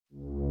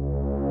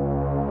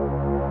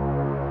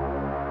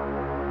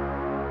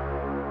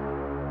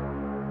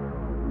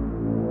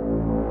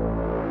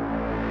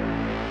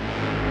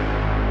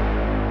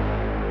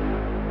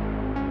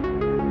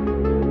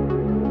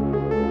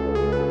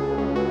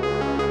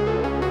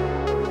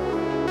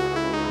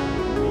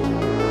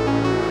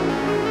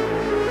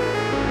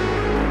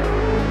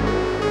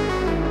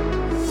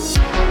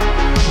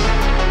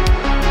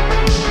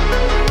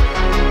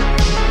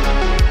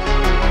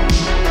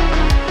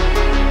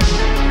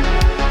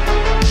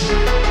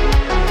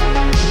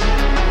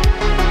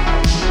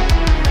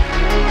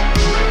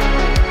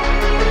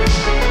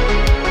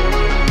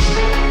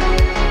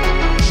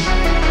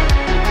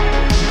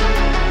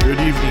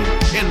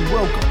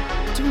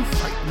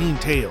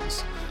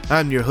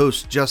I'm your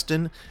host,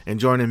 Justin, and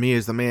joining me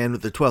is the man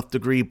with the 12th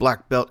degree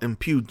black belt in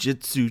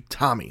Jiu-Jitsu,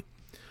 Tommy.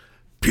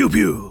 Pew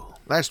pew!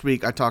 Last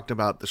week I talked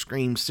about the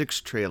Scream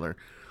 6 trailer.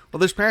 Well,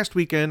 this past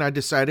weekend I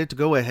decided to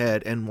go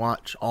ahead and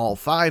watch all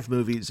 5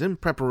 movies in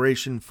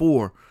preparation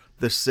for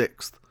the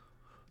 6th.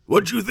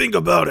 What'd you think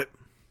about it?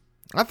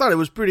 I thought it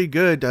was pretty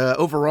good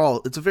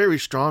overall. It's a very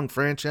strong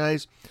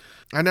franchise.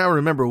 I now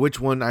remember which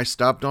one I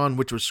stopped on,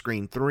 which was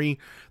Scream 3.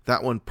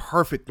 That one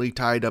perfectly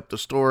tied up the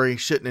story.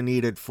 Shouldn't have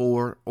needed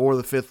 4 or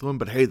the 5th one,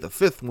 but hey, the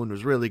 5th one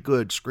was really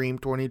good. Scream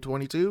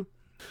 2022.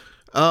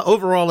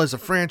 Overall, as a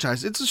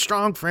franchise, it's a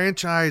strong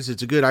franchise.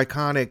 It's a good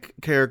iconic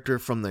character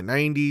from the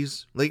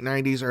 90s, late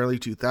 90s, early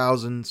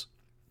 2000s.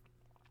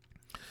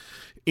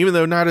 Even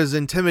though not as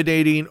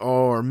intimidating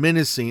or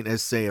menacing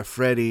as, say, a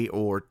Freddy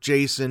or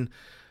Jason,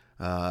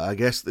 I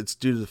guess it's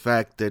due to the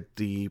fact that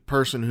the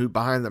person who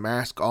behind the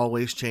mask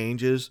always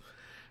changes.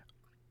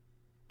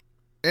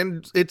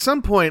 And at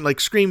some point, like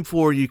Scream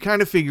 4, you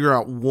kind of figure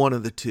out one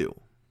of the two.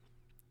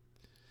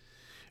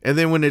 And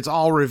then when it's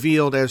all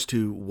revealed as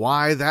to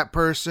why that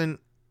person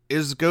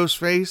is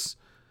Ghostface,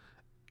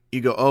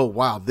 you go, oh,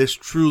 wow, this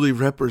truly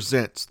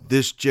represents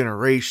this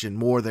generation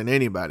more than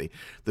anybody.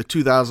 The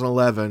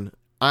 2011,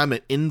 I'm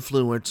an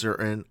influencer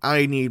and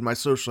I need my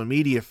social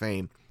media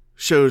fame,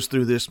 shows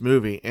through this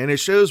movie, and it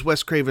shows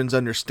Wes Craven's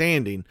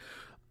understanding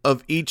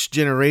of each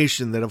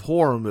generation of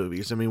horror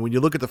movies. I mean, when you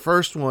look at the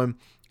first one,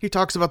 he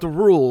talks about the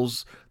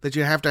rules that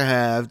you have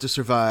to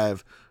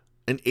survive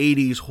an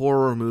 80s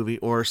horror movie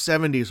or a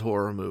 70s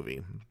horror movie.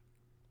 And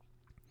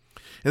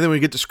then when we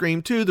get to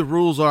Scream 2, the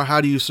rules are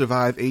how do you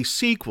survive a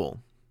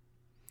sequel.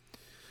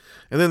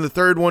 And then the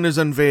third one is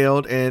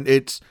unveiled, and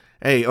it's,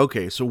 hey,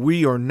 okay, so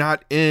we are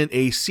not in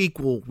a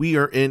sequel, we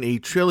are in a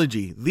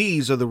trilogy.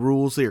 These are the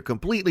rules. They are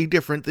completely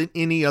different than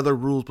any other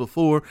rules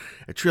before.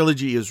 A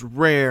trilogy is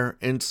rare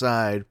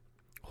inside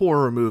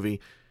horror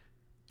movie.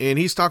 And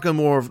he's talking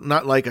more of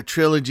not like a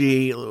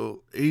trilogy,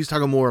 he's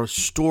talking more of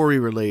story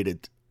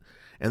related.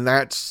 And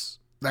that's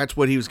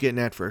what he was getting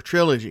at for a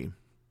trilogy.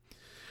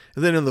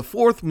 And then in the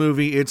fourth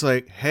movie, it's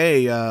like,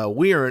 hey,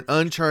 we are in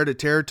uncharted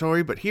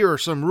territory, but here are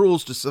some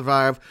rules to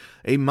survive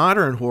a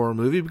modern horror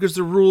movie because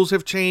the rules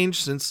have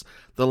changed since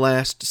the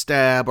last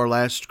Stab or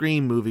last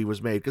Scream movie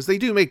was made. Because they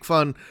do make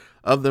fun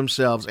of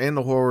themselves and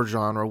the horror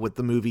genre with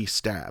the movie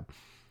Stab.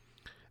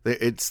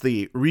 It's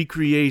the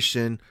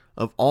recreation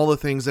of all the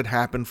things that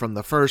happened from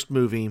the first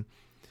movie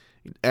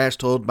as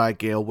told by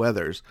Gale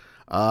Weathers.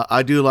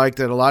 I do like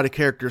that a lot of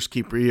characters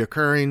keep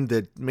reoccurring.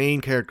 The main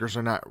characters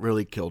are not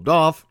really killed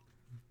off.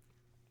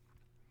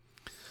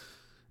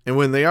 And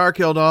when they are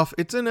killed off,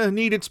 it's in a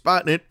needed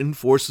spot and it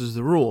enforces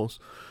the rules.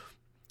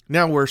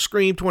 Now, where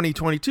Scream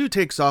 2022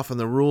 takes off and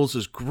the rules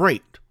is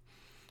great,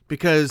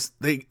 because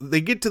they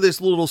get to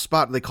this little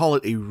spot and they call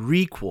it a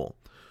requel,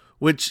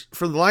 which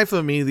for the life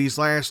of me, these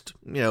last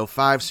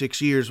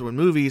 5-6 years with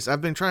movies,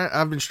 I've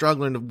been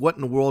struggling to what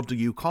in the world do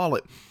you call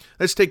it?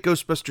 Let's take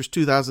Ghostbusters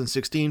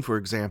 2016 for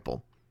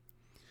example.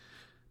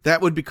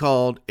 That would be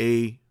called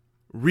a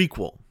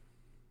requel.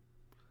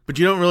 But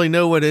you don't really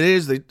know what it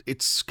is.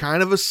 It's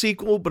kind of a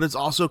sequel, but it's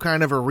also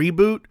kind of a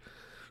reboot.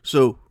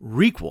 So,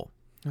 requel.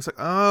 It's like,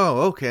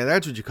 oh, okay,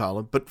 that's what you call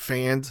it. But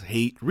fans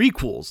hate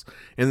requels.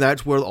 And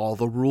that's where all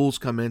the rules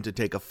come in to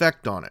take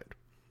effect on it.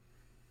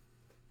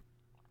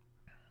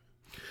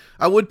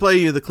 I would play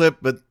you the clip,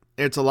 but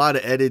it's a lot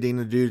of editing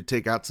to do to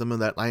take out some of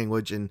that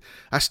language. And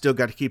I still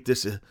got to keep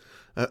this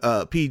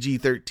a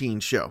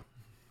PG-13 show.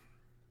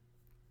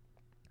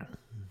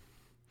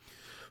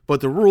 But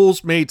the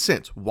rules made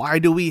sense. Why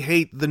do we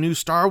hate the new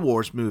Star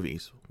Wars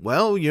movies?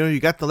 Well, you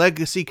got the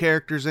legacy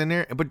characters in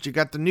there, but you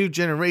got the new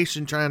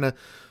generation trying to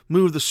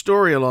move the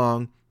story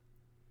along.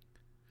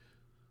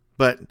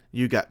 But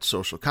you got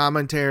social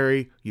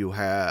commentary, you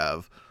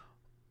have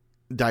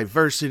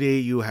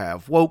diversity, you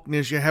have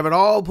wokeness, you have it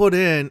all put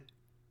in.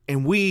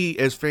 And we,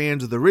 as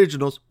fans of the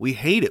originals, we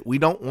hate it. We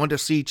don't want to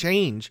see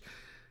change.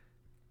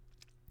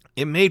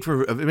 It made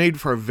for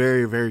a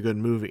very, very good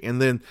movie.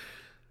 And then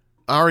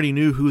I already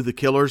knew who the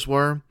killers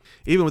were.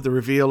 Even with the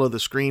reveal of the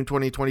Scream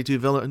 2022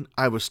 villain,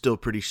 I was still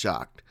pretty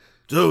shocked.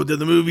 So, did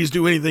the movies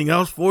do anything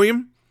else for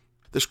you?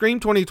 The Scream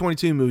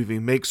 2022 movie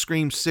makes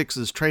Scream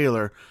 6's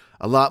trailer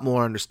a lot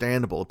more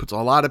understandable. It puts a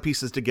lot of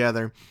pieces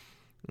together.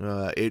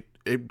 It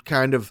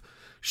kind of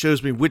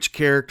shows me which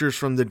characters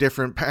from the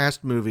different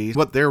past movies,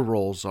 what their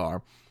roles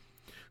are.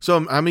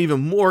 So, I'm even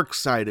more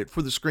excited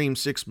for the Scream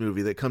 6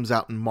 movie that comes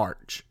out in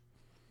March.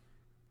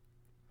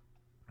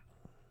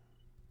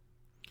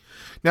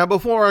 Now,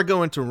 before I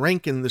go into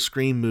ranking the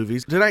Scream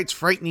movies, tonight's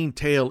frightening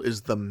tale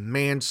is The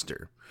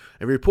Manster.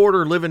 A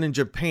reporter living in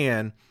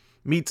Japan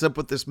meets up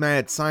with this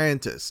mad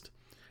scientist,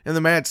 and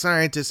the mad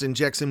scientist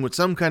injects him with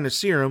some kind of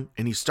serum,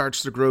 and he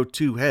starts to grow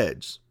 2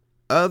 heads.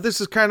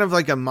 This is kind of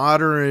like a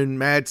modern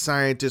mad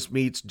scientist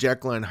meets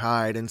Jekyll and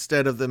Hyde.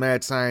 Instead of the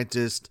mad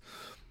scientist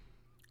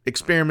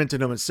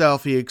experimenting on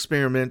himself, he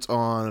experiments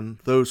on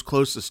those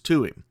closest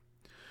to him.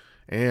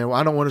 And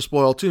I don't want to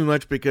spoil too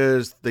much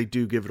because they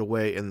do give it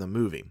away in the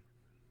movie.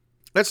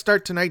 Let's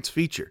start tonight's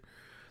feature.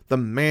 The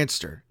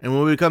Manster. And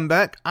when we come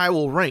back, I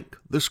will rank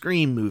the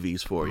Scream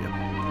movies for you.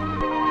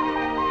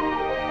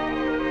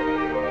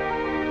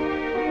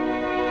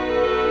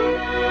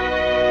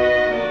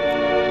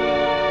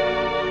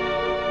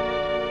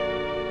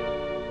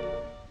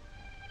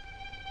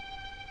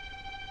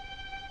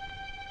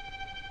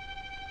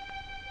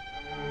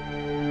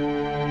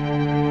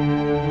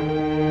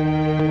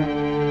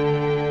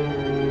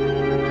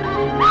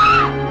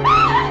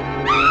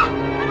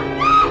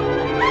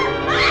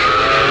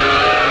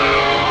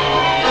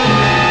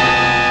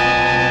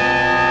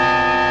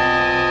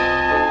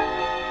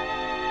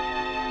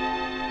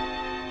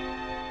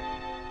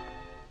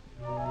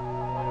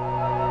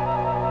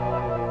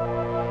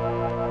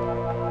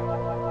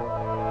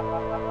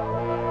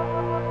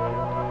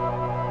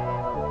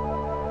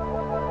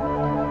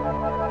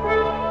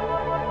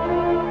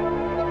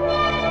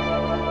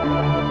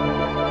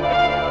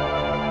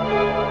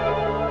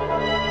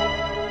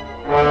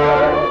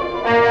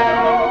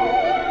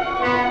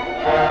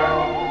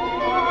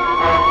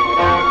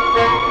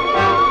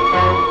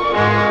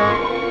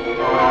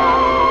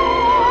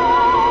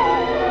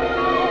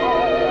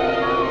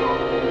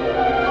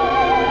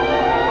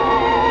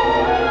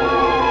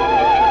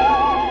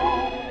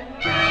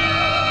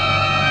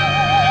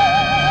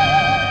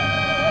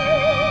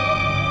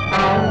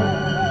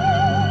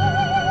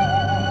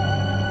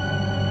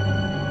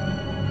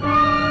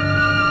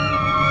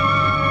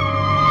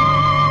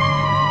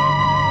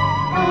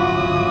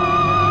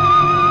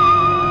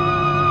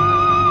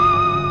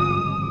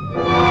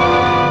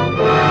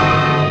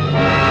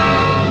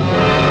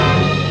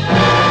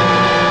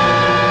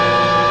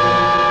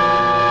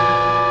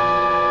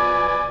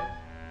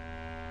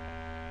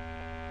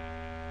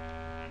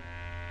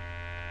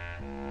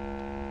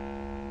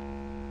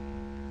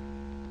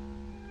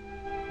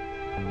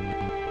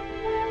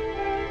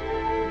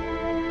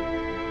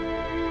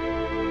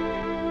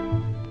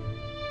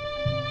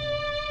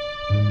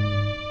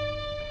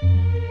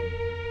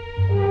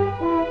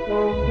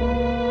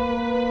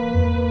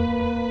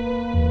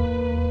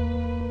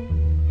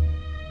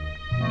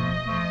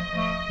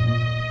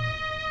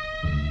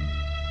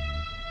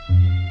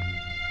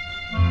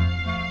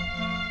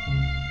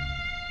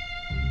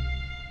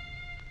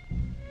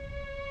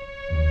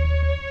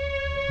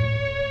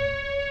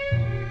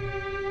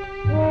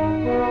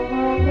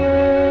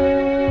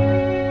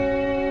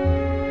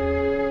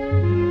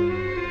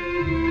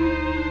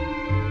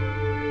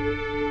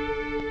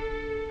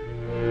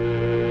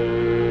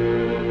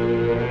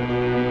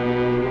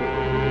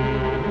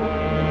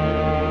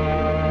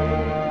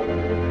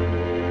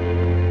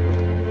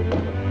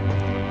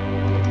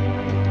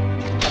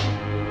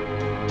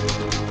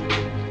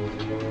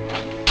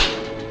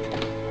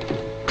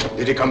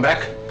 Did he come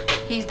back?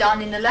 He's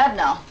down in the lab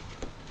now.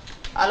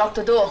 I locked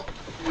the door.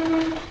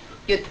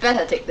 You'd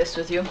better take this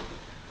with you.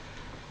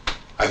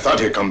 I thought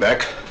he'd come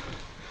back.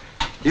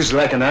 He's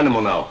like an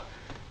animal now.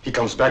 He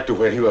comes back to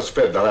where he was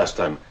fed the last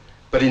time.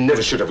 But he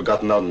never should have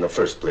gotten out in the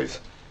first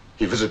place.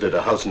 He visited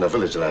a house in the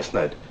village last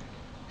night.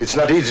 It's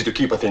not easy to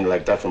keep a thing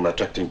like that from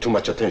attracting too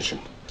much attention.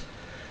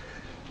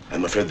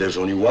 I'm afraid there's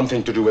only one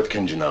thing to do with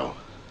Kenji now.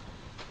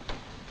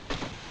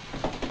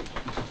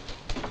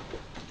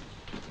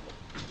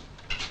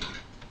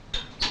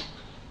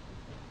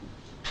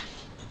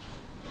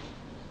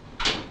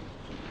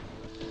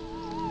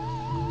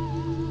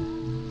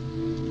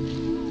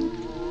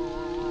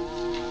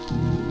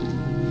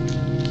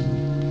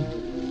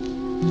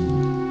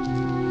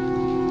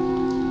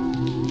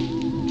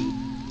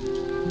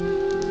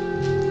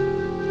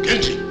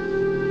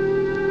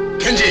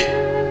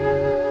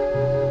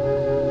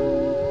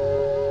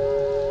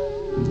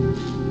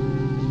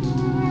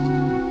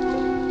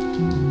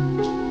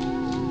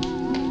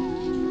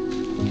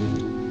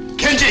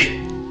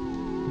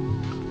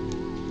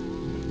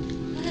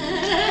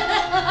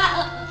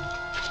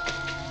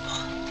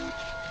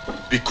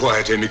 Be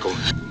quiet, Emiko.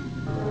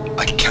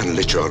 I can't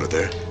let you out of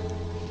there.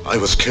 I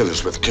was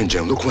careless with Kenji,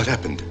 and look what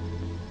happened.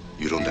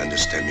 You don't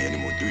understand me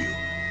anymore, do you?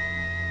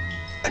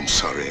 I'm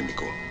sorry,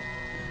 Emiko.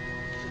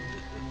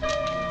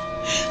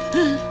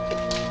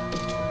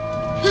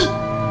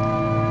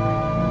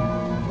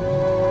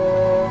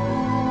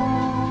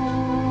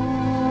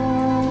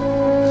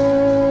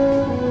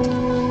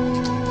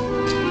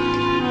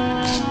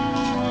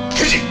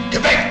 Kenji,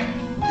 get back!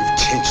 You've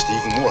changed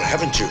even more,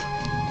 haven't you?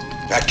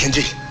 Back,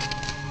 Kenji.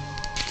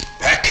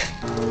 Back.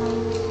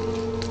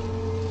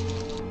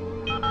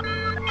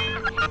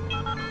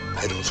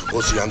 I don't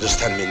suppose you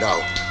understand me now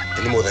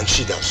any more than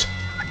she does.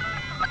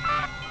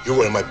 You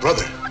were my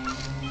brother.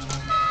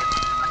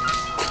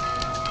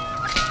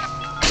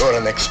 You're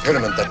an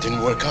experiment that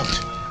didn't work out.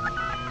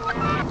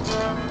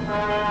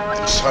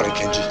 I'm sorry,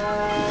 Kenji.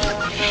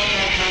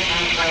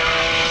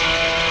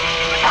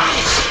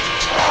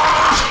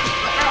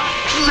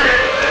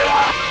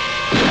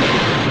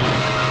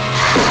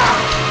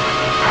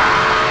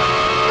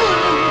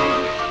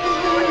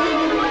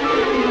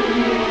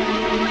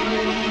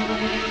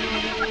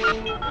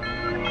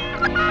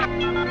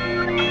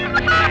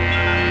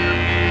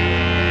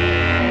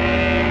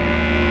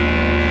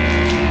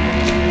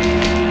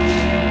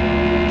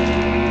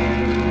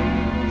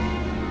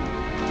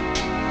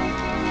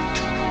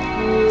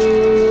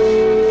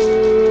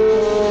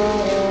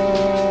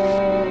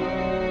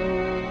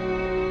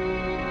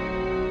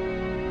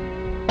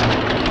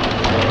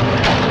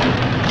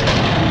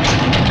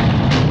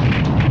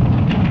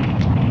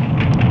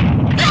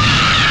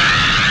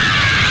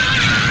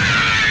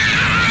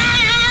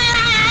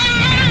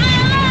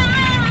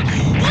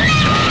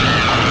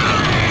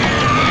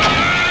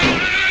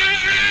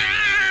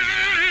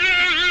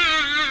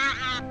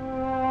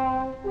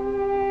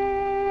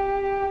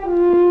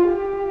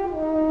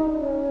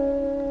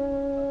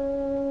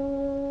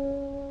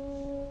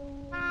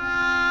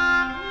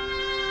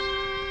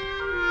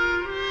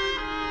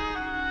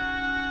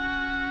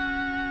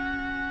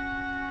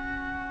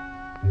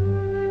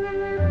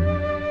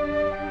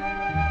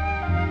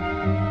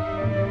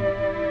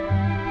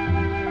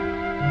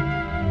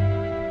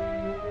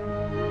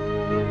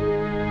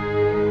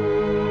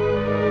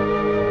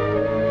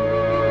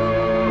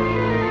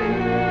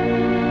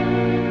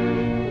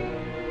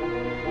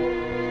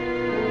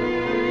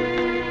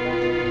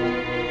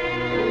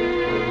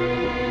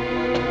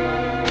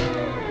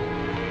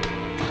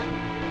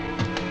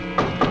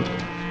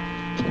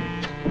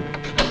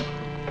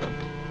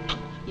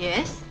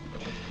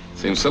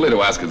 Seems silly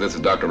to ask if this is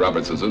Dr.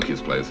 Robert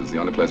Suzuki's place. It's the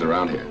only place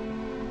around here.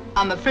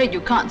 I'm afraid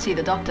you can't see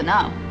the doctor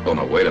now. Oh,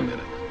 no, wait a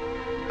minute.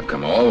 I've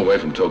come all the way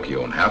from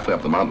Tokyo and halfway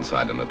up the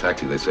mountainside in a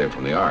taxi they saved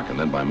from the Ark, and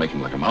then by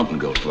making like a mountain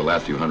goat for the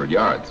last few hundred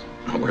yards.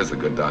 Where's the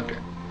good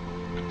doctor?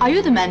 Are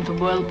you the man from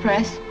World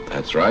Press?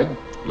 That's right.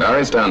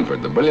 Larry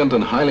Stanford, the brilliant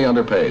and highly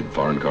underpaid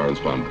foreign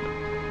correspondent.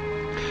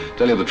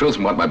 Tell you the truth,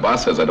 from what my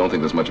boss says, I don't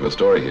think there's much of a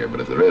story here, but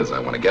if there is, I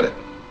want to get it.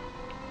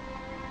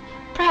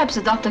 Perhaps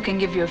the doctor can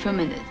give you a few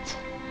minutes.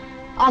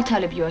 I'll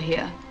tell if you're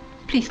here.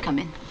 Please come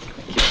in.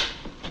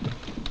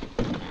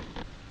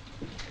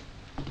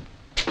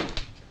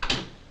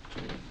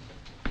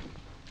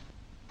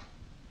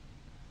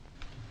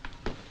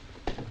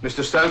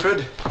 Mr.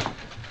 Stanford,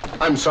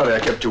 I'm sorry I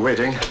kept you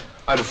waiting.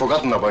 I'd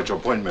forgotten about your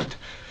appointment.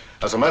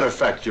 As a matter of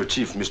fact, your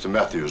chief, Mr.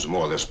 Matthews,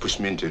 more or less pushed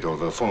me into it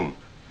over the phone.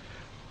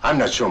 I'm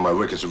not sure my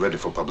work is ready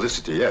for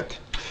publicity yet.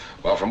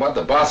 Well, from what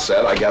the boss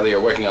said, I gather you're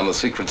working on the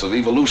secrets of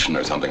evolution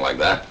or something like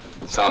that.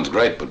 Sounds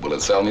great, but will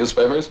it sell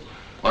newspapers?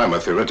 I'm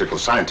a theoretical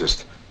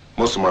scientist.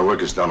 Most of my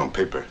work is done on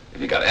paper.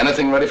 Have you got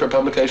anything ready for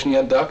publication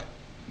yet, Doc?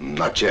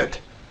 Not yet.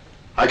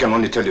 I can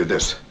only tell you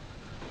this.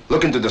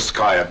 Look into the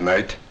sky at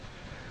night,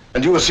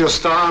 and you will see a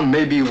star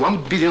maybe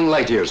 1 billion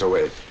light years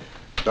away.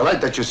 The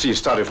light that you see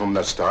started from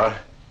that star,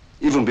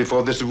 even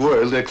before this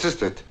world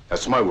existed.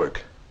 That's my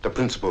work, the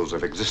principles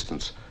of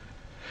existence.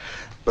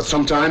 But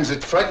sometimes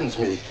it frightens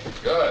me.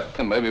 Good.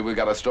 And maybe we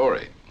got a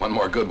story. One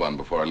more good one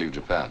before I leave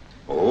Japan.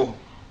 Oh,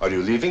 are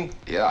you leaving?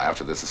 Yeah,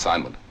 after this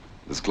assignment.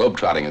 This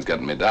globe-trotting is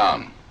getting me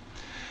down.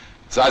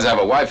 Besides, I have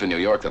a wife in New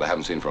York that I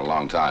haven't seen for a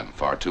long time,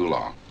 far too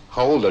long.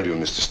 How old are you,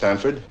 Mr.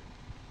 Stanford?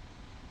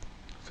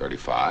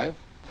 35?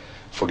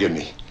 Forgive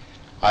me.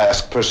 I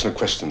ask personal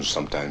questions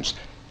sometimes.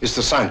 It's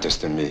the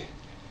scientist in me.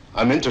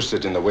 I'm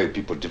interested in the way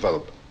people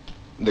develop,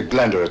 the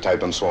glandular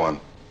type and so on.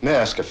 May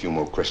I ask a few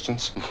more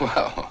questions?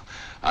 Well,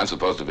 I'm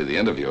supposed to be the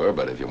interviewer,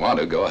 but if you want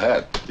to, go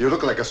ahead. You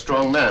look like a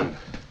strong man.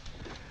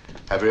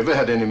 Have you ever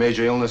had any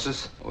major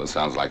illnesses? Well, this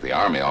sounds like the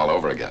Army all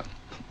over again.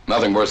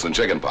 Nothing worse than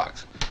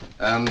chickenpox.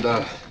 And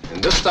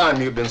in this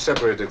time you've been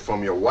separated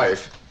from your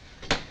wife,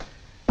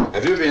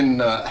 have you been,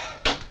 that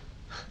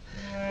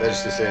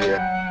is to say,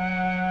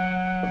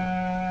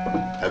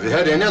 have you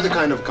had any other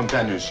kind of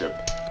companionship?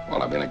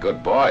 Well, I've been a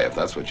good boy, if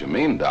that's what you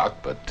mean, Doc,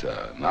 but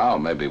now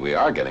maybe we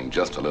are getting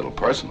just a little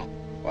personal.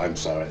 Oh, I'm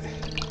sorry.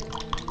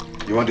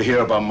 You want to hear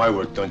about my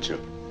work, don't you?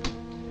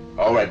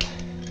 All right.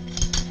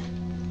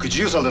 Could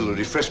you use a little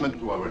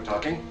refreshment while we're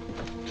talking?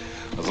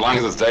 As long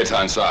as it's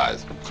daytime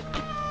size.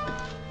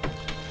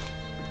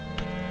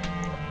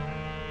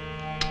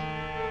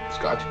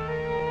 Scotch?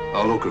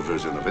 A local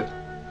version of it.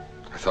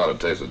 I thought it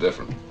tasted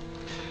different.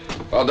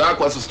 Well, Doc,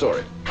 what's the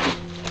story?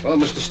 Well,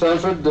 Mr.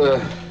 Stanford,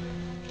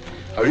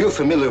 are you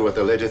familiar with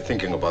the latest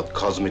thinking about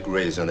cosmic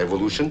rays and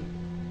evolution?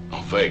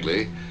 Oh,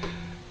 vaguely.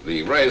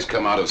 The rays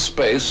come out of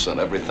space,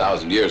 and every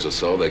 1,000 years or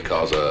so, they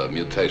cause a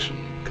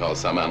mutation. Cause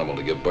some animal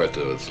to give birth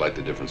to a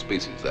slightly different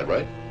species. Is that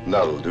right?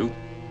 That'll do.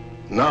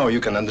 Now you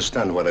can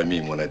understand what I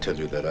mean when I tell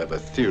you that I have a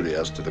theory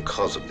as to the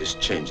cause of this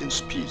change in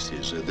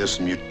species, this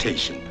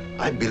mutation.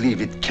 I believe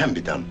it can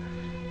be done.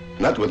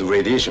 Not with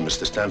radiation,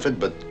 Mr.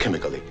 Stanford, but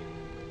chemically.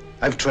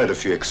 I've tried a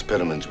few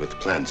experiments with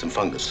plants and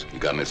fungus. You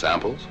got any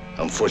samples?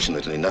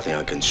 Unfortunately, nothing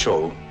I can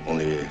show,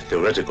 only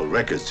theoretical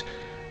records.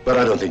 But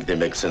I don't think they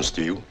make sense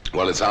to you.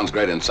 Well, it sounds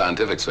great in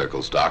scientific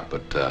circles, Doc,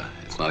 but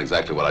it's not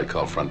exactly what I'd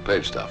call front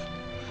page stuff.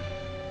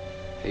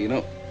 Hey, you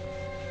know,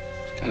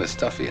 it's kind of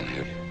stuffy in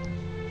here.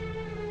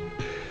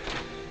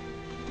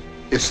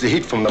 It's the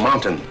heat from the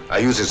mountain. I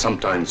use it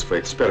sometimes for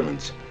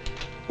experiments.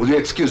 Will you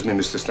excuse me,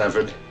 Mr.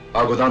 Stanford?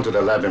 I'll go down to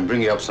the lab and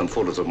bring you up some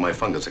photos of my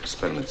fungus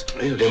experiments.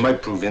 Yes. They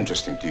might prove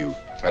interesting to you.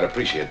 I'd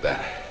appreciate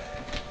that.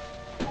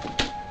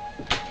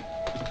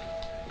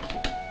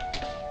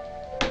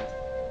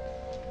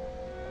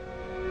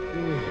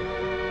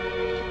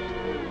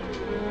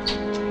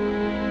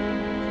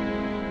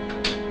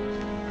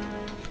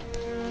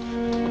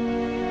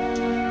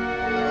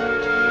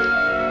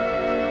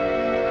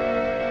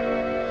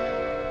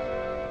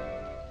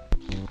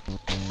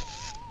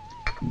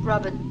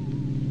 Robert,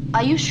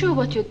 are you sure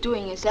what you're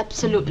doing is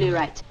absolutely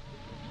right?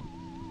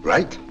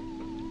 Right?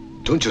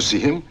 Don't you see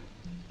him?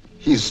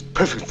 He's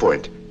perfect for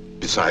it.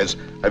 Besides,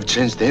 I've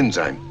changed the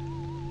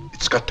enzyme.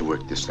 It's got to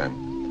work this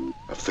time.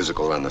 A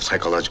physical and a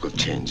psychological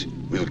change.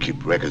 We'll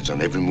keep records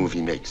on every move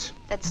he makes.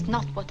 That's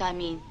not what I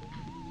mean.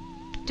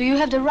 Do you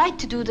have the right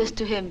to do this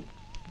to him?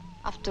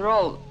 After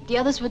all, the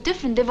others were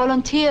different. They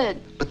volunteered.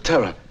 But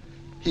Tara,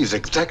 he's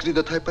exactly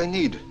the type I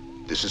need.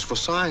 This is for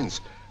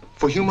science,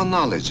 for human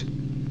knowledge.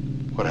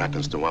 What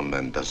happens to one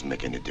man doesn't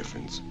make any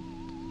difference.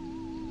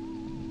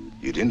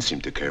 You didn't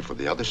seem to care for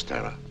the others,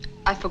 Tara.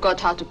 I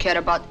forgot how to care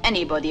about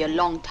anybody a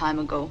long time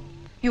ago.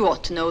 You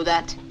ought to know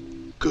that.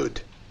 Good.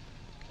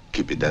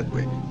 Keep it that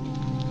way.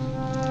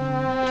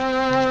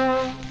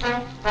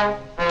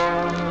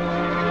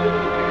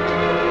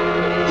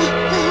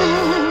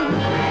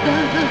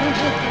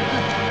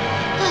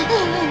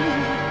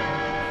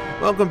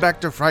 Welcome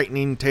back to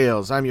Frightening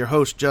Tales. I'm your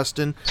host,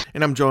 Justin,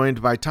 and I'm joined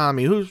by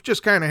Tommy, who's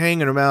just kind of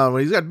hanging around.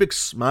 He's got a big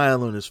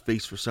smile on his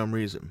face for some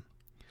reason.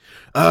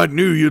 I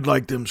knew you'd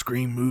like them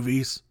Scream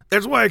movies.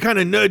 That's why I kind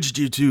of nudged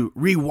you to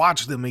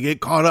rewatch them and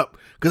get caught up,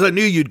 because I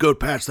knew you'd go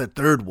past that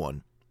third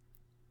one.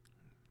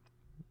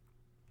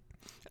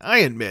 I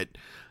admit,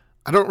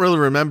 I don't really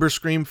remember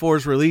Scream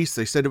 4's release.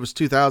 They said it was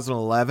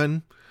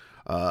 2011.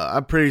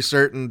 I'm pretty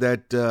certain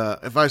that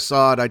if I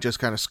saw it, I just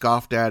kind of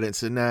scoffed at it and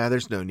said, nah,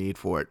 there's no need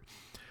for it.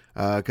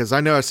 Because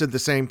I know I said the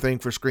same thing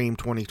for Scream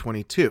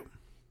 2022.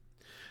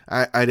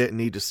 I didn't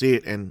need to see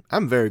it, and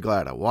I'm very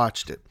glad I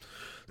watched it.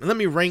 And let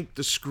me rank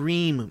the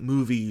Scream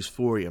movies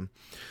for you.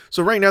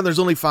 So right now, there's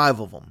only 5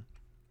 of them.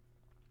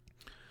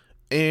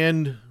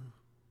 And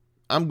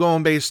I'm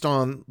going based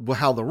on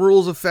how the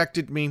rules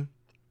affected me,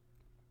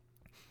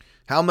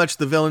 how much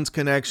the villains'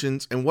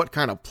 connections, and what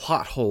kind of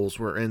plot holes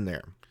were in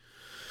there.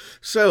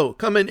 So,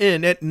 coming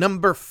in at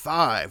number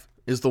 5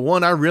 is the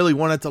one I really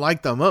wanted to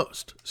like the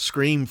most,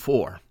 Scream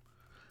 4.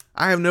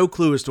 I have no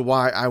clue as to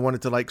why I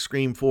wanted to like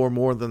Scream 4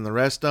 more than the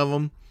rest of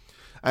them.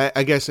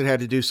 I guess it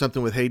had to do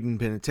something with Hayden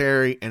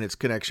Panettiere and its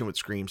connection with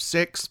Scream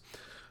 6.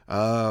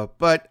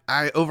 But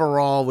I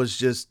overall was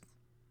just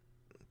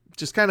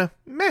kind of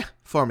meh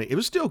for me. It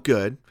was still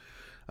good.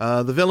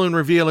 The villain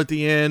reveal at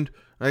the end,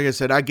 like I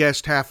said, I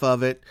guessed half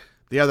of it.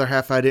 The other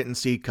half I didn't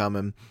see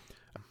coming.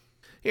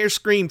 Here's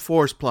Scream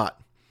 4's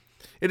plot.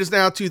 It is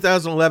now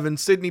 2011.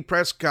 Sidney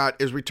Prescott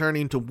is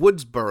returning to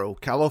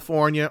Woodsboro,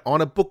 California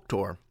on a book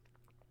tour.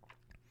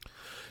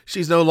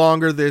 She's no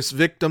longer this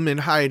victim in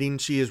hiding.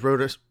 She has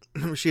wrote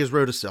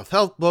a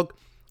self-help book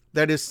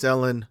that is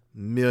selling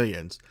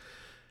millions.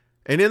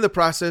 And in the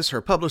process,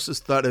 her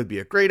publicist thought it would be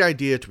a great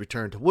idea to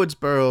return to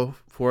Woodsboro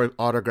for an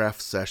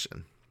autograph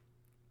session.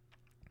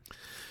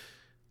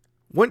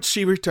 Once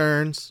she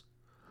returns,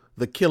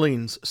 the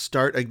killings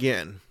start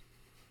again.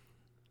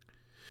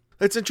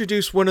 Let's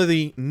introduce one of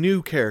the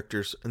new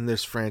characters in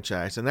this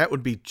franchise, and that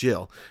would be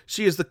Jill.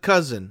 She is the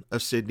cousin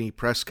of Sidney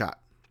Prescott.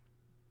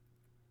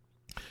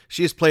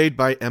 She is played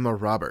by Emma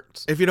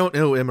Roberts. If you don't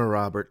know Emma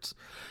Roberts,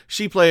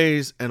 she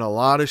plays in a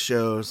lot of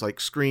shows like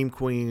Scream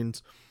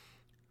Queens,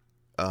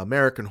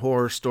 American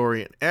Horror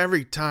Story, and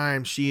every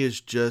time she is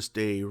just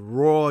a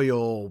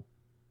royal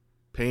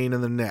pain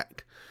in the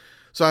neck.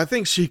 So I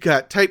think she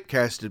got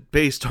typecasted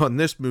based on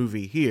this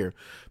movie here,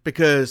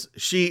 because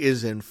she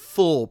is in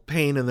full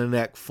pain in the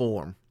neck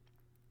form.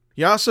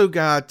 You also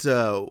got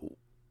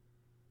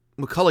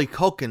Macaulay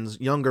Culkin's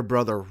younger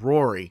brother,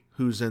 Rory,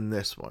 who's in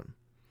this one.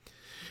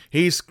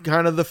 He's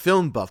kind of the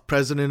film buff,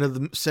 president of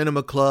the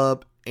cinema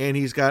club, and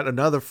he's got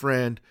another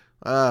friend.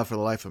 For the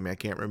life of me, I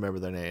can't remember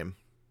their name.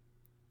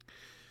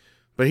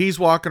 But he's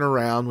walking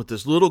around with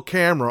this little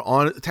camera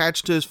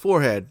attached to his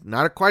forehead.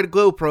 Not quite a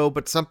GoPro,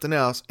 but something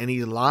else. And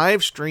he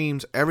live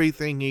streams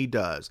everything he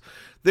does.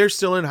 They're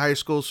still in high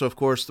school, so of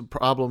course the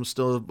problems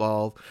still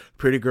evolve.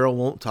 Pretty girl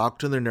won't talk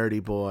to the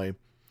nerdy boy.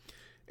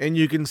 And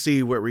you can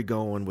see where we're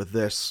going with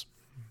this.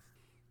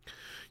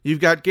 You've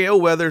got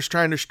Gail Weathers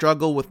trying to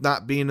struggle with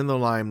not being in the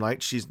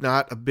limelight. She's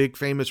not a big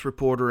famous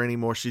reporter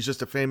anymore. She's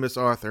just a famous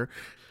author.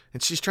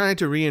 And she's trying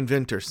to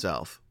reinvent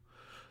herself.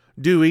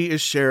 Dewey is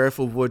sheriff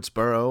of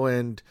Woodsboro,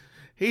 and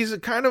he's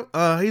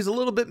he's a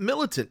little bit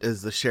militant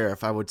as the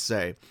sheriff, I would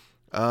say.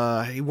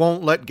 He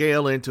won't let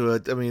Gail into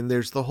it. I mean,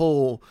 there's the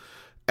whole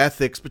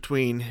ethics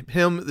between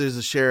him as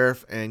a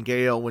sheriff and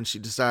Gail when she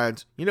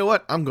decides, you know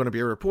what, I'm going to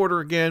be a reporter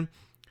again.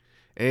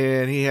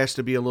 And he has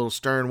to be a little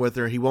stern with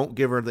her. He won't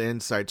give her the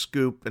inside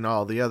scoop and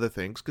all the other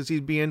things because he's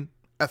being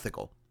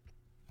ethical.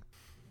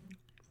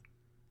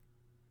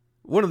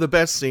 One of the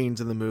best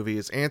scenes in the movie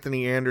is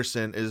Anthony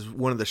Anderson is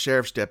one of the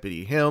sheriff's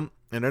deputy. Him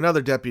and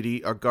another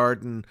deputy are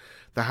guarding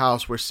the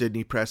house where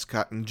Sidney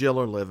Prescott and Jill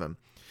are living.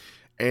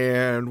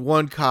 And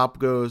one cop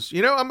goes,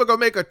 I'm going to go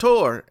make a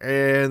tour.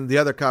 And the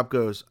other cop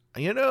goes,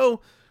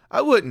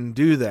 I wouldn't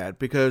do that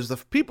because the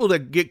people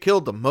that get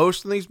killed the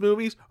most in these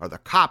movies are the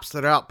cops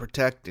that are out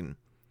protecting.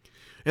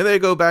 And they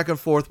go back and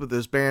forth with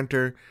this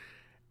banter.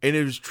 And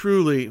it is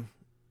truly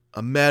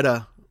a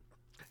meta.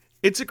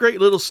 It's a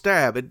great little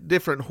stab at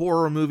different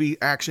horror movie,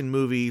 action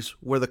movies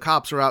where the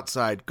cops are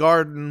outside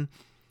guarding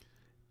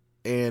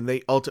and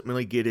they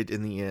ultimately get it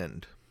in the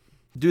end.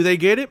 Do they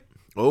get it?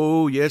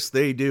 Oh, yes,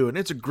 they do. And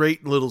it's a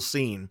great little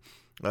scene.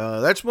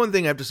 That's one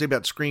thing I have to say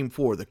about Scream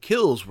 4. The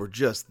kills were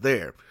just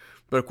there.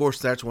 But of course,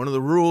 that's one of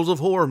the rules of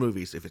horror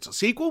movies. If it's a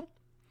sequel,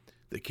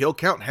 the kill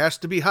count has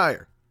to be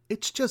higher.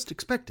 It's just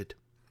expected.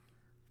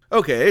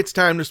 Okay, it's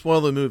time to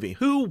spoil the movie.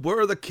 Who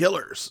were the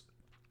killers?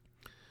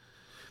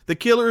 The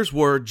killers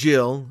were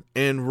Jill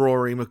and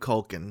Rory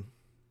McCulkin.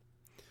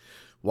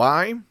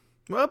 Why?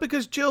 Well,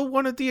 because Jill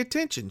wanted the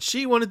attention.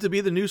 She wanted to be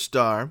the new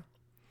star.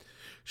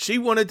 She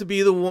wanted to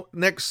be the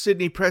next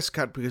Sidney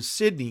Prescott because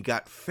Sidney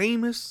got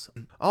famous,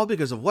 all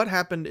because of what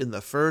happened in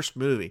the first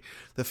movie.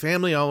 The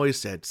family always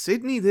said,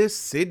 Sidney this,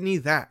 Sidney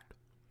that.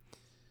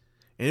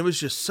 And it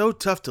was just so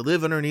tough to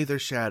live underneath her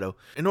shadow.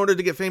 In order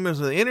to get famous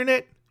on the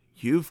internet,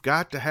 you've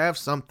got to have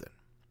something.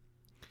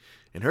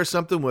 And her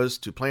something was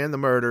to plan the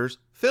murders,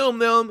 film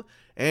them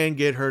and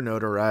get her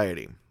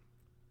notoriety.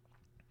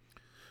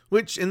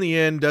 Which in the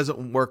end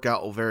doesn't work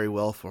out very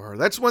well for her.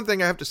 That's one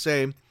thing I have to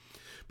say.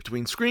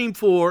 Between Scream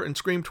 4 and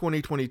Scream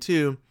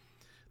 2022,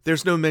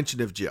 there's no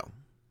mention of Jill.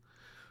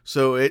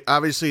 So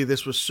obviously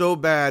this was so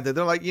bad that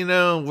they're like,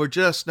 we're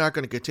just not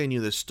going to continue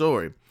this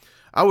story.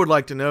 I would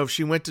like to know if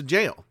she went to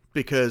jail,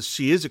 because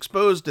she is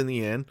exposed in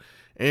the end.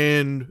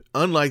 And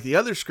unlike the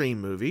other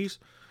Scream movies,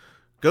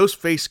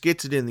 Ghostface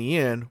gets it in the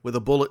end with a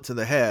bullet to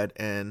the head,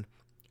 and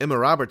Emma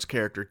Roberts'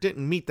 character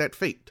didn't meet that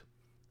fate.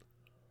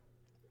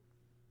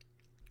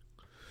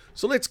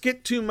 So let's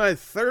get to my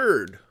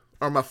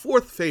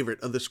fourth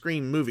favorite of the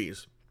Scream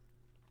movies.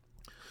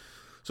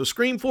 So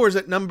Scream 4 is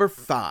at number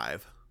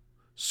 5.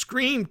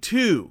 Scream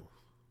 2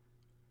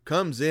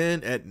 comes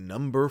in at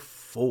number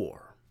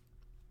 4.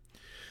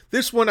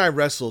 This one I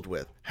wrestled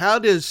with. How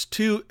is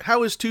 2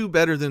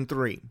 better than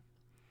 3?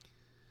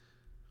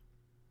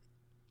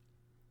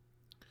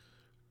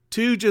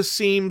 2 just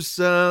seems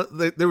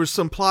that there was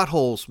some plot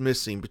holes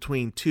missing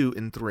between 2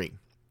 and 3.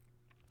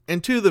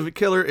 And 2, the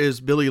killer is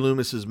Billy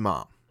Loomis's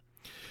mom.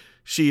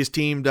 She is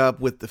teamed up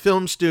with the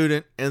film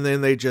student, and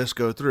then they just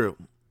go through.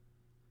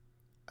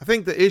 I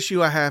think the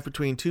issue I have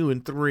between 2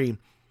 and 3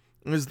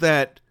 is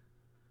that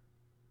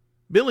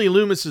Billy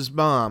Loomis's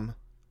mom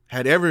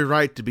had every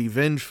right to be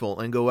vengeful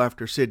and go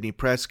after Sidney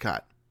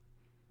Prescott.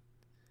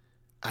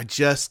 I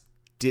just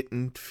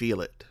didn't feel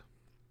it.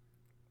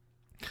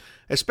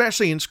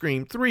 Especially in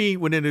Scream 3,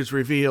 when it is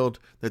revealed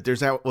that there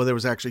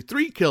was actually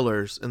 3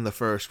 killers in the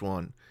first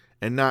one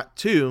and not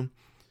 2.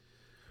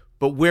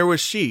 But where was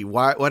she?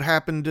 What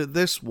happened to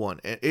this one?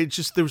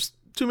 There was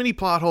too many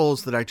plot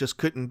holes that I just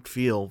couldn't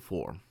feel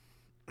for.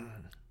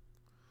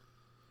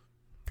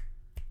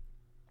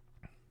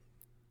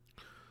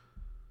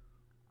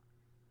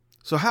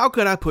 So how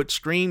could I put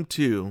Scream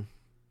 2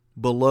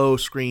 below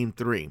Scream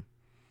 3?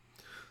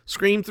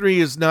 Scream 3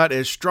 is not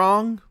as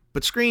strong,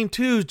 but Scream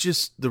 2 is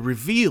just the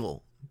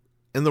reveal,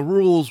 and the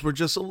rules were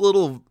just a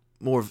little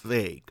more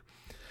vague.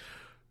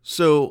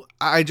 So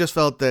I just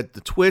felt that the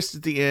twist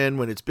at the end,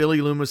 when it's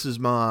Billy Loomis's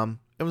mom,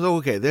 it was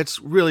okay. That's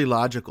really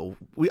logical.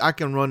 I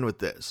can run with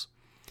this.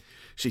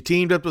 She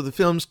teamed up with a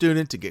film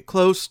student to get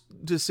close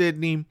to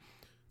Sidney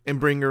and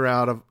bring her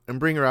out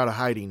of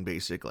hiding,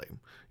 basically.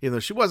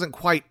 She wasn't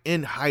quite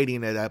in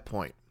hiding at that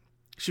point.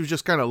 She was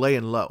just kind of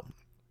laying low.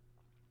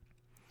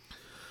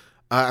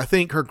 I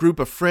think her group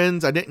of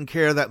friends I didn't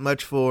care that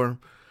much for.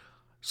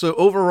 So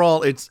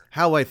overall, it's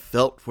how I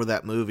felt for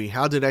that movie.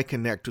 How did I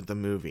connect with the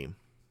movie?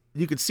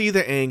 You could see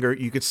the anger.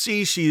 You could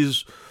see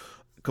she's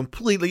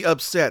completely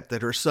upset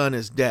that her son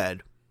is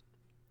dead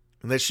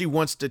and that she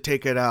wants to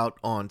take it out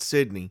on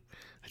Sidney.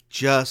 I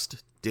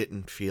just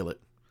didn't feel it.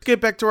 Let's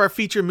get back to our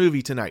feature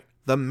movie tonight,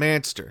 The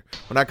Manster.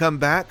 When I come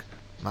back,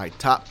 my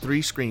top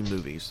 3 Scream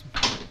movies.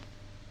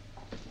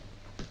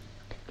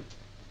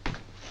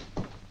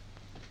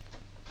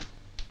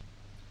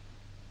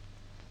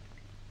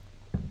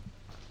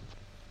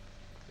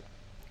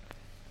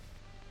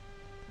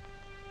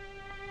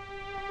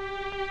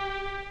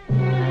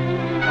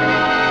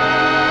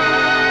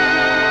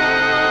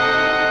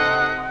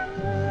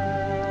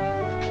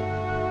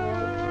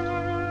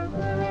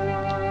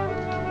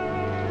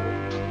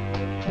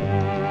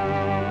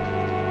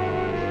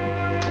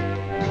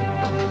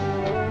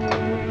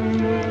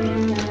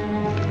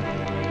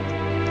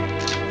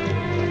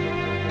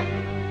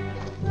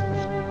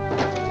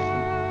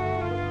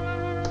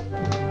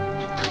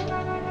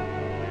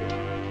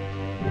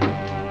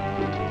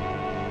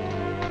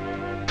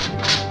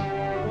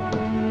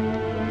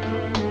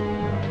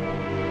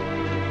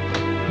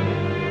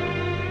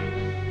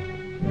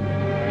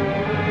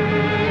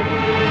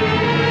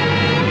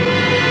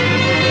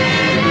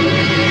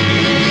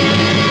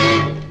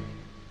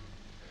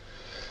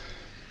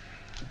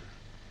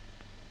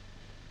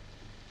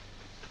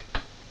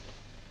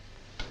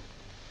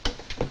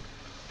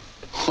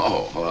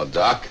 Oh, hello,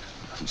 Doc.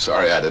 I'm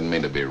sorry, I didn't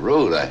mean to be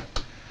rude. I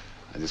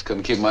just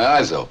couldn't keep my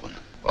eyes open.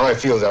 Oh, I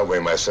feel that way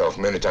myself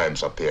many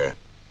times up here.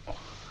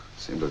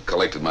 Seem to have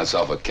collected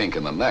myself a kink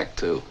in the neck,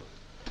 too.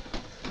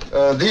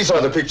 These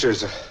are the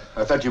pictures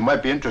I thought you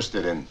might be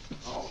interested in.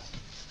 Oh.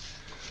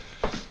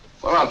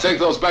 Well, I'll take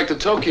those back to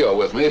Tokyo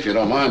with me, if you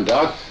don't mind,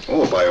 Doc.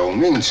 Oh, by all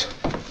means.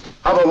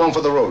 How about one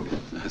for the road?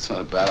 That's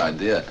not a bad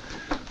idea.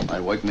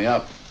 Might wake me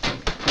up.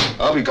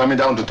 I'll be coming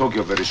down to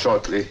Tokyo very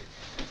shortly.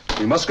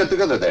 We must get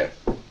together there.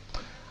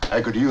 I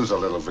could use a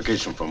little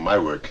vacation from my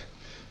work.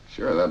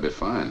 Sure, that'd be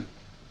fine.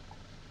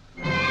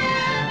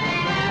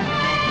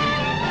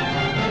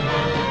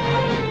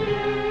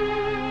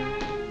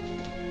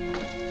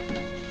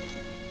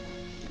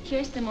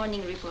 Here's the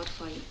morning report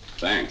for you.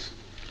 Thanks.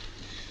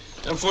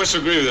 I'm forced to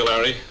agree with you,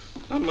 Larry.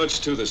 Not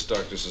much to this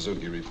Dr.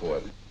 Suzuki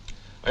report.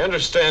 I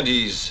understand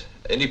he's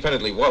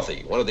independently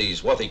wealthy, one of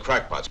these wealthy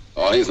crackpots.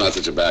 Oh, he's not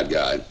such a bad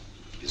guy.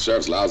 He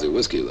serves lousy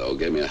whiskey, though.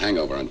 Gave me a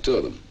hangover on 2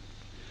 of them.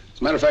 As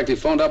a matter of fact, he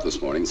phoned up this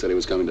morning and said he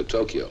was coming to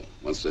Tokyo.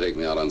 Wants to take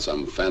me out on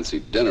some fancy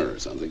dinner or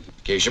something.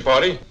 Geisha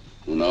party?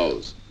 Who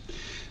knows?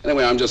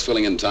 Anyway, I'm just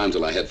filling in time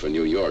till I head for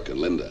New York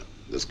and Linda.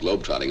 This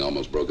globetrotting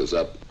almost broke us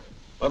up.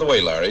 By the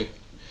way, Larry,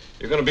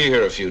 you're going to be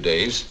here a few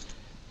days.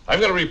 I've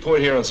got a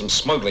report here on some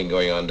smuggling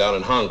going on down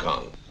in Hong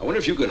Kong. I wonder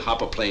if you could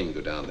hop a plane and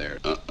go down there.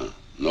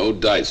 No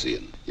dice,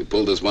 Ian. You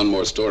pulled this one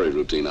more story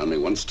routine on me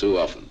once too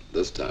often.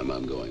 This time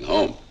I'm going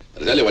home.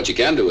 But I tell you what you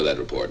can do with that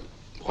report.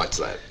 What's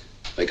that?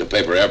 Make a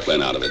paper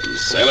airplane out of it and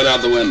sail it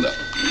out the window.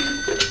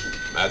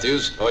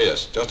 Matthews? Oh,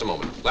 yes. Just a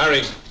moment. Larry,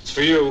 it's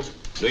for you.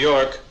 New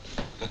York.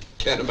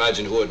 Can't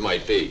imagine who it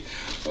might be.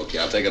 Okay,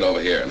 I'll take it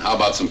over here. And how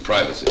about some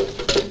privacy?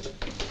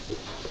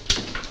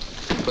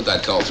 Put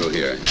that call through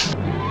here.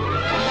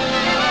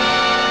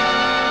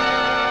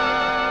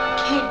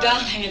 Oh,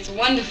 darling, it's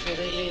wonderful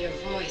to hear your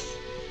voice.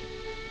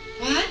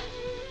 What?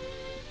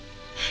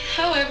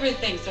 Oh,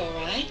 everything's all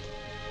right.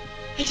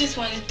 I just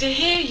wanted to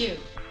hear you.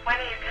 When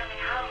are you coming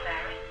home,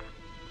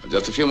 Larry?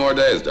 Just a few more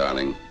days,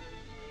 darling.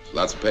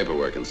 Lots of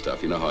paperwork and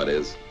stuff. You know how it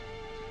is.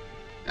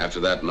 After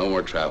that, no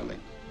more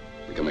traveling.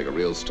 We can make a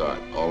real start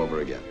all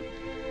over again.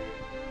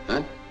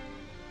 Huh?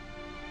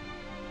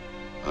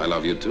 I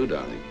love you too,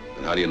 darling.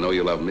 But how do you know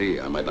you love me?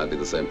 I might not be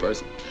the same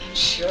person. I'm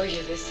sure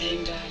you're the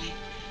same, darling.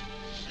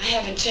 I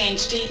haven't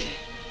changed either.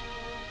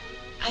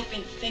 I've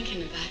been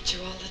thinking about you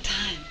all the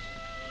time.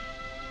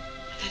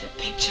 I've got a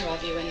picture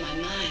of you in my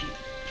mind.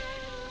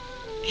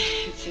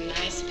 It's a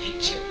nice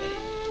picture, but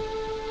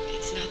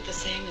it's not the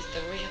same as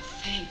the real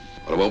thing.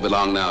 Well, it won't be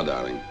long now,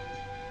 darling.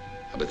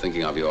 I'll be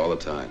thinking of you all the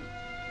time.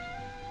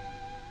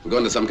 We're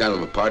going to some kind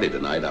of a party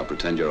tonight. I'll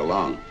pretend you're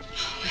along.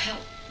 Well,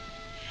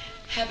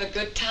 have a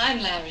good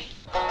time, Larry.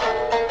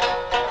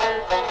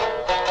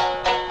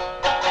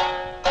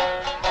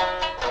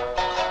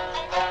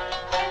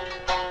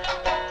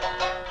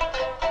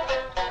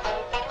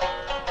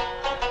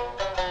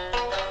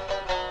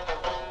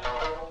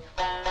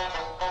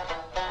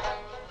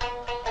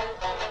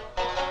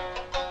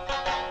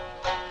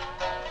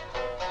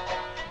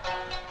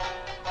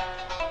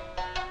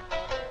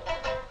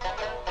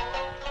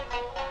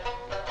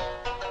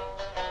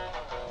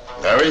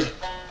 Larry,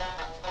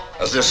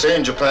 as they say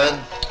in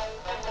Japan,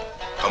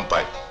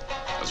 kampai.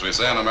 As we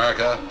say in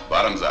America,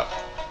 bottoms up.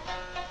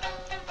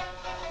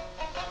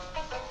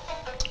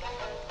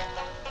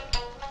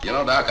 You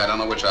know, Doc, I don't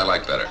know which I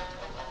like better.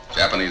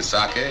 Japanese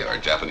sake or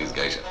Japanese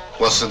geisha?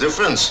 What's the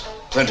difference?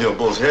 Plenty of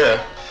both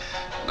here.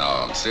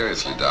 No,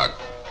 seriously, Doc.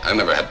 I've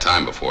never had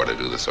time before to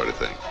do this sort of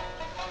thing.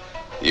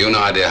 You've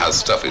no idea how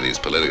stuffy these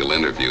political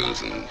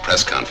interviews and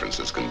press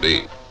conferences can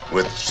be.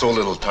 With so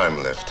little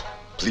time left,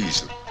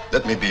 please,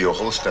 let me be your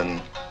host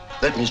and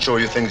let me show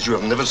you things you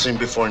have never seen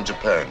before in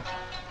Japan.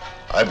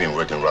 I've been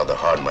working rather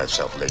hard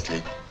myself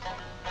lately.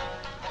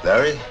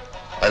 Larry,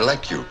 I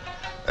like you,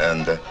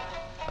 and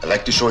I'd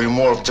like to show you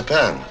more of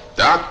Japan.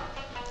 Doc,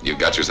 you've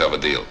got yourself a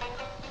deal.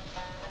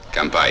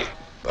 Kampai.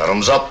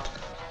 Bottoms up.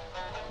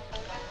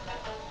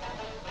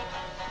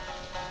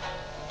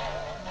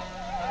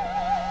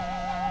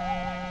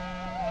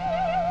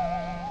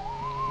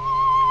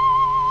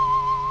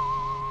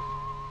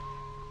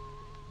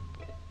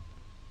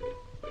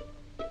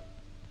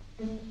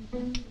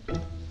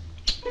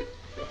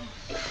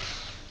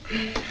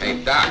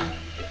 Hey, Doc.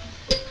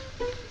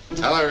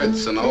 Tell her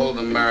it's an old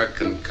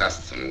American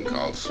custom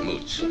called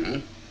smooch,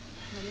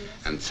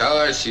 And tell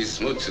her she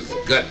smooches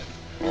good.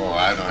 Oh,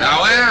 I don't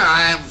Now,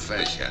 I haven't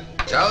finished yet.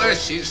 Tell her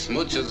she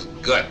smooches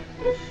good.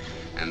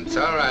 And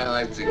tell her I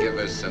like to give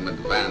her some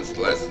advanced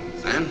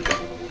lessons,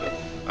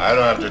 I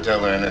don't have to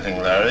tell her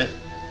anything, Larry.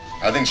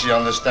 I think she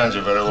understands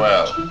you very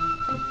well.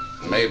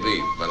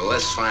 Maybe, but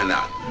let's find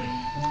out.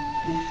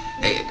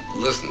 Hey,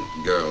 listen,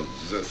 girls,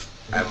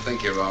 I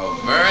think you're all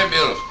very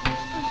beautiful.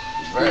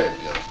 Very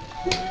beautiful.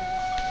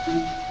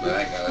 But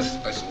I got a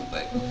special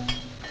thing.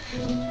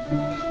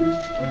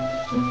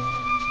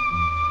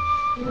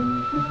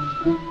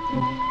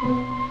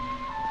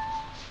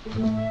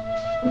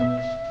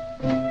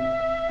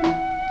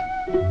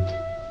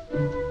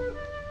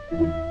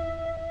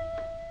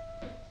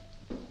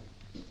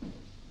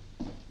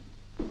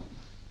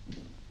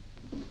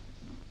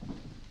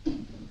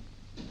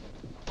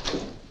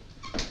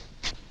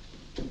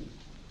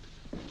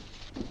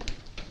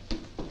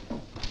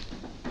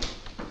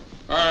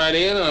 All right,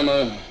 Ian, I'm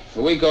a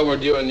week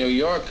overdue in New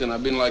York, and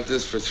I've been like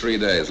this for 3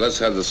 days. Let's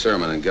have the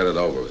sermon and get it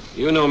over with.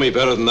 You know me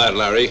better than that,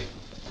 Larry.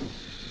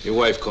 Your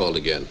wife called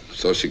again.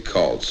 So she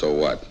called, so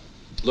what?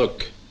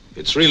 Look,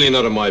 it's really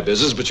none of my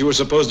business, but you were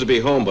supposed to be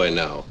home by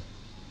now.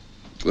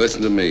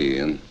 Listen to me,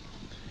 Ian.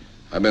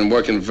 I've been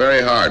working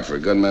very hard for a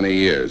good many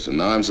years, and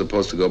now I'm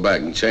supposed to go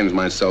back and change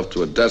myself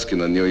to a desk in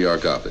the New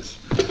York office.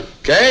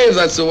 Okay, if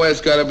that's the way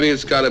it's gotta be,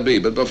 it's gotta be.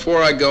 But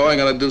before I go, I'm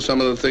gonna do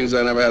some of the things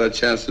I never had a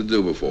chance to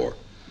do before.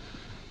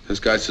 This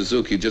guy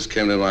Suzuki just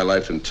came into my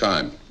life in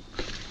time.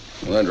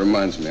 Well, that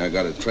reminds me, I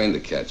got a train to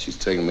catch. He's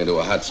taking me to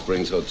a Hot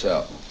Springs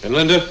hotel. And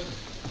Linda?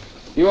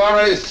 You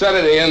already said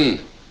it, Ian.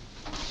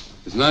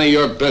 It's none of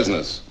your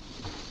business.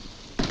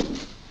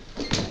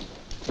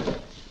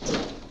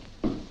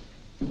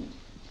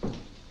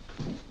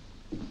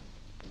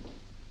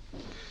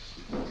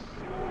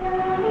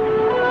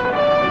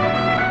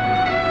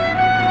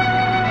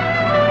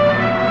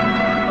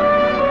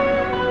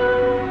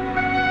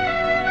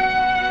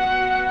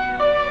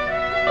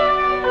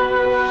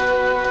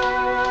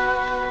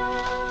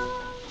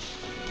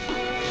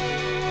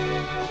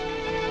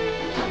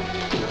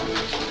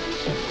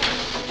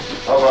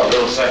 How about a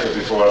little second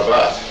before our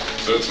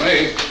bath? Suits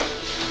me.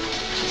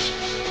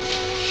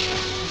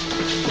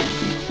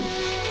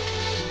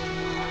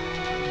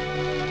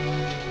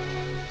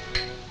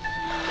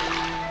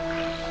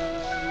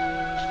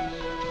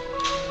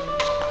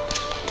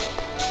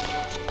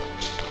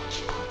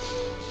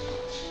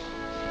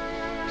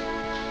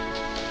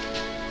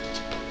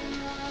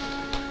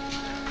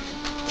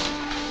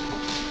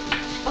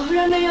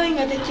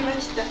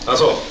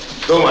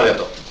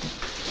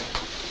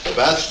 The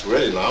bath's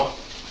ready now.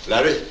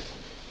 Larry,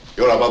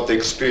 you're about to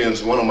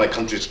experience one of my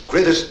country's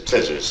greatest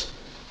treasures.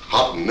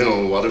 Hot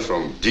mineral water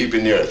from deep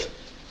in the earth.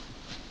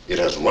 It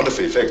has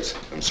wonderful effects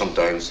and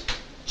sometimes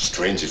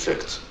strange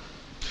effects.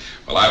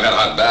 Well, I've had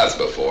hot baths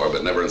before,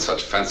 but never in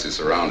such fancy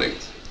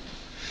surroundings.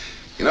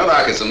 You know,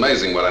 Doc, it's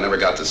amazing what I never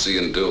got to see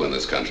and do in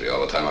this country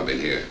all the time I've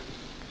been here.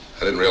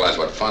 I didn't realize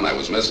what fun I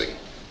was missing.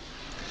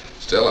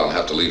 Still, I'll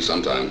have to leave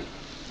sometime.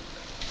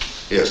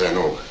 Yes, I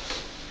know.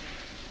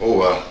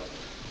 Oh,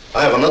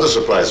 I have another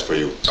surprise for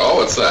you. Oh,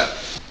 what's that?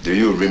 Do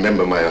you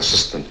remember my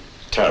assistant,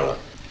 Tara?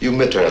 You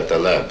met her at the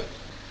lab.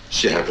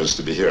 She happens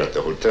to be here at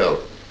the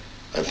hotel.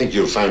 I think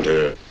you'll find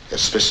her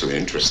especially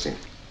interesting.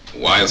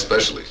 Why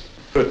especially?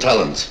 Her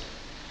talent.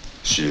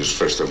 She is,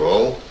 first of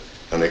all,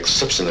 an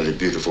exceptionally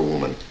beautiful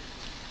woman.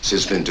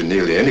 She's been to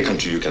nearly any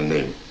country you can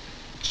name.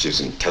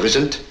 She's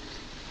intelligent,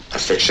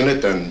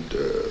 affectionate, and,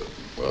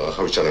 well,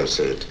 how shall I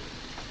say it?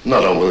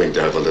 Not unwilling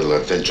to have a little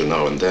adventure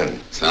now and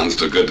then. Sounds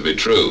too good to be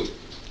true.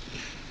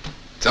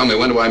 Tell me,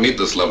 when do I meet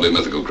this lovely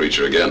mythical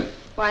creature again?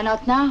 Why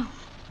not now?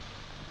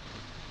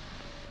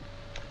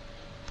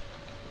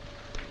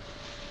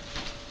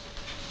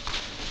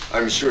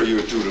 I'm sure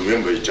you two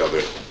remember each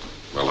other.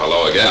 Well,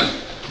 hello again.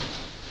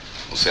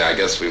 Well, say, I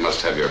guess we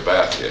must have your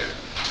bath here.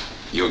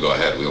 You go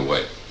ahead, we'll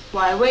wait.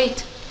 Why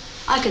wait?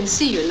 I can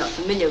see you're not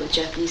familiar with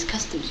Japanese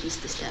customs,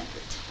 Mr.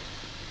 Stanford.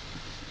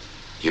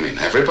 You mean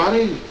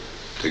everybody?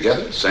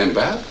 Together? Same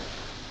bath?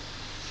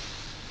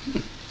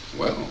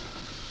 Well.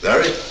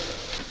 Larry,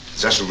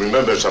 just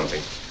remember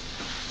something.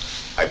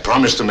 I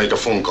promised to make a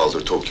phone call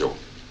to Tokyo.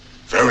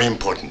 Very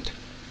important.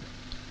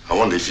 I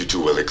wonder if you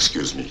two will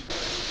excuse me.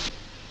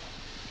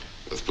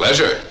 With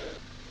pleasure.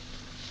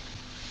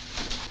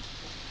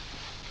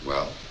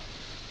 Well.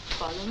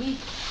 Follow me.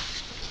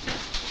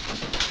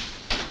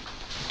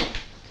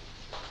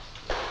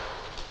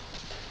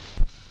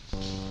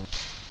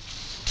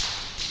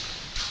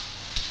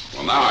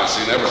 Well, now I've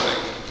seen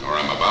everything, or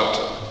I'm about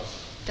to.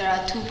 There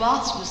are 2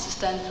 baths, Mr.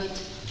 Stanford.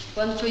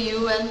 One for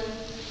you and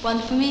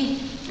one for me.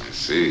 I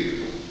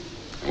see.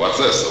 What's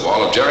this, the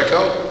Wall of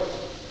Jericho?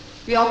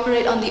 We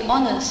operate on the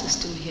honor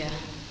system here.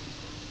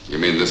 You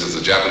mean this is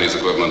the Japanese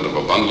equivalent of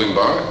a bundling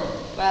bar?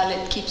 Well,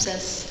 it keeps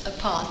us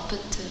apart,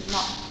 but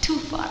not too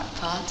far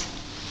apart.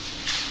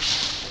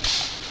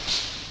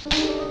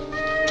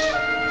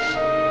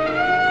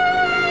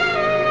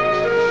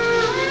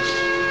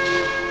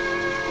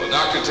 The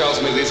doctor tells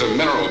me these are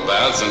mineral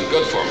baths and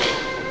good for me.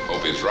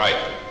 Hope he's right.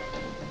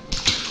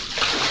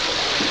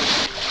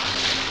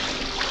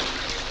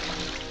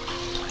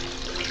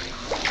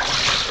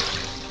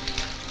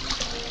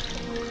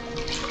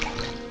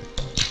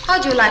 How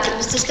do you like it,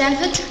 Mr.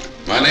 Stanford?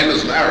 My name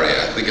is Larry.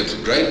 I think it's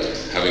great.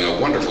 Having a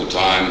wonderful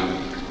time.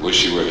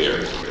 Wish you were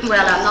here.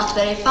 Well, I'm not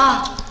very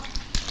far.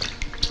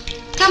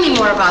 Tell me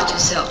more about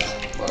yourself.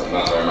 Well,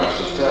 not very much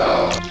to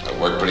tell. I've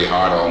worked pretty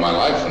hard all my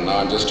life, and now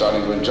I'm just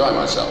starting to enjoy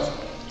myself.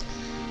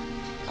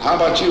 How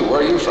about you? Where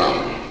are you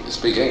from? You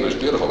speak English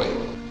beautifully.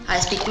 I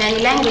speak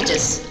many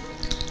languages.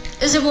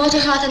 Is the water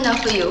hot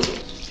enough for you?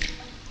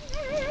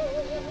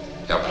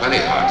 Yeah, plenty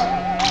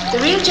hot. The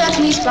real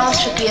Japanese bath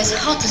should be as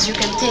hot as you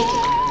can take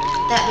it.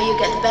 That way you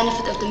get the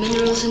benefit of the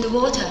minerals in the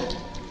water.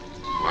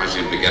 I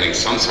seem to be getting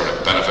some sort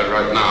of benefit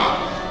right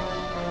now.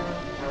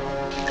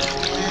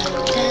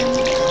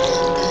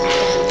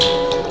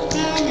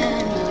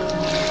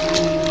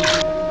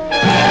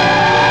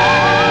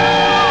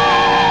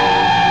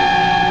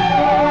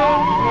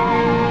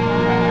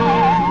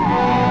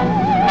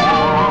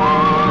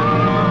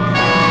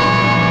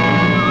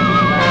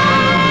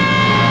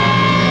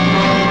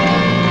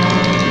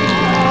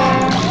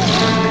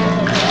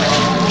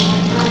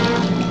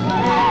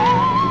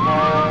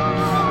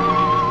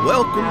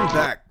 Welcome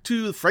back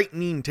to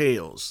Frightening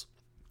Tales.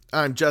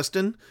 I'm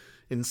Justin,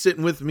 and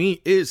sitting with me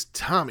is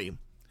Tommy.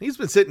 He's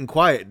been sitting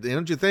quiet,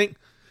 don't you think?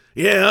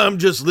 Yeah, I'm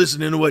just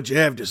listening to what you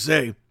have to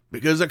say,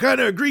 because I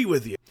kind of agree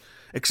with you,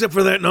 except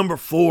for that number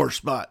 4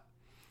 spot.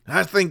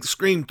 I think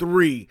Scream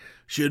 3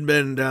 should have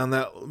been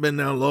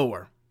down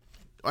lower.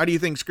 Why do you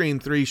think Scream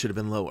 3 should have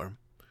been lower?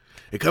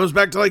 It comes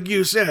back to, like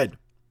you said,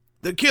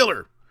 the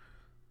killer.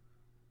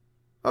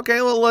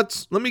 Okay, well,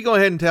 let me go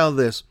ahead and tell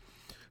this.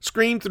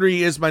 Scream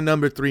 3 is my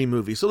number 3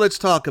 movie, so let's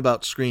talk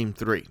about Scream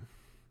 3.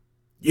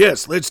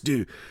 Yes, let's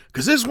do,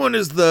 because this one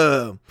is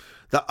the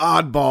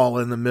oddball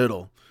in the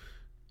middle.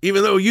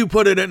 Even though you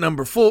put it at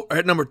number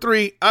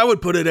 3, I would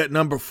put it at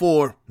number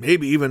 4,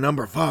 maybe even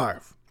number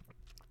 5.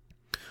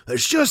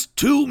 There's just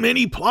too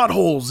many plot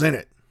holes in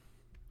it.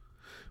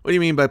 What do you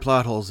mean by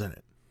plot holes in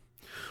it?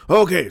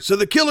 Okay, so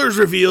the killer's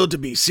revealed to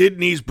be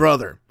Sidney's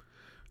brother,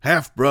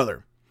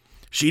 half-brother.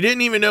 She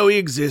didn't even know he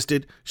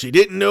existed. She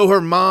didn't know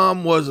her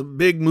mom was a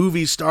big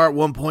movie star at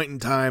one point in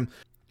time.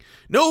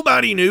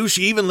 Nobody knew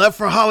she even left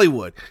for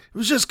Hollywood. It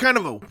was just kind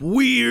of a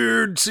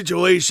weird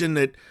situation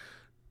that,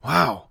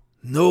 wow,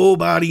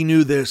 nobody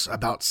knew this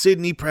about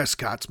Sidney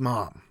Prescott's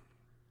mom.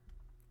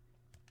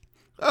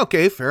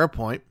 Okay, fair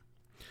point.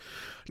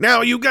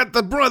 Now, you got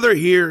the brother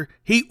here.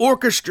 He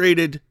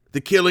orchestrated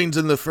the killings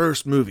in the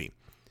first movie.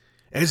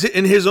 As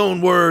in his own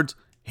words,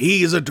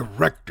 he is a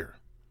director.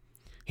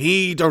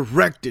 He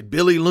directed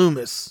Billy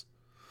Loomis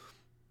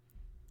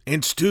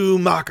and Stu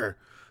Macher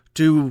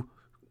to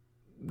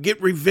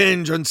get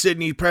revenge on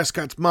Sidney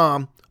Prescott's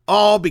mom,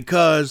 all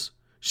because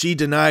she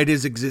denied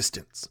his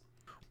existence.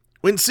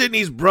 When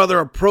Sidney's brother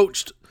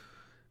approached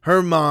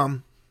her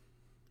mom,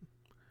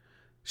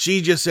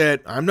 she just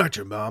said, "I'm not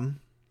your mom.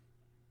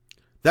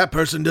 That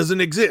person doesn't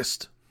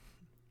exist."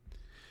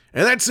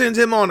 And that sends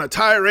him on a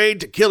tirade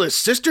to kill his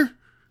sister?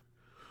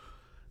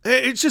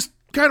 It's just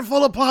kind of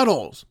full of plot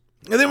holes.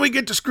 And then we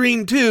get to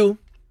Scream 2.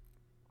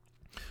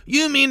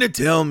 You mean to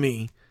tell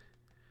me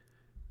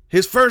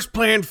his first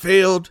plan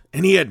failed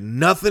and he had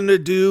nothing to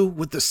do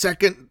with the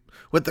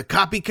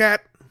copycat?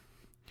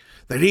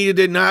 That he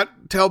did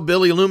not tell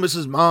Billy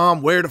Loomis's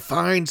mom where to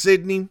find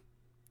Sidney?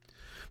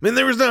 I mean,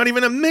 there was not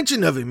even a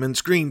mention of him in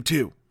Scream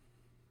 2.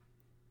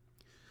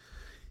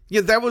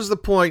 Yeah, that was the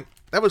point.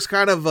 That was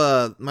kind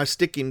of my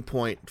sticking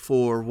point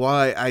for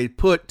why I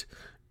put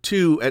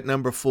 2 at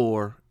number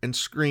 4 and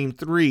Scream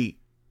 3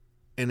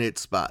 in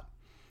its spot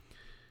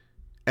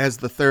as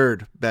the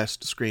third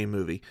best Scream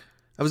movie.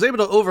 I was able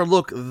to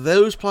overlook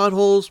those plot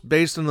holes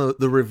based on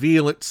the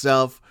reveal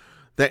itself,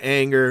 the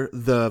anger,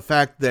 the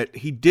fact that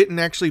he didn't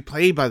actually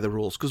play by the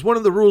rules. Because one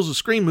of the rules of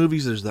Scream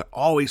movies is there are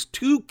always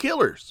 2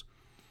 killers.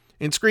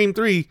 In Scream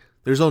 3,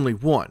 there's only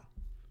 1.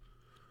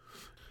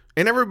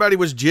 And everybody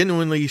was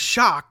genuinely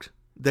shocked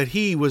that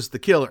he was the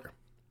killer.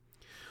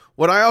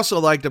 What I also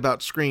liked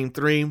about Scream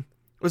 3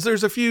 was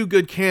there's a few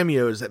good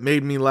cameos that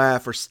made me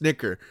laugh or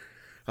snicker.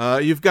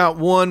 You've got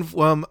one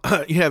from,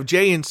 you have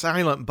Jay and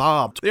Silent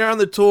Bob. They're on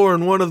the tour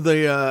and one of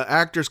the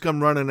actors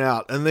come running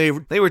out. And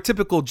they were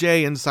typical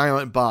Jay and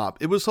Silent Bob.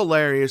 It was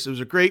hilarious. It was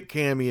a great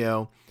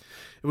cameo.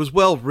 It was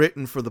well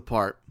written for the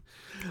part.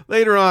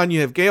 Later on,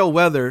 you have Gale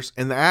Weathers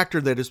and the actor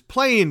that is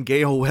playing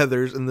Gale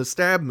Weathers in the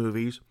Stab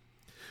movies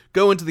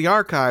go into the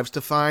archives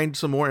to find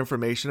some more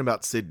information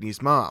about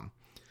Sidney's mom.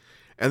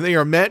 And they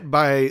are met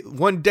by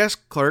one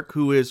desk clerk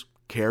who is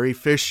Carrie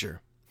Fisher.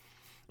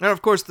 Now,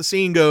 of course, the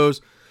scene goes,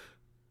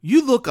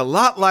 "You look a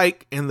lot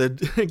like," and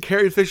the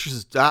Carrie Fisher says,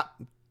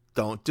 "Stop,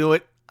 don't do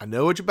it. I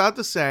know what you're about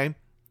to say.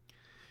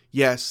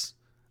 Yes,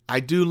 I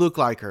do look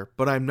like her,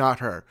 but I'm not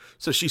her."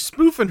 So she's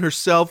spoofing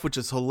herself, which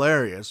is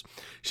hilarious.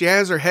 She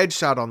has her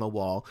headshot on the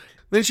wall.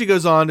 Then she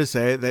goes on to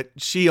say that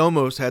she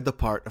almost had the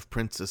part of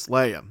Princess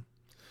Leia.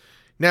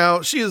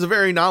 Now, she is a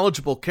very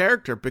knowledgeable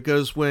character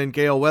because when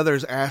Gale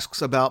Weathers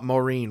asks about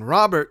Maureen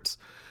Roberts,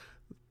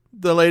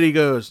 the lady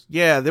goes,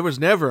 "Yeah, there was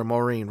never a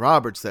Maureen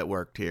Roberts that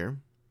worked here."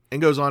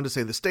 And goes on to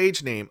say the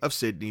stage name of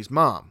Sidney's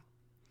mom,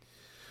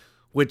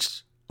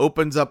 which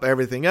opens up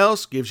everything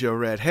else, gives you a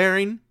red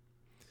herring,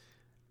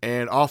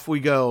 and off we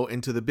go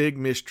into the big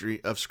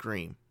mystery of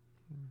Scream.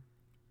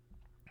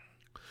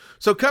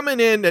 So coming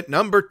in at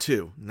number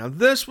 2. Now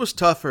this was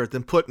tougher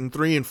than putting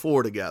 3 and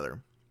 4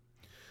 together.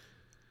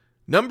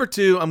 Number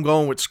 2, I'm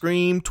going with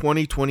Scream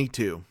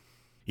 2022.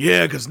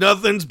 Yeah, because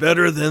nothing's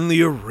better than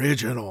the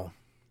original.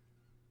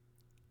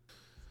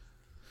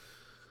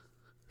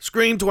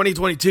 Scream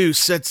 2022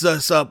 sets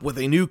us up with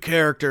a new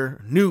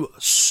character, new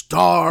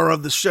star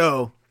of the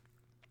show.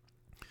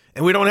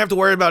 And we don't have to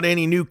worry about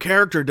any new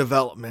character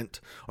development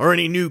or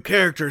any new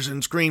characters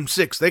in Scream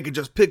 6. They could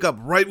just pick up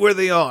right where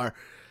they are,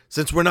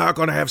 since we're not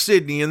going to have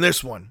Sidney in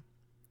this one.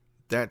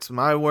 That's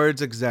my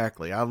words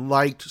exactly. I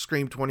liked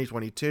Scream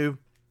 2022.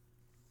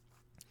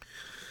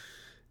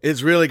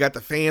 It's really got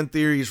the fan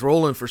theories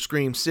rolling for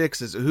Scream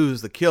 6 as to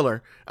who's the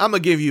killer. I'm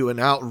going to give you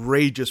an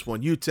outrageous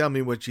one. You tell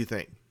me what you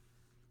think.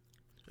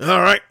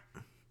 All right.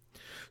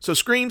 So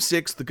Scream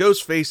 6, the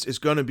ghost face is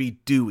going to be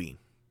Dewey.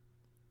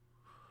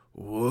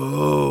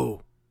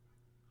 Whoa.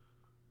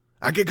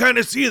 I can kind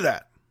of see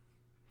that.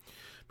 I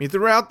mean,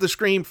 throughout the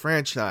Scream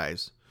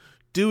franchise,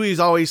 Dewey's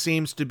always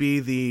seems to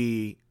have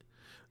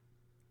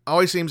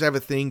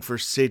a thing for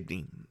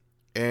Sidney.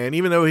 And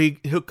even though he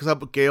hooks up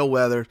with Gale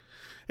Weathers,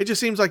 it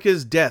just seems like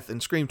his death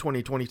in Scream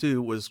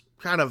 2022 was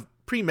kind of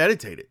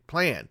premeditated,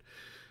 planned.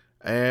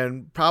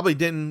 And probably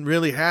didn't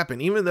really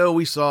happen, even though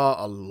we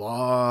saw a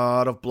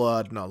lot of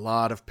blood and a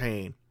lot of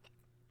pain.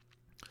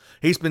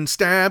 He's been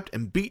stabbed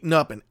and beaten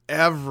up in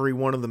every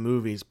one of the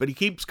movies, but he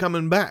keeps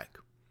coming back.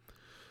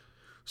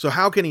 So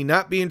how can he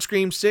not be in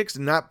Scream 6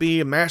 and not be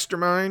a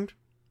mastermind?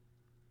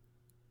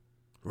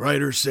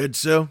 Writer said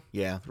so.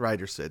 Yeah, the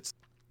writer said so.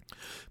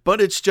 But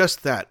it's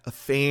just that, a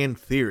fan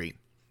theory.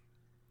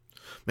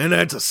 Man,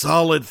 that's a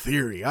solid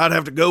theory. I'd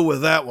have to go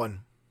with that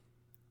one.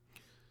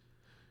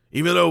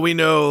 Even though we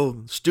know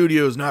the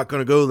studio's not going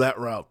to go that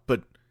route.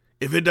 But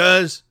if it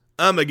does,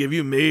 I'm going to give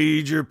you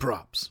major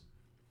props.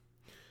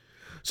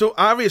 So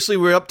obviously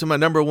we're up to my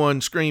number one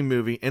Scream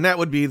movie, and that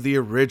would be the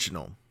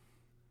original.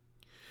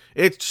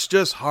 It's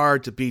just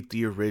hard to beat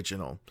the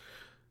original.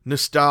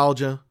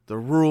 Nostalgia, the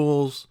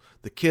rules,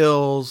 the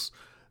kills,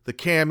 the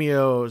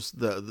cameos,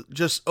 the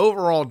just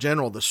overall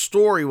general, the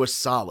story was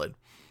solid.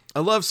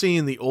 I love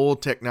seeing the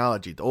old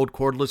technology, the old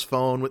cordless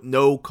phone with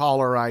no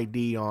caller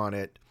ID on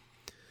it.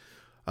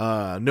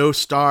 No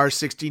star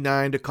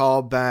 69 to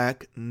call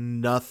back,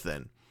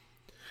 nothing.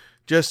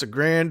 Just a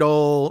grand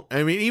old,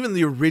 I mean, even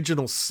the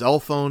original cell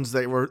phones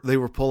they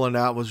were pulling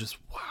out was just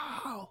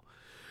wow.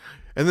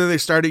 And then they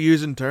started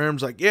using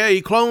terms like, yeah,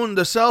 he cloned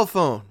the cell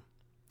phone.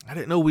 I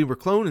didn't know we were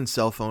cloning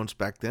cell phones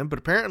back then, but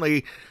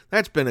apparently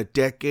that's been a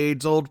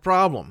decades old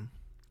problem.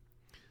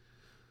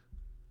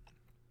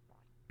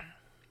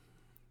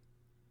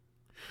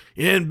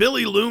 Yeah, and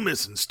Billy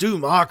Loomis and Stu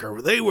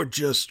Macher, they were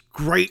just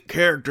great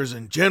characters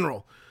in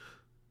general.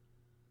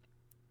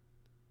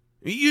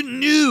 You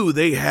knew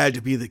they had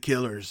to be the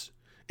killers,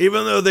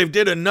 even though they've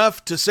did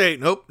enough to say,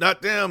 nope,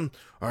 not them,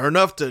 or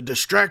enough to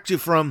distract you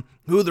from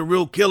who the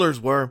real killers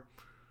were.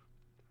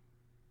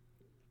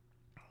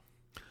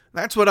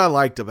 That's what I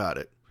liked about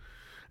it.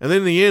 And then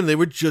in the end, they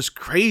were just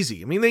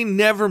crazy. I mean, they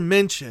never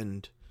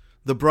mentioned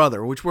the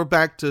brother, which we're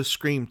back to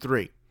Scream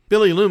 3.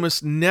 Billy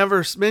Loomis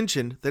never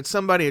mentioned that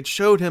somebody had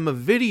showed him a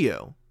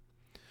video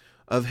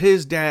of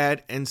his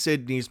dad and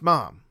Sydney's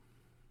mom.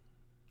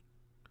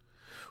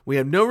 We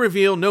have no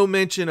reveal, no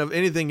mention of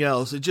anything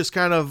else. It just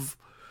kind of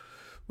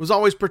was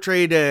always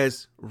portrayed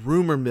as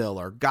rumor mill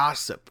or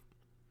gossip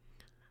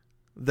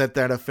that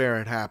affair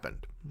had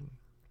happened.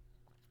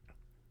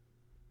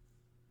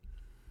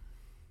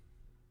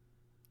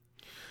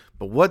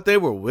 But what they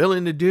were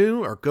willing to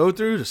do or go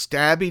through to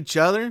stab each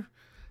other,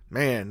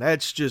 man,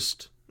 that's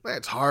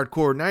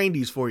hardcore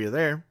 90s for you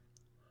there.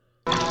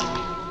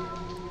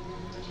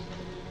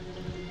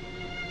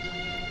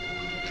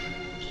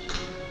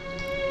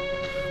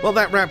 Well,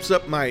 that wraps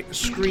up my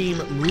Scream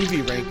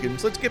movie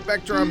rankings. Let's get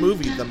back to our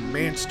movie, The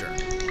Manster.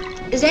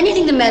 Is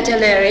anything the matter,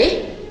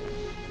 Larry?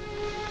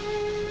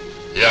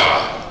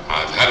 Yeah,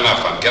 I've had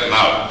enough. I'm getting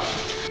out.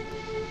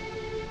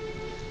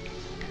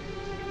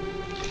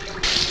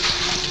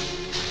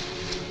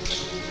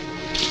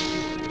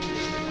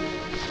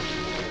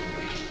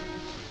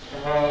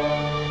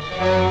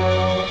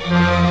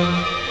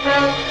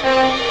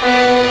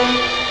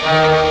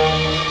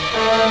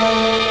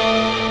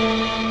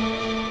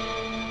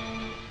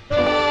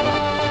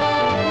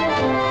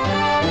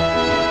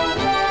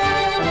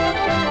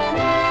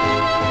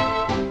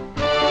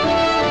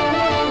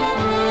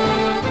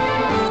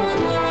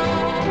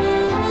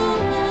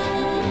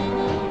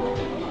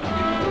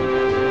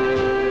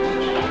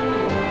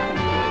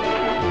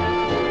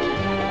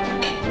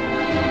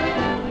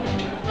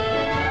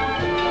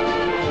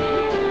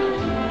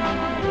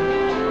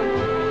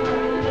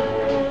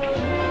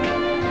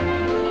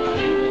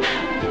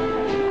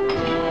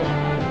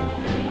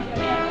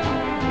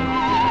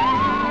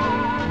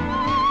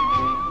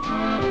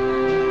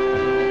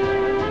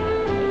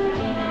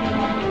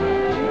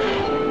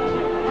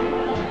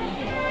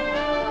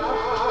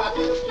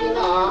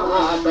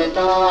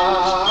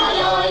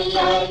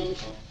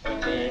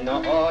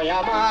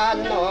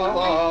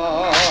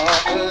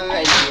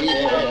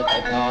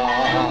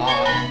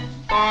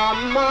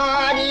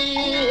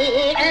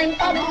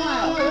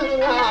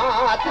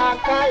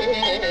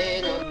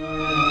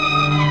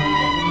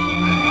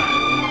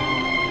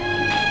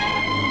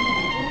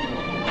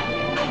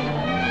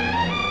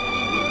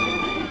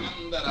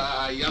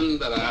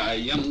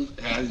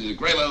 It's a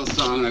great little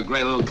song and a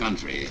great little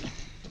country.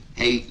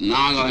 Hey,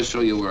 now I'm going to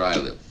show you where I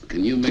live.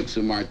 Can you mix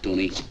a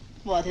martini?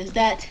 What is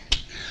that?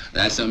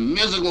 That's a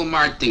musical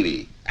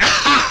martini.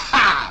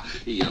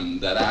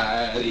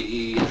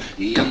 Yum-da-da-dee,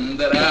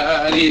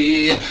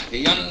 yum-da-da-dee,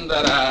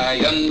 yum-da-da,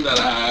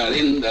 yum-da-da,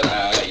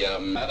 yum-da-da,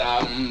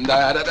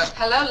 yum-da-da-da-da.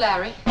 Hello,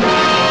 Larry.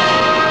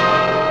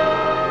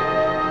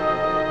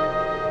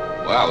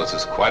 Well, this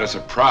is quite a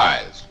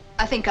surprise.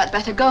 I think I'd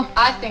better go.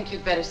 I think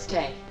you'd better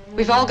stay.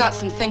 We've all got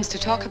some things to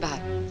talk about.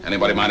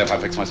 Anybody mind if I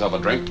fix myself a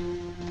drink?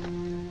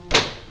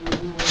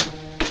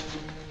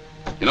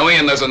 You know,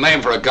 Ian, there's a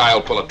name for a guy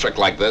who'll pull a trick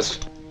like this.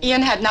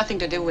 Ian had nothing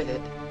to do with it.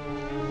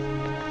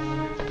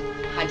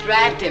 I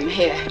dragged him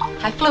here.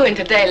 I flew in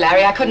today,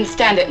 Larry. I couldn't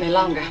stand it any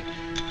longer.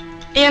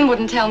 Ian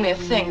wouldn't tell me a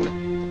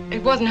thing, but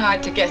it wasn't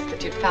hard to guess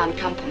that you'd found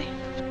company.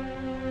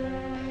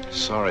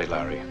 Sorry,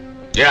 Larry.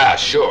 Yeah,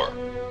 sure.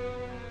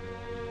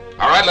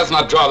 All right, let's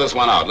not draw this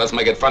one out. Let's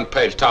make it front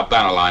page, top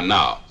banner line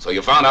now. So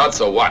you found out,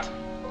 so what?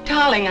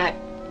 Darling,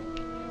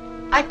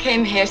 I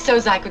came here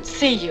so's I could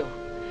see you.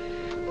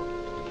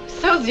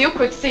 So's you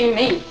could see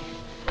me.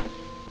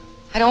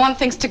 I don't want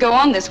things to go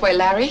on this way,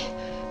 Larry.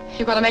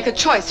 You've got to make a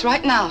choice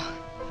right now.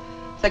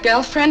 The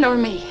girlfriend or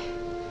me.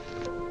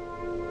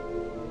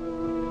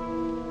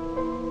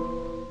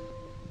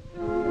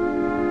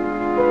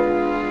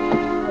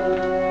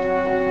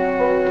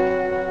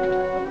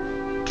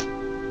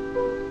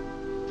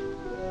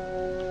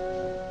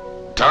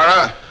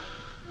 Tara,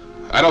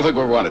 I don't don't think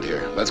we're wanted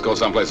here. Let's go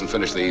someplace and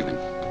finish the evening.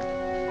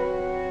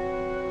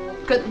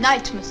 Good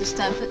night, Mrs.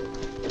 Stanford.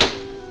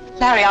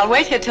 Larry, I'll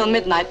wait here till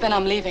midnight, then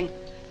I'm leaving.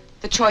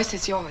 The choice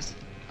is yours.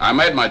 I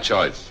made my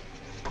choice.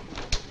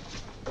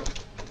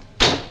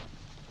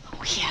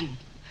 Oh, Ian.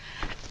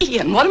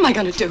 Ian, what am I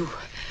going to do?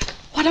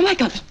 What am I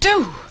going to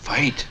do?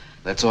 Fight.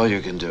 That's all you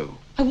can do.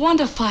 I want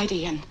to fight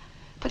Ian,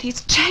 but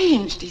he's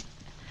changed.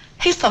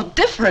 He's so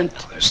different.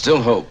 There's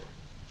still hope.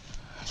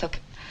 Look,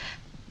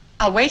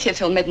 I'll wait here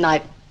till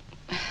midnight.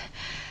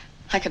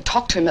 I can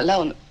talk to him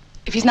alone.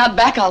 If he's not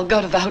back, I'll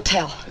go to the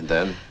hotel. And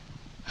then?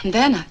 And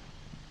then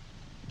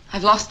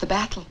I've lost the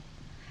battle.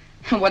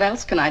 What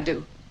else can I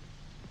do?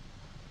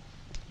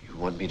 You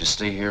want me to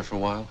stay here for a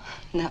while?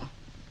 No.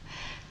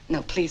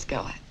 No, please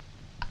go.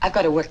 I've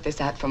got to work this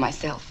out for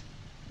myself.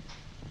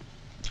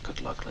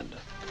 Good luck, Linda.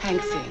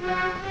 Thanks, Ian.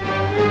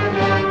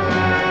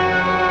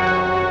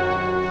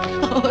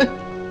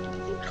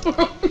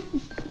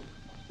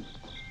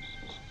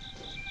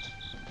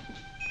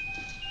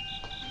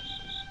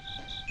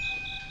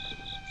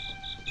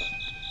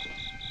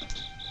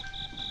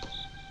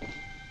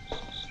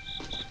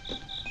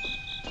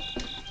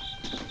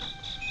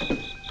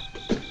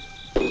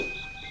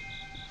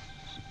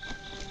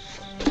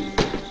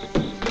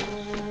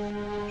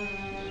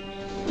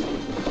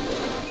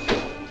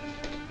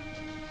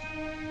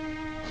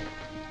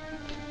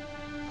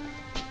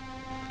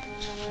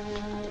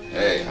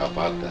 Hey, how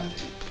about that?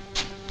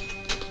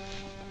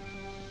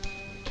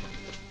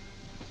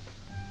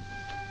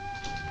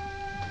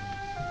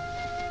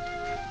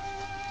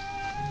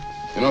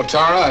 You know,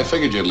 Tara, I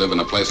figured you'd live in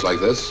a place like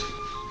this.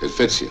 It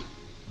fits you.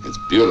 It's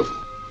beautiful.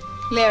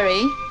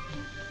 Larry,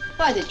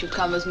 why did you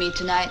come with me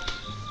tonight?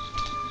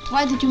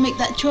 Why did you make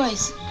that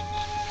choice?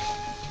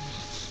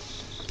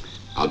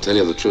 I'll tell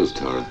you the truth,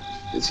 Tara.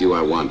 It's you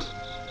I want.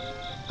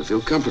 I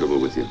feel comfortable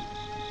with you.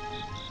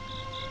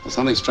 Well,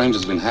 something strange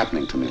has been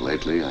happening to me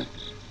lately. I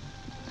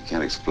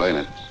can't explain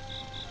it.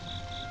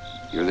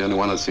 You're the only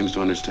one that seems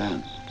to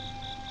understand.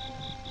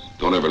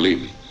 Don't ever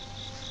leave me.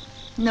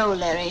 No,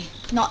 Larry,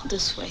 not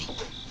this way.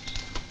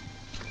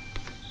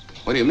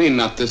 What do you mean,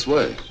 not this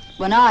way?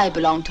 When I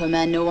belong to a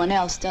man, no one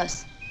else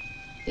does.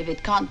 If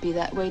it can't be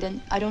that way,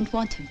 then I don't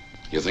want him.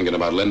 You're thinking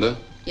about Linda?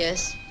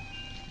 Yes.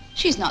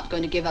 She's not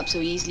going to give up so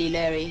easily,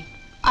 Larry.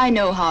 I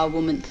know how a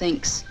woman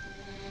thinks.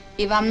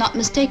 If I'm not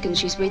mistaken,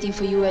 she's waiting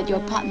for you at your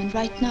apartment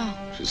right now.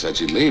 She said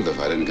she'd leave if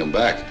I didn't come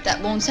back.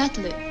 That won't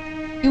settle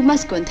it. You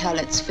must go and tell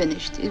her it's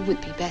finished. It would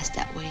be best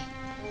that way.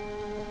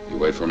 You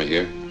wait for me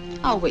here?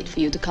 I'll wait for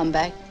you to come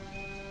back.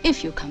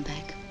 If you come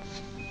back.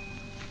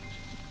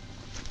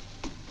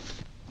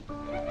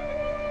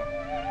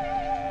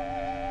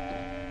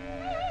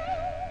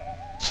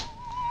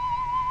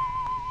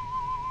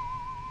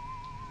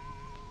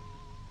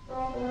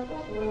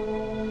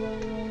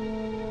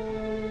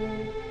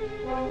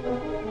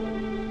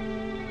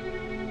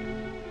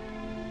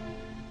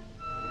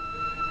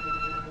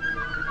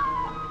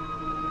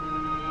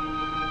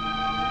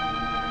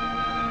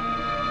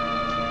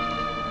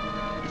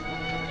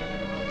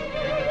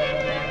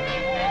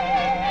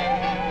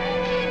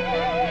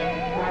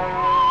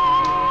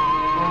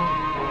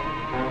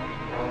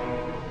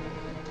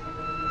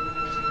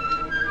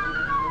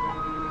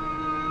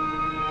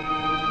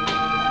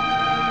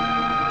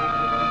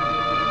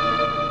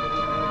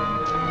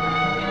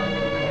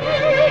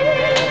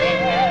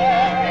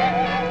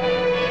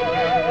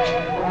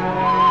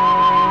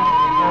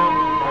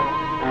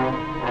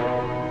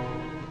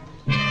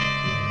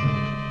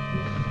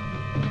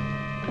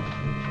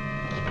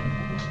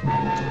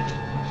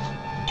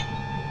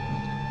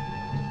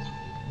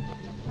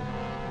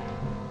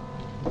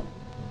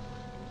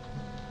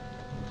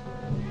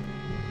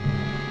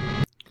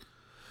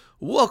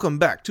 Welcome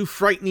back to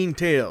Frightening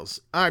Tales.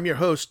 I'm your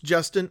host,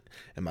 Justin,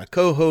 and my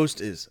co-host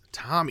is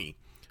Tommy.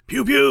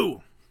 Pew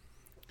pew!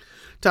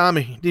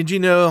 Tommy, did you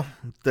know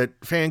that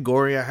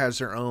Fangoria has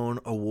their own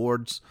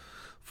awards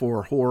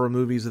for horror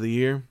movies of the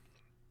year?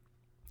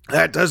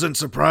 That doesn't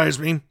surprise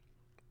me.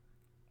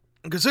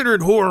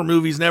 Considering horror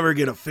movies never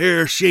get a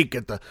fair shake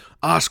at the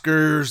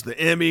Oscars, the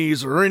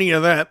Emmys, or any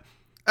of that,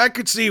 I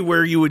could see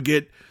where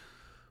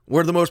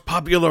the most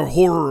popular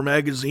horror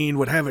magazine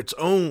would have its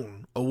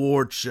own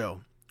award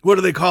show. What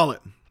do they call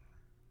it?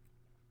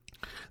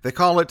 They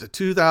call it the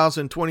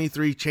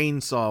 2023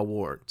 Chainsaw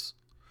Awards.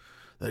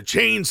 The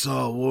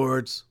Chainsaw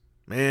Awards?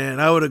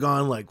 Man, I would have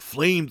gone like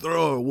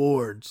Flamethrower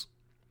Awards.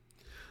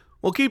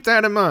 Well, keep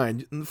that in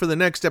mind. For the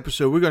next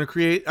episode, we're going to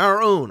create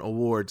our own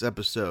awards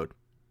episode.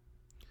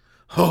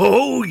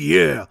 Oh,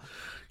 yeah.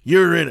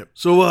 You're in it.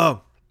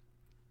 So,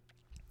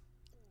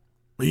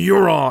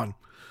 you're on.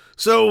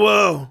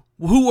 So,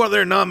 who are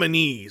their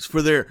nominees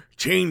for their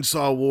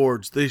Chainsaw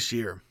Awards this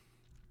year?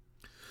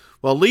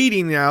 Well,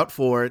 leading out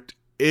for it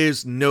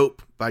is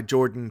Nope by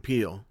Jordan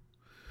Peele.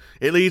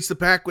 It leads the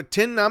pack with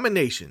 10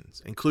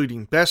 nominations,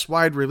 including Best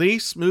Wide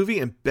Release Movie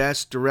and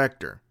Best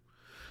Director.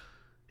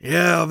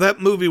 Yeah,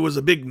 that movie was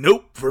a big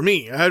nope for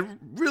me. I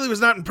really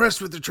was not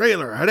impressed with the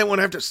trailer. I didn't want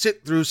to have to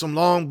sit through some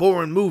long,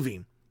 boring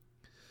movie.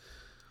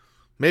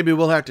 Maybe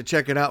we'll have to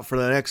check it out for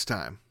the next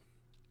time.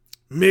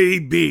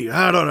 Maybe.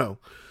 I don't know.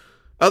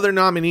 Other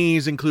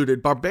nominees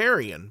included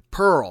Barbarian,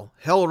 Pearl,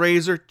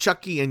 Hellraiser,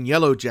 Chucky, and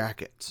Yellow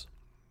Jackets.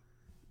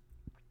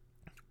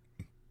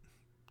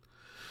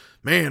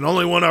 Man,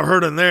 only two I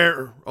heard in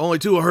there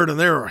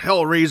are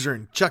Hellraiser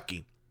and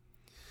Chucky.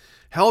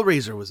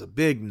 Hellraiser was a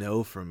big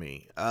no for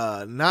me.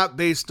 Not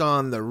based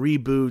on the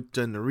reboot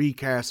and the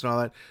recast and all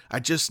that. I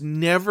just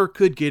never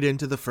could get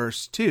into the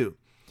first two.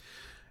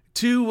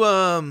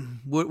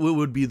 What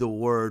would be the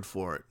word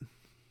for it?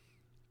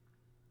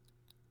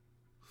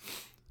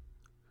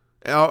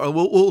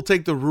 We'll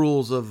take the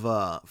rules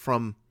of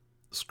from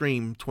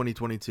Scream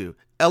 2022.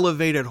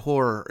 Elevated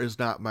horror is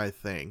not my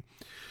thing.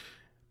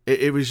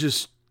 It was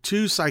just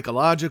too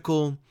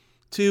psychological,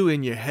 too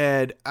in your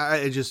head.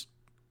 I just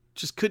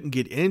couldn't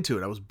get into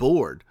it. I was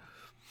bored.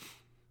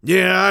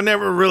 Yeah, I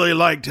never really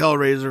liked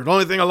Hellraiser. The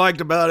only thing I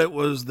liked about it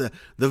was the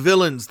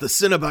villains, the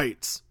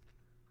Cenobites.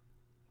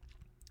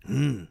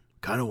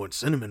 Kind of want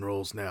cinnamon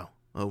rolls now.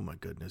 Oh my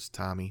goodness,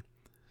 Tommy.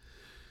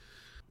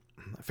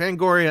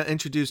 Fangoria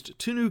introduced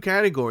 2 new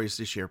categories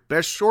this year,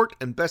 Best Short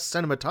and Best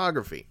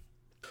Cinematography.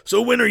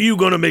 So when are you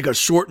going to make a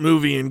short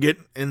movie and get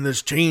in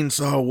this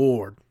Chainsaw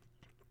Award?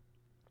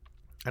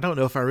 I don't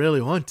know if I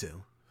really want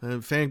to.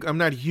 I'm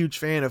not a huge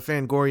fan of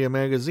Fangoria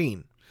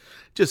magazine.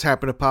 Just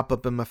happened to pop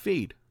up in my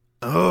feed.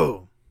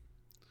 Oh.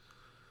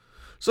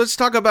 So let's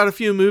talk about a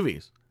few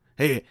movies.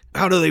 Hey,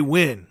 how do they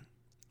win?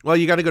 Well,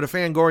 you got to go to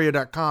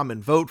Fangoria.com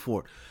and vote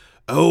for it.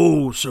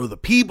 Oh, so the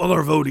people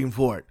are voting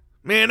for it.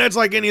 Man, that's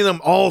like any of them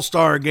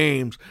all-star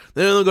games.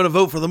 They're only going to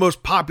vote for the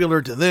most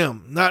popular to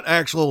them, not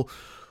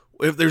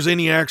if there's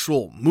any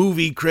actual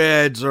movie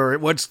creds or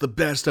what's the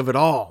best of it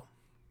all.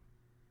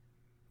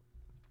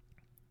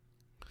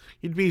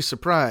 You'd be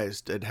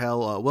surprised at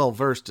how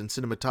well-versed in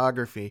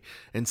cinematography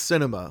and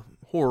cinema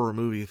horror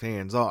movie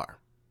fans are.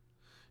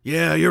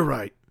 Yeah, you're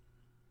right.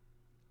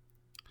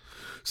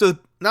 So,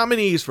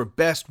 nominees for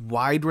Best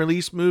Wide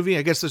Release Movie,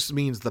 I guess this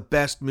means the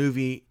best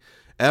movie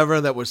ever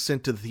that was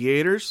sent to the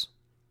theaters,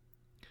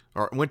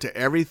 or went to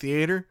every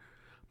theater.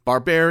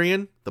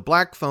 Barbarian, The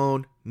Black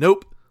Phone,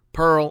 Nope,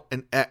 Pearl,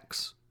 and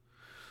X.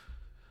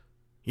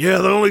 Yeah,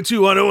 the only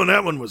 2 I know in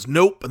that one was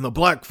Nope and The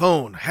Black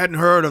Phone. Hadn't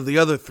heard of the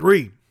other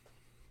 3.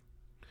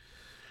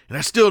 And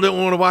I still didn't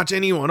want to watch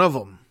any one of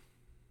them.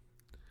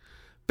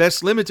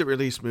 Best Limited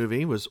Release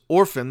Movie was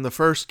Orphan, The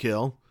First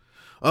Kill.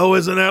 Oh,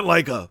 isn't that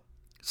like a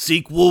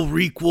sequel,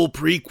 requel,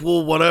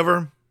 prequel,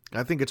 whatever?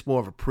 I think it's more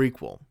of a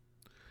prequel.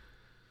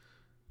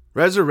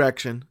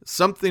 Resurrection,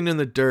 Something in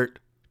the Dirt,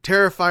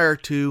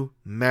 Terrifier 2,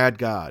 Mad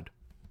God.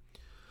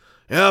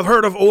 Yeah, I've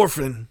heard of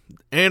Orphan,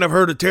 and I've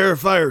heard of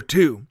Terrifier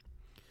 2.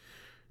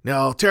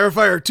 Now,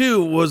 Terrifier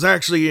 2 was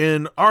actually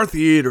in our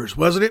theaters,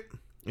 wasn't it?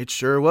 It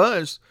sure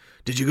was.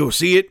 Did you go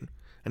see it?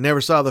 I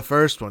never saw the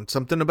first one.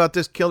 Something about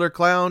this killer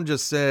clown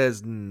just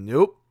says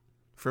nope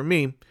for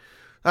me.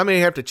 I may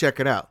have to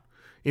check it out.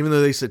 Even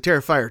though they said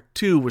Terrifier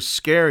 2 was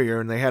scarier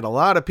and they had a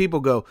lot of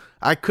people go,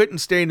 I couldn't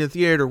stay in the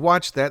theater to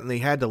watch that and they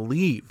had to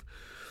leave.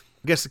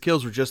 I guess the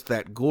kills were just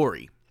that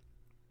gory.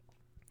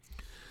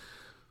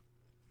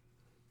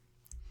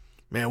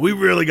 Man, we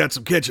really got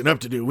some catching up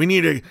to do. We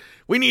need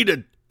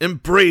to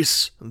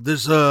embrace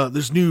this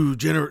new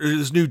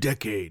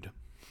decade.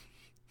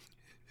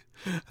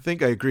 I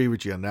think I agree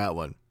with you on that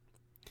one.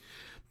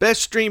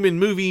 Best Streaming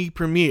Movie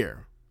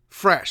Premiere: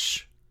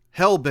 Fresh,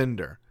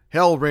 Hellbender,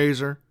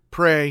 Hellraiser,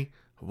 Prey,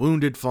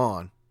 Wounded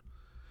Fawn.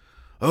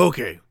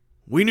 Okay,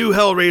 we knew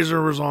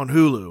Hellraiser was on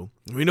Hulu.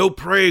 We know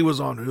Prey was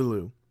on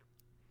Hulu.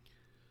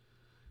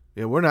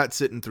 Yeah, we're not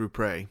sitting through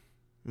Prey.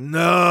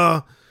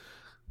 No,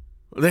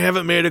 they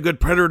haven't made a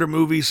good Predator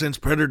movie since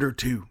Predator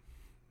 2.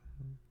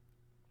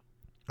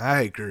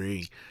 I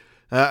agree.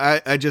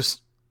 I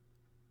just...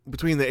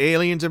 Between the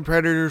Aliens and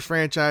Predators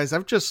franchise,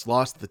 I've just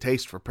lost the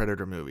taste for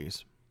Predator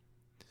movies.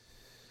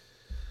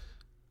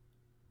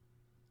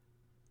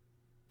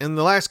 In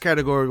the last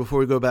category before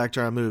we go back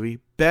to our movie,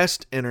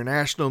 Best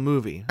International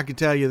Movie. I can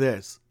tell you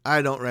this,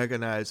 I don't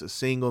recognize a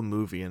single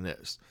movie in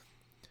this.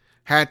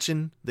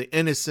 Hatchin', The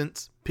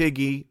Innocents,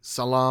 Piggy,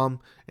 Salam,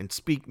 and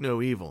Speak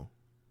No Evil.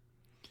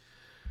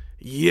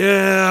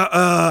 Yeah,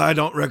 I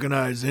don't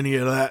recognize any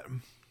of that.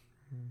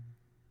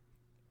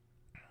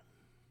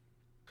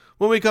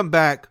 When we come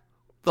back,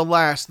 the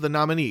last of the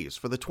nominees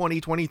for the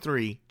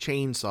 2023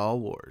 Chainsaw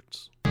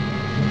Awards.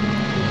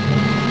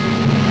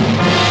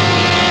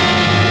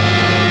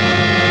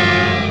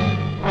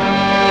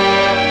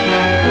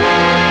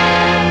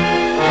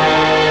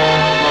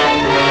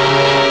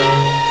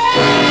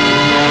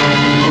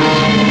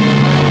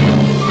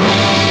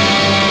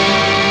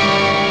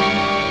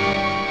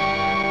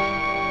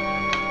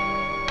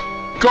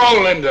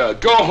 Go, Linda.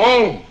 Go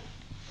home.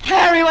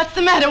 Harry, what's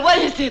the matter? What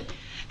is it?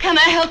 Can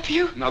I help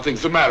you?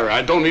 Nothing's the matter.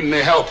 I don't need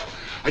any help.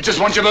 I just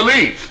want you to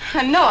leave.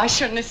 I know I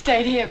shouldn't have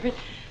stayed here, but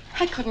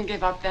I couldn't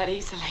give up that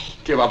easily.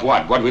 Give up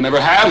what? What we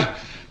never had?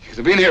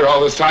 You've been here all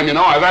this time, you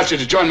know. I've asked you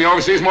to join me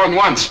overseas more than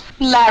once.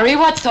 Larry,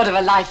 what sort of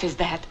a life is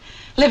that?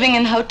 Living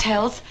in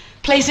hotels,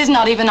 places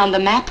not even on the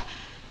map.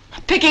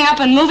 picking up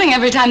and moving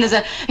every time there's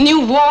a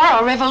new war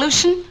or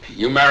revolution?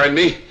 You married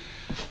me?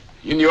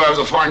 You knew I was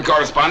a foreign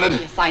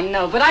correspondent? Yes, I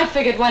know, but I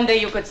figured one day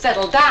you could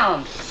settle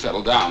down.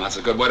 Settle down, that's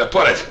a good way to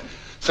put it.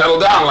 Settle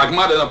down like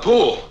mud in a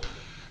pool.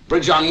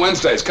 Bridge on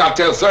Wednesdays,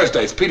 cocktail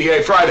Thursdays,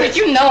 PTA Fridays. But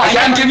you know I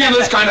can't give you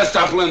this kind of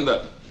stuff,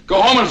 Linda.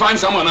 Go home and find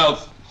someone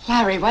else.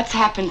 Larry, what's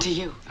happened to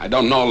you? I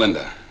don't know,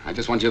 Linda. I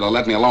just want you to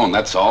let me alone,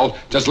 that's all.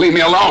 Just leave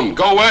me alone.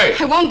 Go away.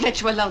 I won't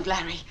let you alone,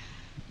 Larry.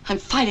 I'm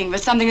fighting for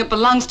something that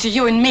belongs to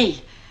you and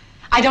me.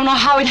 I don't know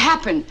how it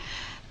happened,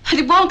 and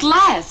it won't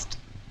last.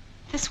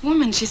 This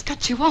woman, she's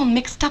got you all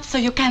mixed up so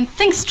you can't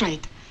think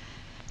straight.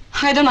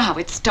 I don't know how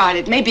it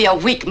started. Maybe a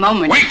weak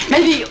moment. Weak?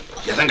 Maybe you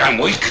think I'm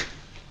weak?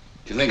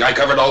 Do you think I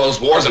covered all those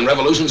wars and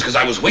revolutions because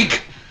I was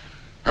weak?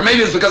 Or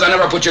maybe it's because I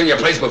never put you in your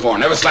place before,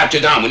 never slapped you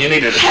down when you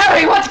needed it.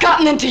 Harry, what's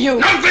gotten into you?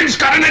 Nothing's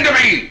gotten into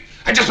me!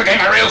 I just became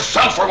my real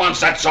self for once,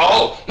 that's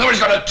all. Nobody's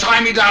gonna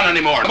tie me down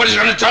anymore. Nobody's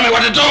gonna tell me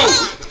what to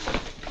do.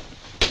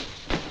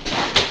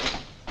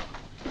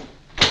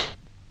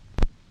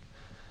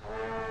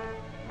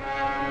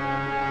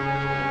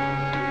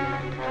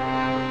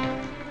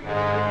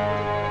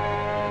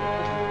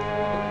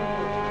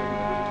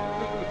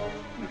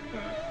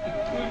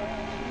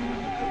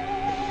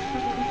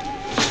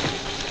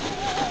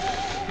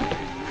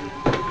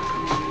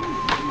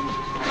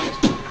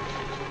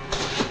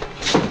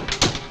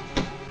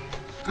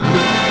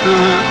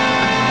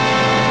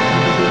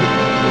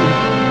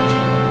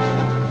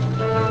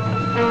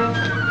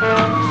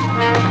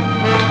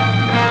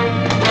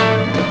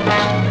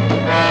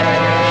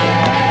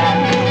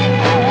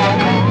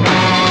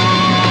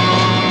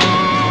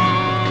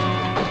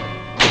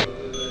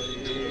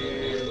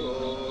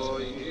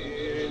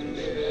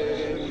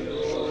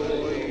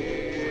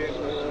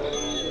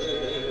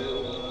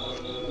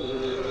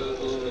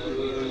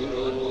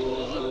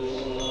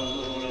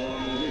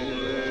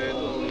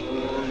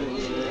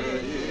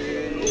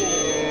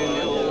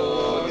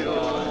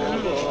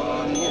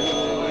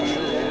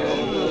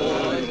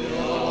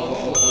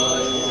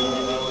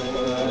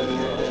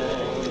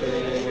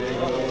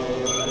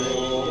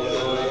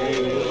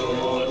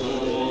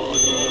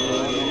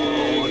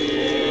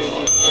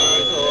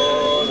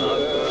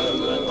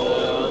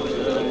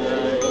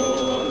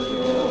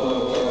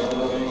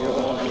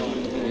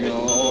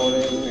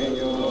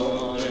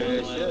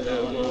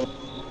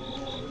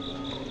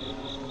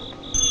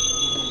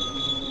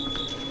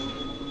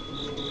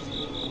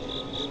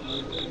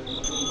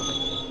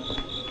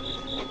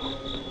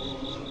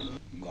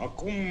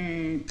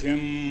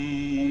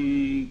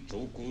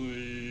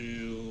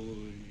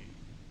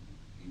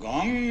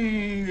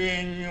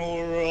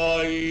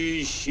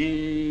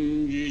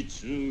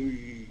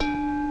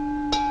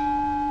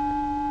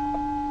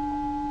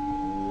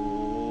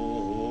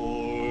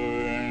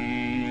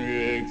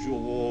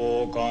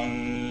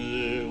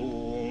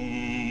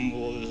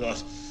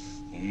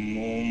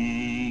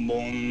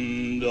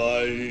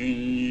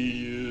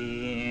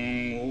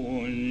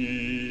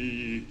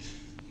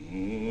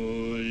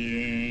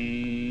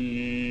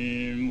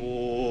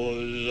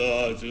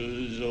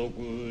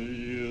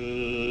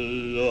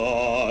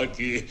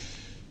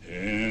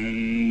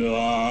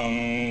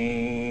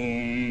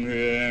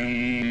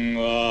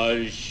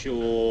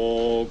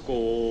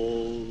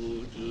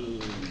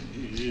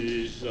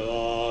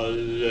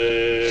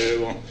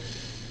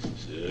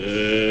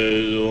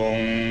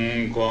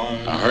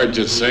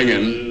 Just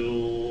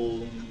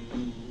singing.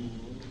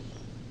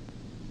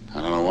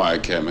 I don't know why I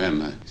came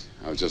in.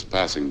 I was just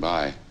passing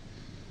by.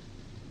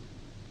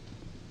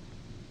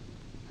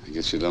 I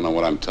guess you don't know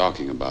what I'm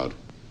talking about.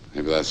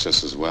 Maybe that's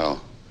just as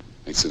well.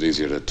 Makes it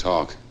easier to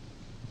talk.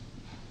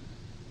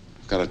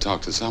 I've got to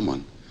talk to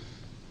someone.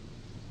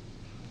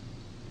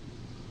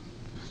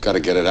 I've got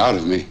to get it out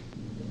of me.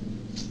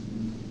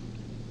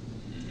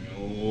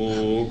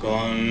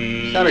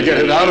 Got to get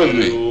it out of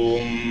me.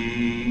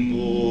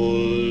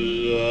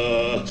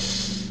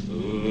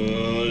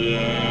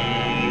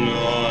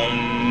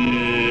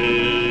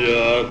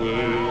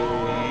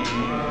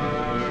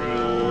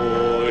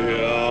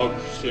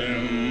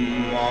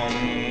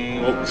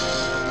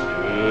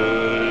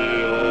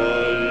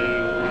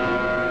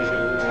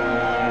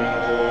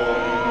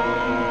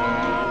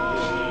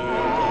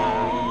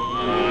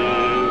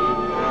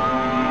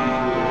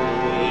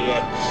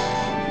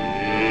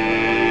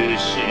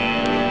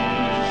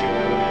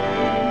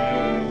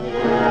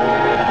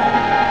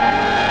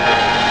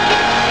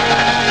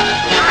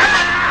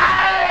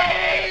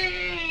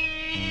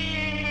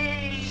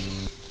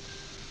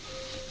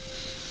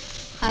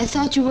 I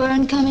thought you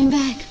weren't coming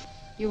back.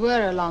 You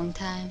were a long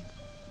time.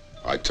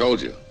 I told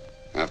you.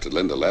 After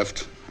Linda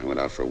left, I went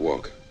out for a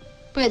walk.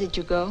 Where did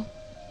you go?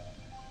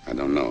 I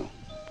don't know.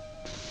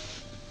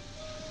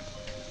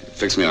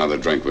 Fix me another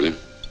drink, will you?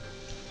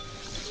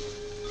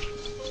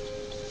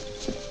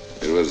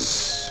 It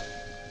was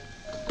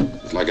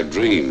like a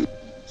dream,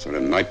 sort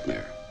of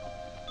nightmare.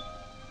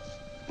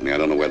 Only I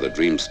don't know where the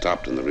dream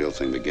stopped and the real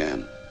thing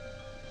began.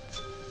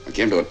 I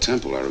came to a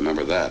temple, I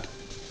remember that.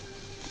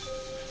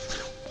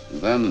 And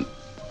then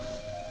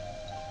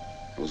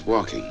I was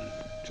walking,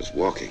 just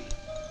walking.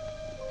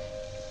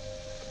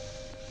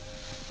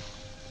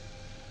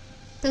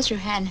 Does your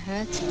hand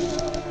hurt?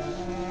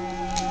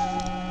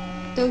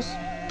 Those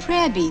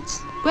prayer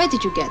beads, where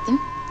did you get them?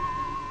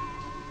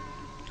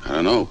 I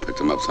don't know. Picked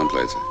them up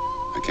someplace.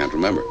 I can't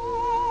remember.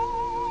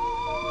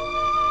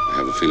 I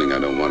have a feeling I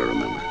don't want to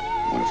remember.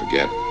 I want to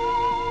forget.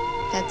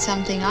 That's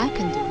something I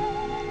can do.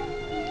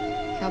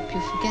 Help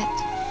you forget.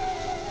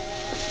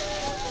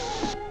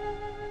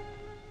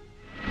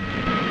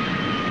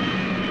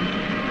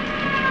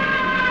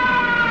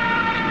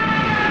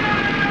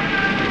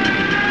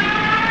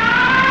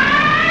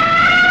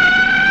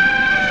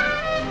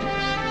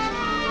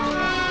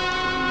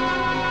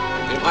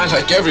 I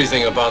like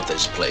everything about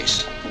this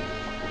place,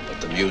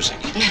 but the music.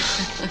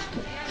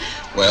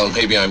 Well,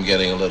 maybe I'm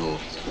getting a little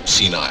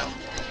senile.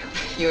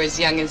 You're as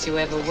young as you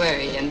ever were,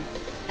 Ian,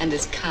 and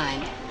as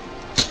kind.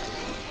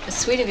 It's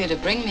sweet of you to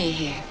bring me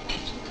here.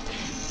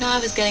 No, I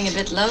was getting a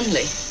bit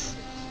lonely.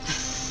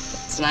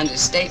 It's an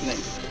understatement.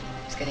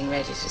 I was getting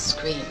ready to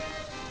scream.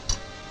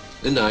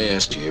 Linda, I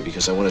asked you here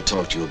because I want to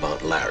talk to you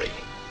about Larry.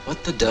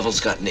 What the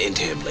devil's gotten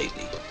into him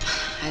lately?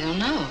 I don't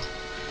know.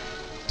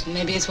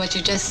 Maybe it's what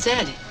you just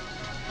said.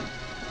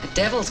 The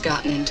devil's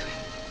gotten into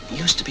him. He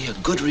used to be a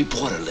good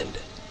reporter, Linda.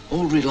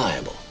 All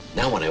reliable.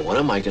 Now when I want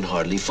him, I can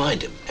hardly find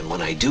him. And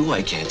when I do,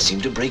 I can't seem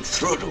to break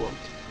through to him.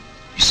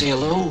 You say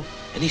hello,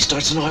 and he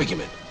starts an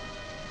argument.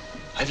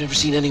 I've never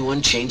seen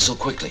anyone change so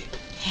quickly.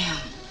 Yeah.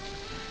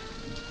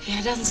 Yeah,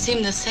 he doesn't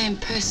seem the same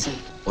person.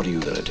 What are you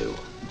gonna do?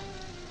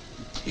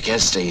 You can't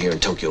stay here in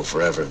Tokyo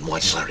forever and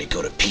watch Larry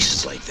go to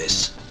pieces like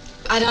this.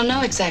 I don't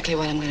know exactly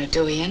what I'm gonna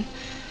do, Ian.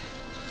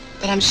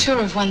 But I'm sure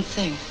of one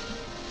thing.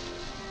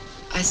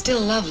 I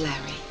still love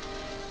Larry.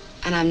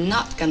 And I'm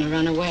not gonna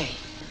run away.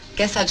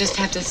 Guess I'll just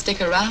have to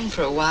stick around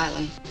for a while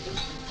and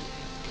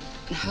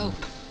hope.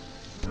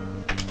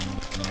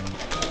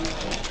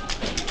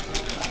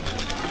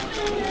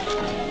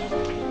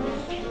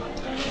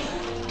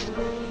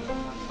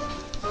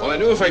 Well, I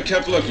knew if I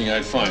kept looking,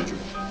 I'd find you.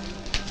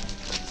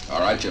 All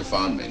right, you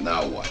found me.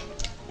 Now what?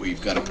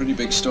 We've got a pretty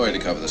big story to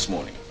cover this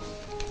morning.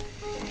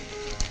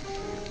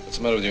 What's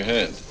the matter with your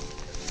hand?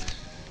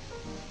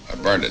 I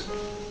burned it.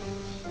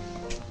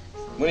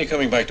 When are you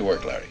coming back to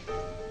work, Larry?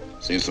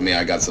 Seems to me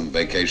I got some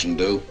vacation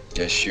due.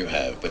 Yes, you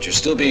have, but you're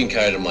still being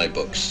carried in my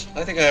books.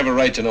 I think I have a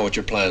right to know what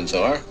your plans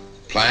are.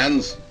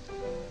 Plans?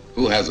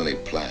 Who has any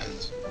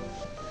plans?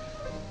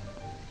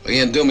 Well,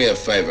 Ian, do me a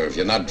favor. If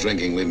you're not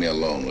drinking, leave me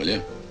alone, will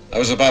you? I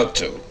was about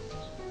to.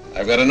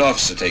 I've got an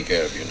office to take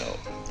care of, you know.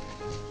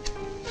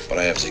 But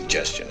I have a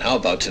suggestion. How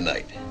about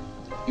tonight?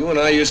 You and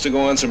I used to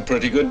go on some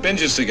pretty good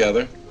binges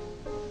together.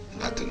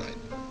 Not tonight.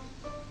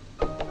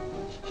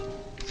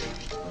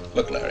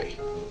 Look, Larry.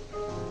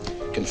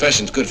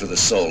 Confession's good for the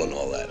soul and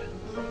all that.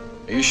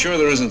 Are you sure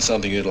there isn't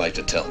something you'd like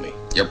to tell me?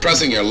 You're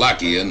pressing your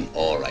luck, Ian.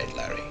 All right,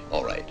 Larry.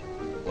 All right.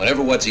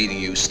 Whenever what's eating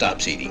you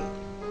stops eating,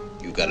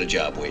 you've got a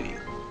job waiting.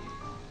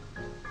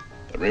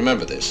 But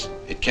remember this.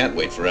 It can't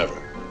wait forever.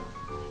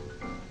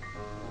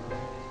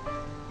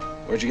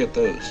 Where'd you get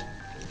those?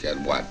 Get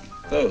what?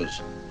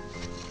 Those.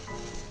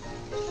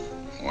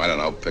 Oh, I don't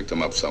know. Picked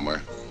them up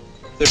somewhere.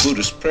 They're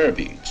Buddhist prayer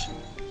beads.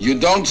 You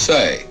don't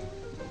say.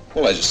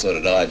 Well, I just thought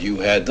it odd you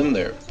had them.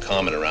 They're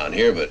common around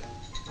here, but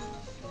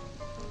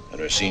I've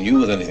never seen you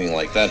with anything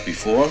like that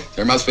before.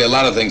 There must be a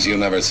lot of things you've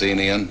never seen,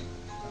 Ian.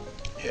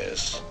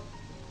 Yes.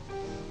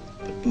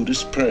 The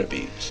Buddhist prayer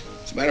beads.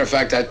 As a matter of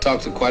fact, I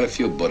talked to quite a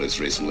few Buddhists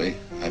recently.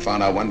 I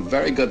found out one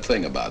very good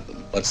thing about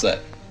them. What's that?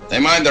 They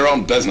mind their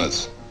own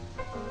business.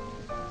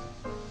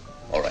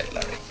 All right,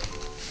 Larry.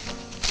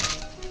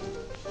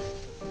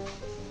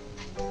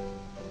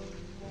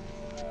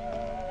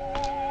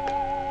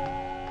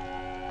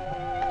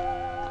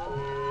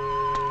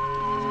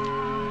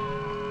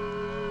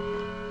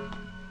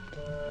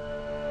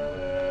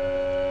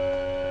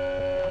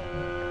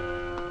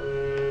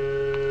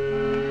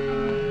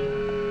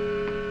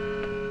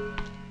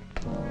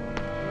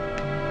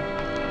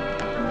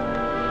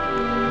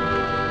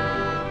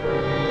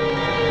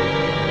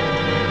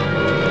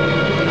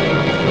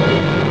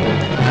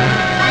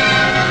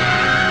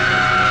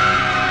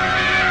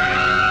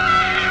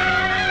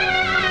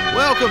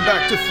 Welcome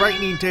back to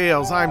Frightening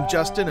Tales. I'm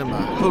Justin and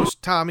my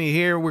host Tommy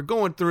here. We're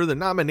going through the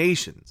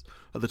nominations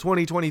of the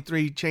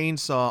 2023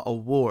 Chainsaw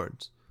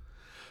Awards.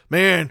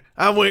 Man,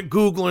 I went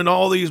Googling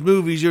all these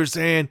movies you're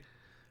saying,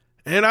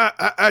 and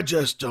I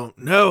just don't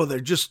know.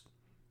 They're just,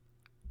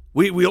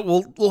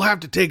 we'll have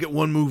to take it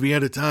one movie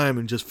at a time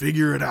and just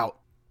figure it out.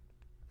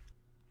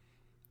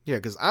 Yeah,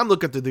 because I'm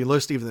looking through the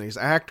list even of these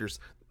actors.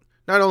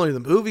 Not only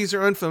the movies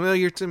are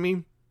unfamiliar to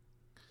me,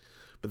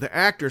 but the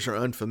actors are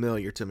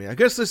unfamiliar to me. I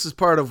guess this is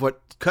part of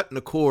what cutting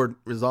the cord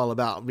is all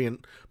about,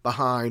 being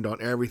behind on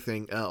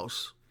everything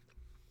else.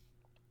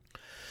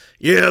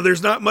 Yeah,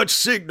 there's not much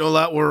signal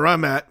out where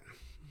I'm at.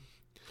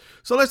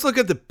 So let's look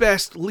at the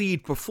best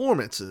lead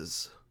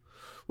performances.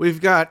 We've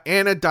got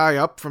Anna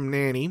Diop from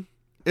Nanny,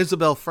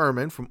 Isabel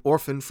Furman from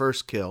Orphan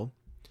First Kill,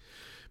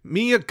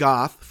 Mia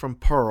Goth from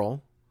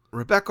Pearl,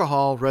 Rebecca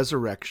Hall,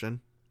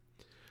 Resurrection,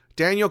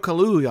 Daniel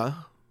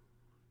Kaluuya,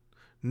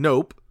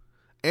 Nope,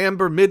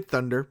 Amber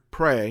Midthunder,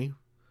 Prey,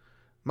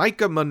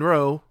 Micah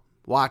Monroe,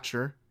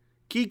 Watcher,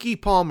 Kiki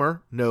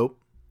Palmer, Nope,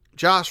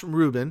 Josh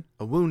Rubin,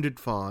 A Wounded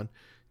Fawn,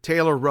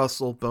 Taylor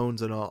Russell,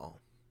 Bones and All.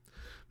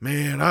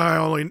 Man,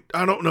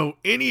 I don't know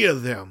any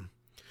of them.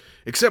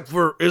 Except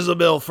for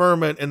Isabel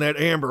Furman and that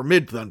Amber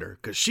Midthunder,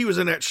 because she was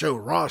in that show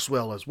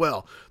Roswell as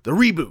well. The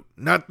reboot,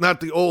 not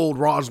the old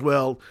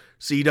Roswell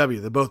CW.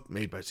 They're both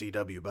made by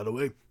CW, by the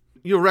way.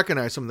 You'll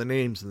recognize some of the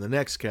names in the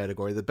next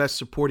category, the best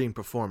supporting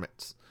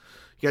performance.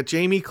 You got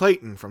Jamie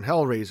Clayton from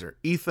Hellraiser,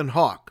 Ethan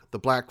Hawke, The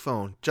Black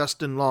Phone,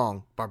 Justin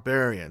Long,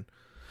 Barbarian.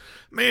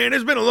 Man,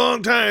 it's been a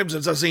long time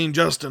since I've seen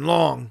Justin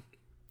Long.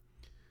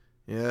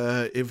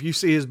 Yeah, if you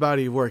see his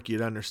body of work,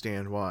 you'd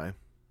understand why.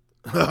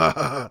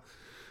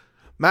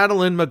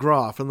 Madeline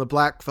McGraw from The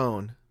Black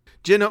Phone.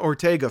 Jenna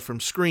Ortega from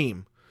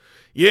Scream.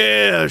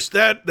 Yes,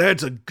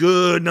 that's a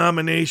good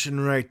nomination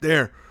right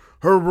there.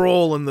 Her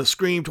role in the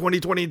Scream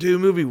 2022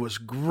 movie was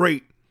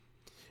great.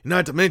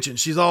 Not to mention,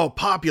 she's all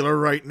popular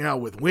right now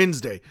with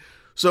Wednesday.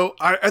 So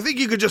I think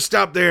you could just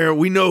stop there.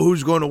 We know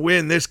who's going to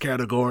win this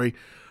category.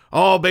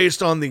 All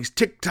based on these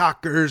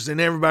TikTokers and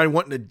everybody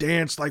wanting to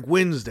dance like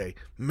Wednesday.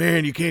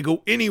 Man, you can't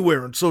go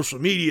anywhere on social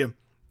media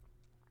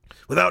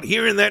without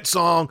hearing that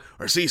song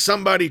or see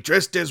somebody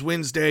dressed as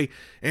Wednesday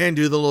and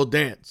do the little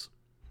dance.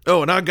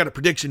 Oh, and I've got a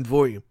prediction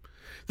for you.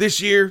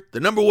 This year, the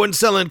number one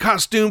selling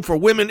costume for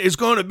women is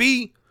going to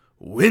be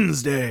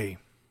Wednesday.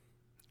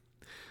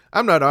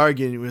 I'm not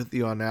arguing with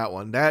you on that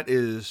one. That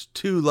is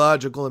too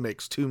logical and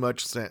makes too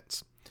much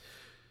sense.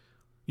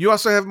 You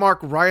also have Mark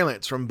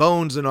Rylance from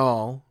Bones and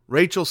All,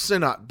 Rachel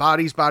Sinnott,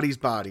 Bodies, Bodies,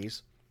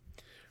 Bodies,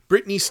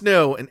 Brittany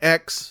Snow and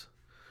X,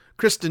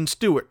 Kristen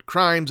Stewart,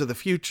 Crimes of the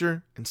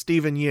Future, and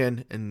Stephen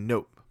Yin and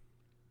Nope.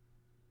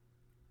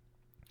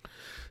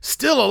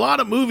 Still a lot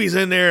of movies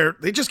in there.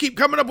 They just keep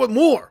coming up with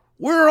more.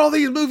 Where are all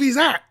these movies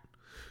at?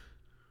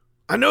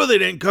 I know they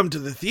didn't come to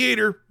the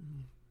theater.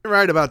 You're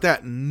right about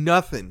that.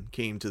 Nothing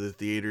came to the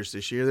theaters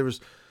this year. There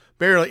was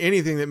barely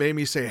anything that made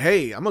me say,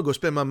 hey, I'm going to go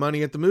spend my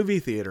money at the movie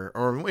theater.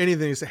 Or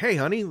anything to say, hey,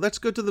 honey, let's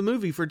go to the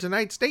movie for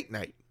tonight's date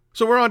night.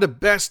 So we're on to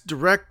Best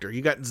Director.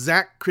 You got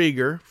Zach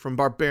Krieger from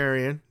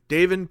Barbarian,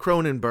 David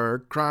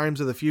Cronenberg, Crimes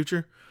of the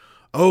Future.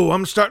 Oh,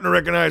 I'm starting to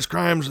recognize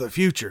Crimes of the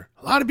Future.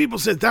 A lot of people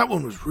said that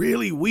one was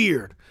really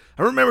weird.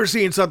 I remember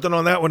seeing something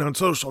on that one on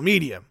social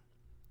media.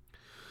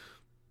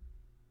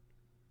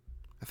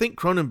 I think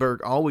Cronenberg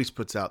always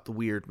puts out the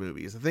weird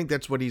movies. I think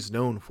that's what he's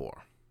known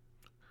for.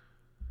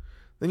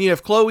 Then you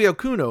have Chloe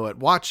Okuno at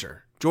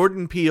Watcher,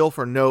 Jordan Peele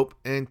for Nope,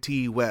 and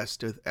T.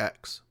 West with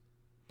X.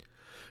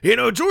 You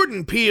know,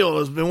 Jordan Peele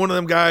has been one of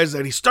them guys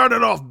that he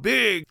started off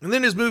big, and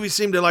then his movies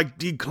seemed to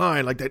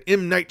decline, like that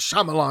M. Night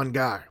Shyamalan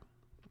guy.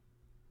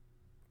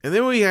 And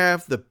then we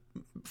have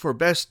for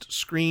Best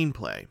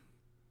Screenplay.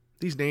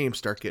 These names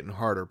start getting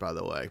harder, by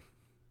the way.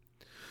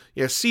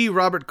 Yeah, C.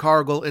 Robert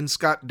Cargill and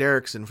Scott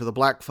Derrickson for The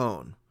Black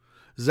Phone,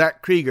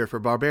 Zach Krieger for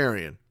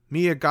Barbarian,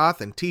 Mia Goth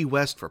and T.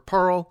 West for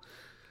Pearl,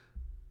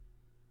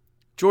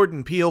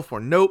 Jordan Peele for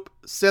Nope,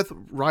 Seth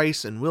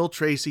Rice and Will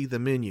Tracy, The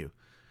Menu.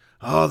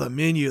 Oh, The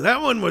Menu.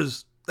 That one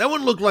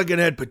looked like it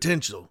had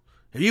potential.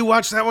 Have you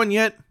watched that one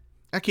yet?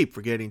 I keep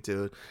forgetting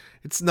to.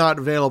 It's not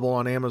available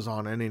on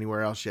Amazon and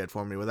anywhere else yet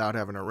for me without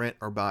having to rent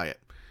or buy it.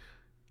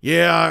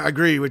 Yeah, I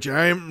agree with you.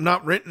 I am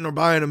not renting or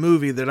buying a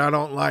movie that I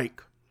don't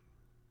like.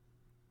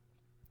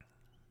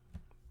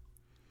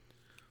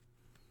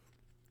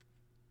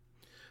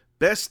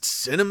 Best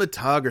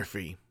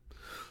Cinematography.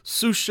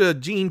 Susha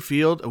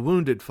Jeanfield, A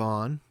Wounded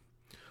Fawn,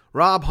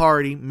 Rob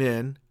Hardy,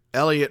 Men,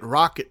 Elliot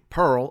Rocket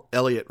Pearl,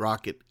 Elliot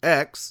Rocket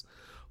X,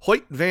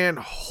 Hoyt Van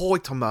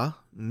Hoytema,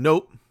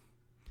 Nope.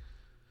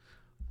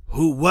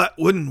 Who, what,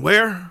 wouldn't,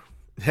 where?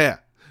 Yeah,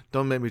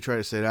 don't make me try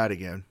to say that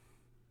again.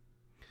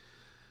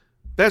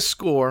 Best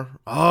Score.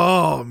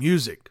 Oh,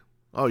 music.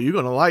 Oh, you're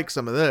going to like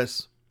some of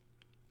this.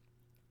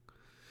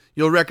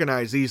 You'll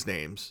recognize these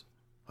names.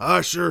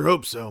 I sure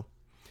hope so.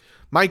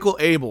 Michael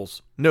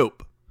Abels,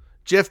 Nope.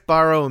 Jeff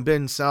Barrow and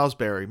Ben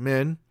Salisbury,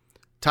 Men.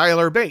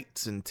 Tyler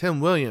Bates and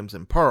Tim Williams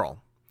and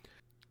Pearl.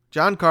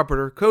 John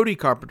Carpenter, Cody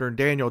Carpenter, and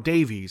Daniel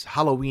Davies,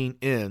 Halloween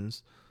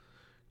Ends.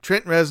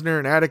 Trent Reznor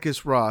and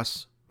Atticus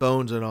Ross,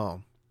 Bones and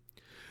All.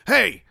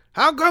 Hey,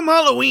 how come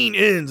Halloween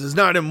Ends is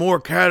not in more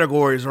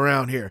categories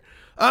around here?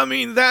 I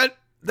mean, that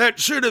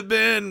should have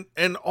been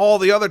in all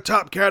the other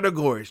top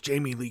categories.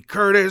 Jamie Lee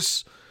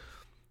Curtis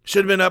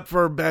should have been up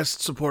for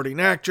Best Supporting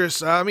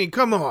Actress. I mean,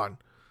 come on.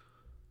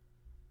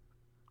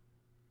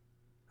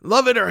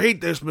 Love it or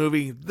hate this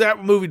movie,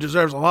 that movie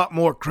deserves a lot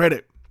more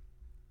credit.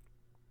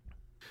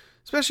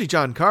 Especially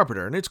John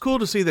Carpenter, and it's cool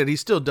to see that he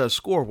still does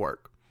score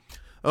work.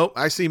 Oh,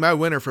 I see my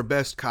winner for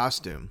Best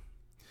Costume.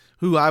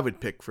 Who I would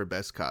pick for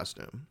Best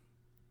Costume.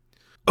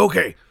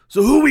 Okay,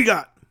 so who we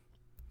got?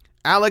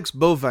 Alex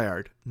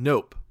Bovard,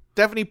 Nope.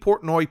 Stephanie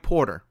Portnoy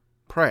Porter,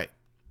 Prey.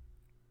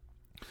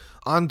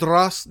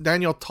 Andras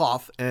Daniel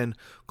Toth and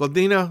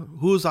Godina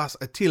Huzas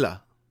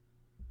Attila,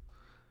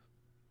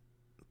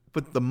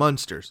 but the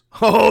Munsters.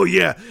 Oh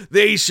yeah,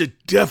 they should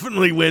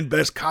definitely win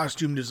Best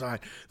Costume Design.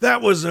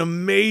 That was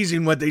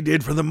amazing what they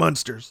did for the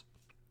Munsters.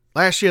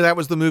 Last year, that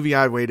was the movie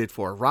I waited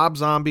for. Rob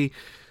Zombie.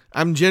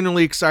 I'm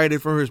generally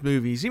excited for his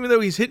movies. Even though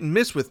he's hit and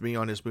miss with me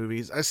on his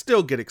movies, I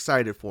still get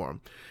excited for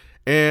him.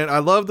 And I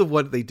loved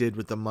what they did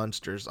with the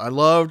Munsters. I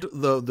loved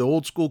the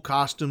old school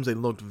costumes. They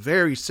looked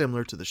very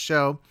similar to the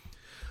show.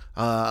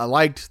 I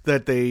liked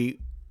that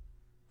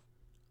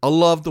I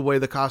loved the way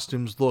the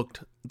costumes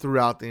looked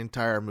throughout the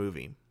entire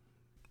movie.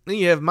 Then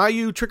you have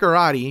Mayu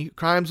Trikarati,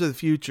 Crimes of the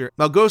Future,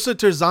 Malgosa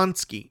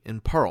Terzanski,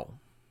 and Pearl.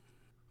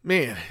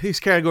 Man, these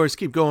categories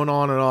keep going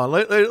on and on.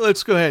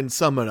 Let's go ahead and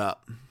sum it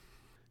up.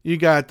 You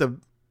got the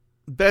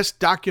Best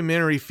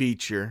Documentary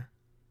Feature,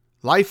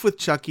 Life with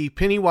Chucky,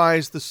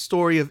 Pennywise, The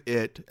Story of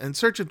It, In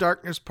Search of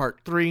Darkness Part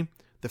 3,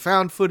 The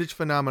Found Footage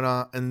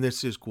Phenomena, and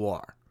This Is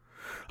Gwar.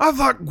 I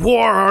thought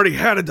Gwar already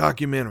had a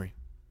documentary.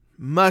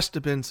 Must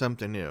have been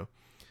something new.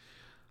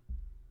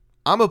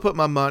 I'm going to put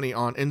my money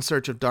on In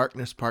Search of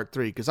Darkness Part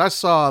 3 because I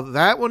saw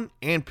that one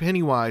and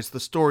Pennywise, The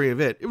Story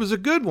of It. It was a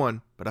good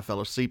one, but I fell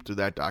asleep through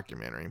that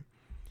documentary.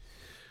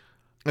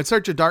 In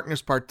Search of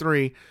Darkness Part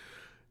 3,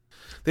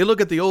 they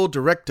look at the old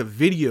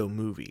direct-to-video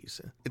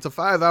movies. It's a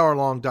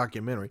 5-hour-long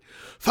documentary.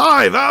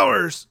 5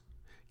 hours?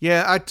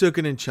 Yeah, I took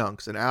it in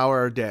chunks, an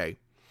hour a day.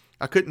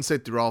 I couldn't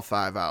sit through all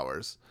 5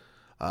 hours.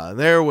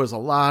 There was a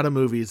lot of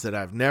movies that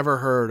I've never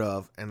heard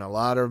of, and a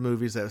lot of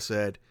movies that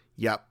said,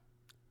 yep,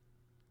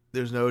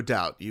 there's no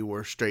doubt you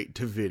were straight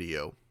to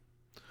video.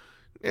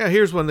 Yeah,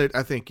 here's one that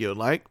I think you'll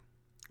like.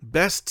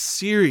 Best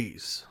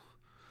Series.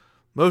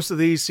 Most of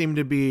these seem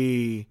to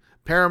be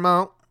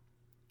Paramount,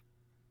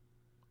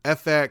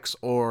 FX,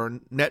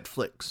 or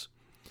Netflix.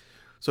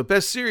 So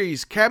Best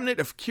Series, Cabinet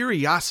of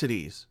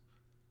Curiosities.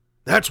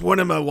 That's one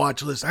on my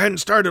watch list. I hadn't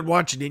started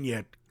watching it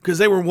yet because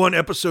they were one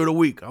episode a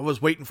week. I was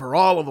waiting for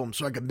all of them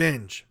so I could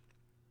binge.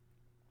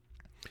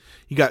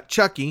 You got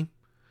Chucky.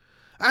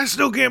 I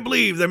still can't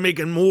believe they're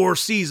making more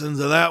seasons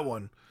of that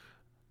one.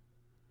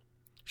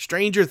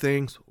 Stranger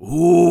Things.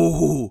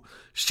 Ooh,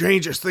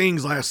 Stranger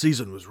Things last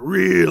season was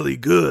really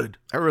good.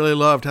 I really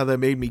loved how they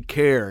made me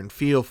care and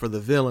feel for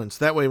the villains.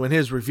 That way when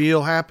his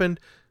reveal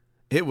happened,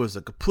 it was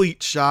a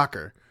complete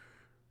shocker.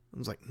 I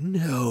was like,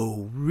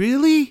 no,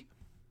 really?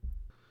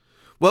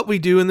 What We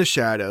Do in the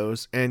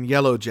Shadows and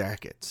Yellow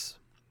Jackets.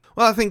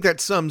 Well, I think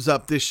that sums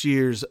up this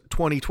year's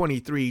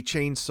 2023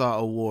 Chainsaw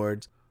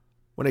Awards.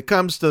 When it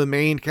comes to the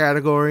main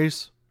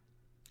categories,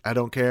 I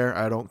don't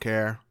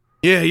care.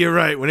 Yeah, you're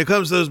right. When it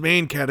comes to those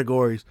main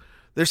categories,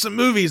 there's some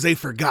movies they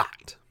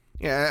forgot.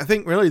 Yeah, I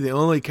think really the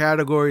only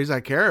categories I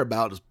care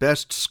about is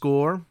Best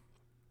Score,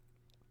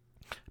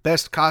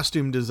 Best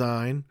Costume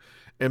Design,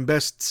 and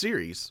Best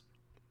Series.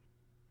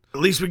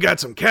 At least we got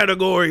some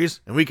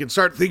categories, and we can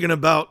start thinking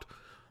about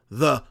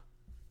the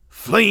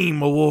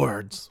Flame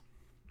Awards.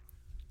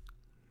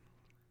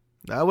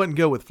 I wouldn't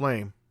go with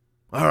Flame.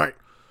 All right,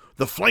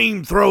 the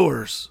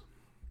Flamethrowers.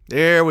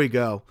 There we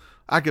go.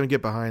 I can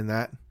get behind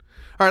that.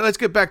 All right, let's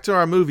get back to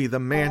our movie, The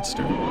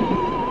Manster.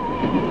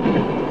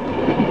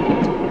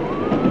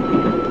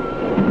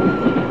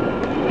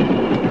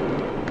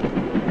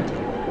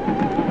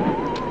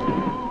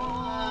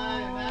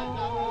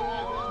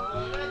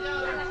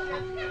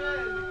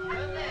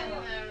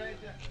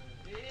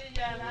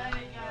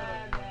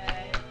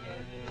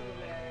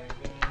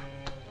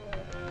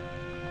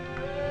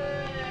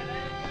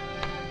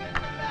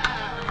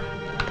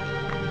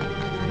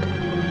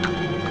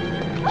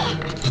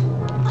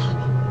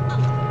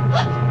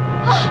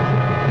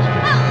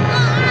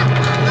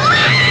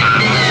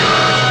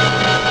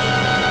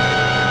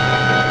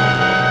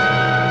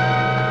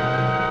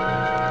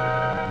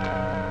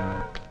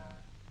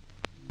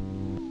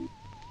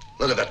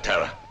 Look at that,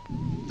 Tara.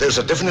 There's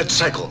a definite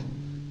cycle.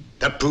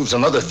 That proves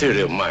another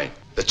theory of mine.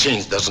 The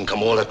change doesn't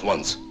come all at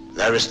once.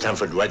 Larry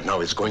Stanford right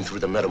now is going through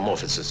the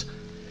metamorphosis.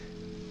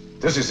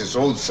 This is his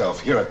old self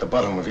here at the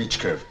bottom of each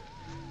curve.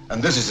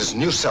 And this is his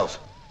new self.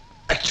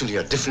 Actually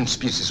a different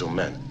species of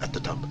man at the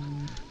top.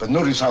 But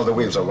notice how the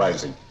waves are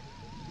rising.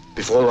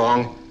 Before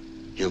long,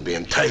 he'll be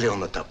entirely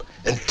on the top.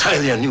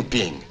 Entirely a new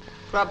being.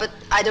 Robert,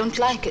 I don't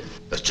like it.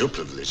 That's your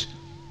privilege.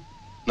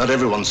 Not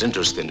everyone's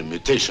interested in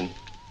mutation.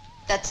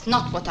 That's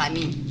not what I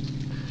mean.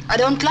 I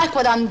don't like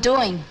what I'm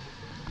doing.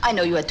 I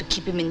know you had to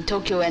keep him in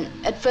Tokyo, and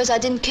at first I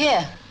didn't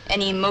care.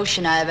 Any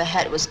emotion I ever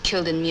had was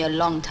killed in me a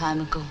long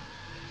time ago.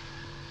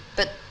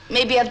 But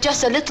maybe I've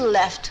just a little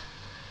left,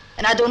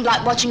 and I don't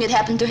like watching it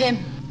happen to him.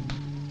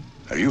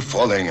 Are you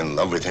falling in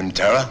love with him,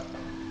 Tara?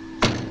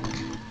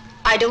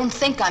 I don't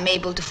think I'm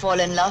able to fall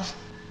in love.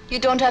 You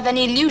don't have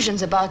any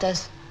illusions about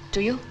us,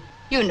 do you?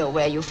 You know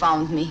where you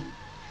found me.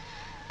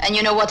 And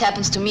you know what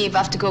happens to me if I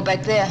have to go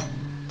back there.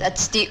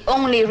 That's the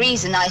only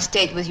reason I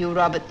stayed with you,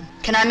 Robert.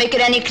 Can I make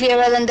it any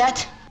clearer than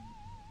that?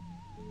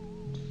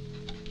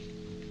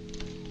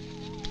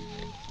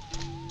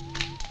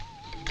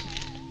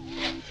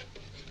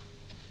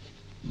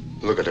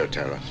 Look at her,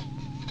 Tara.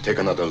 Take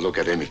another look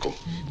at Emiko.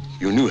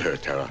 You knew her,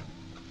 Tara,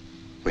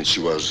 when she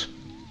was,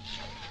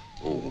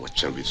 what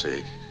shall we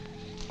say?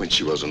 When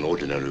she was an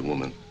ordinary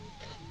woman.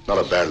 Not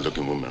a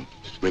bad-looking woman.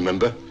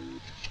 Remember?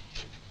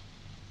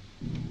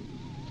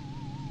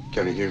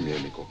 Can you hear me,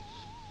 Emiko?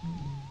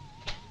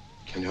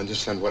 Can you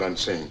understand what I'm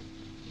saying?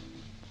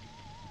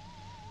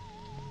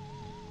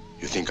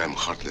 You think I'm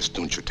heartless,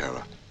 don't you,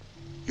 Tara?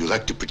 You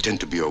like to pretend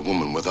to be a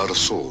woman without a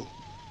soul.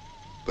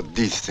 But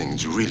these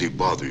things really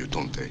bother you,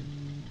 don't they?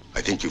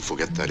 I think you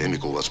forget that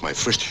Emiko was my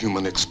first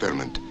human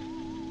experiment.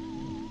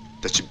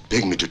 That she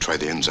begged me to try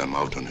the enzyme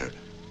out on her.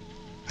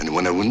 And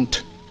when I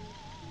wouldn't,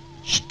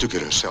 she took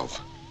it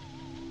herself.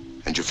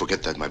 And you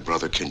forget that my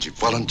brother Kenji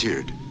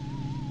volunteered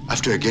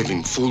after I gave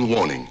him full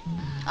warning.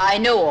 I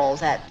know all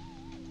that.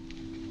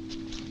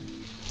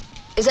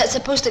 Is that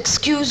supposed to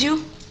excuse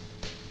you?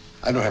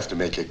 I don't have to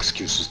make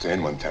excuses to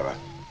anyone, Tara.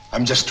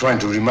 I'm just trying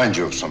to remind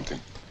you of something.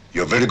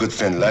 Your very good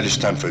friend Larry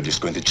Stanford is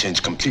going to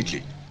change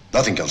completely.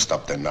 Nothing can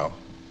stop that now.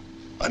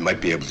 I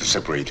might be able to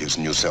separate his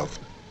new self,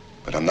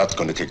 but I'm not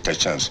going to take that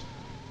chance.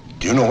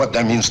 Do you know what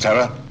that means,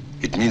 Tara?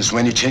 It means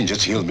when he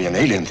changes, he'll be an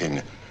alien thing,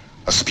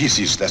 a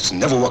species that's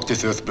never walked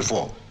this earth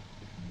before.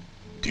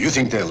 Do you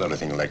think they'll let a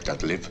thing like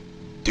that live?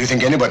 Do you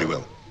think anybody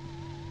will?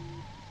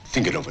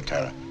 Think it over,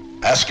 Tara.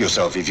 Ask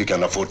yourself if you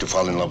can afford to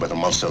fall in love with a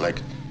monster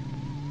like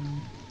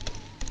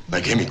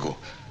Emiko,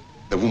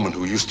 the woman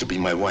who used to be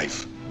my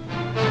wife.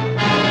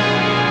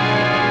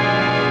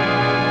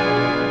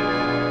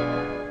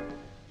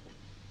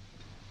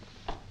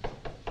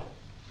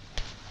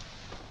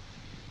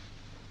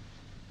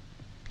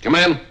 Come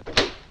in.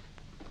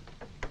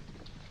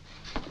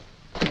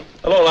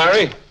 Hello,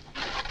 Larry.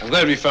 I'm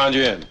glad we found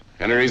you in.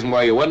 Any reason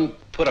why you wouldn't?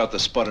 Put out the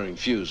sputtering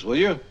fuse, will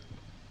you?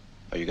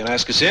 Are you going to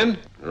ask us in?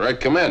 All right,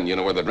 come in. You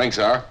know where the drinks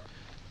are.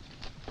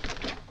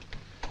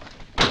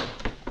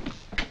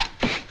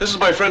 This is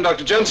my friend,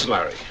 Dr. Jensen,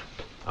 Larry.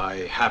 I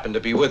happened to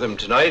be with him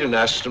tonight and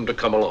asked him to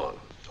come along.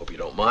 Hope you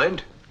don't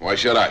mind. Why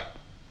should I?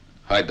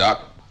 Hi,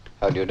 Doc.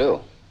 How do you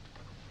do?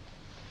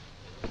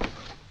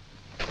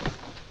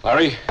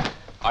 Larry,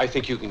 I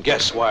think you can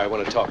guess why I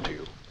want to talk to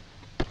you.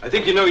 I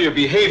think you know your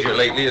behavior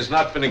lately has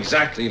not been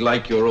exactly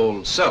like your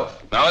old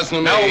self. Now listen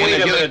to me. Now, Ian, wait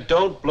if a you- minute.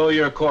 Don't blow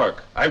your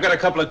cork. I've got a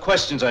couple of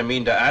questions I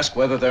mean to ask,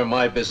 whether they're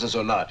my business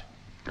or not.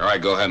 All right,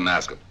 go ahead and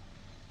ask him.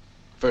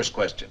 First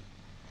question.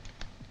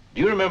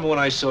 Do you remember when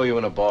I saw you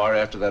in a bar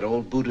after that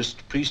old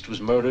Buddhist priest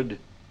was murdered?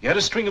 You had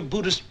a string of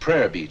Buddhist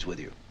prayer beads with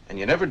you, and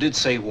you never did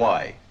say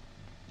why.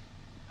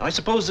 Now, I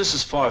suppose this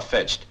is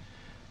far-fetched,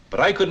 but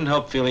I couldn't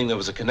help feeling there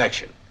was a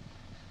connection.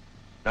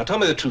 Now, tell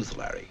me the truth,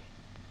 Larry.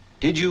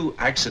 Did you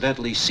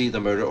accidentally see the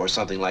murder or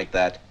something like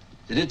that?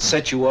 Did it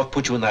set you off,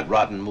 put you in that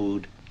rotten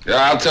mood? Yeah,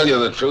 I'll tell you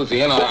the truth,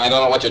 Ian. I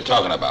don't know what you're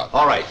talking about.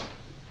 All right.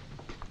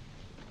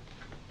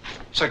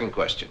 Second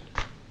question.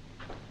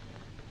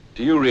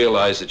 Do you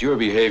realize that your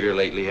behavior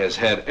lately has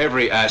had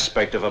every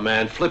aspect of a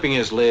man flipping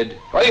his lid?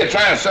 What are you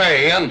trying to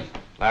say, Ian?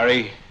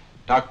 Larry,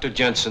 Dr.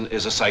 Jensen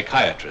is a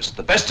psychiatrist,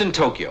 the best in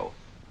Tokyo.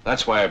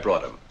 That's why I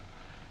brought him.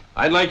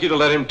 I'd like you to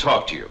let him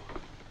talk to you.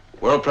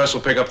 World Press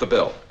will pick up the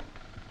bill.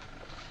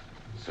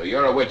 So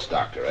you're a witch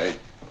doctor, eh?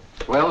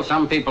 Well,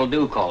 some people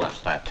do call us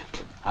that.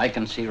 I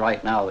can see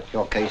right now that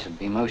your case would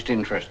be most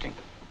interesting.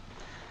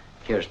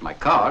 Here's my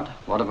card.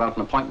 What about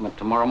an appointment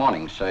tomorrow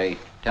morning, say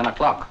 10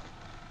 o'clock?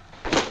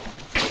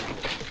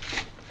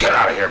 Get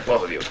out of here,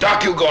 both of you.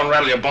 Doc, you go and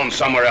rattle your bones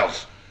somewhere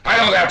else.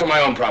 I look after my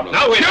own problems.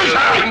 No, we You don't. shut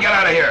up and get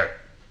out of here.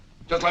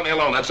 Just let me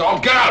alone, that's all.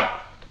 Get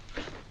out.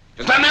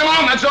 Just let me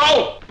alone, that's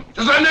all.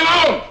 Just let me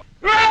alone.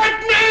 Let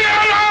me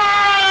alone!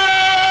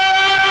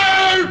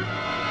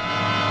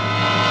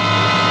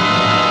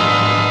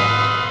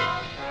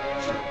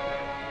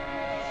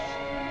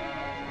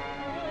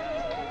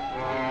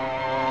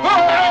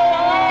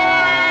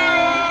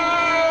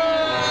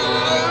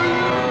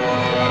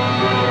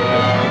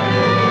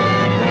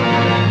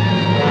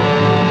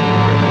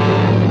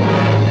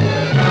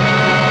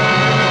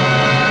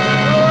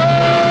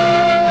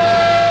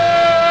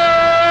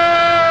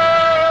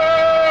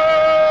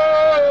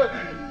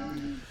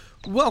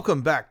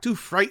 Welcome back to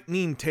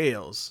Frightening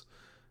Tales.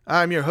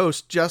 I'm your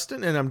host,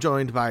 Justin, and I'm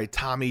joined by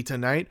Tommy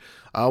tonight.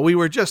 We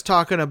were just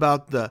talking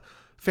about the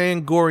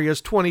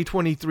Fangoria's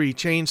 2023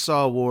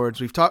 Chainsaw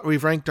Awards.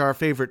 We've ranked our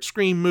favorite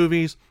Scream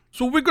movies.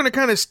 So we're going to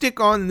kind of stick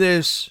on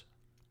this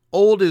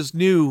old is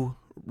new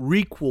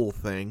requel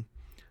thing.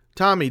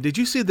 Tommy, did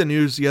you see the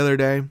news the other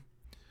day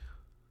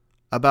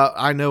about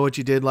I Know What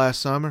You Did Last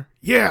Summer?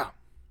 Yeah.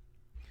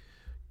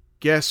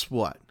 Guess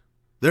what?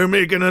 They're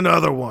making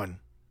another one.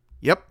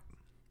 Yep.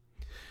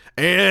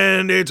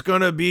 And it's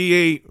going to be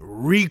a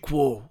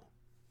requel,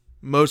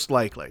 most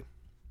likely.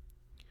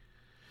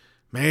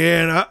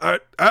 Man,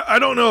 I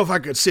don't know if I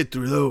could sit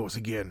through those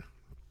again.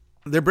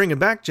 They're bringing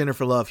back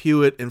Jennifer Love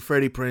Hewitt and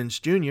Freddie Prinze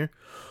Jr.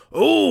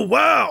 Oh,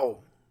 wow.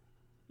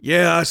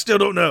 Yeah, I still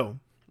don't know.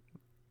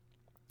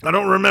 I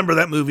don't remember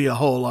that movie a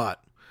whole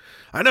lot.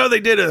 I know they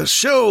did a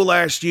show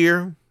last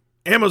year.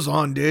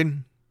 Amazon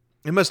did.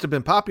 It must have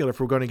been popular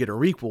if we're going to get a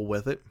requel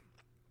with it.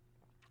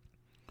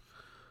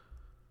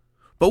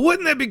 But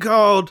wouldn't that be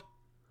called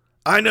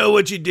I Know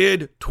What You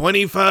Did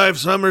 25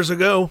 Summers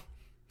Ago?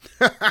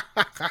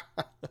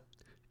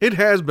 It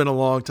has been a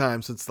long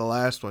time since the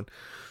last one.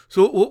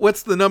 So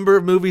what's the number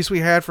of movies we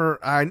had for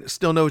I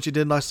Still Know What You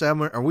Did Last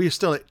Summer? Are we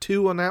still at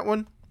 2 on that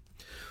one?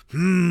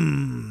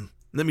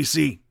 Let me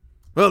see.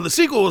 Well, the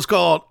sequel was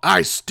called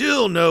I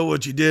Still Know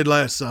What You Did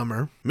Last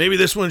Summer. Maybe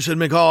this one should have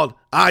been called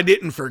I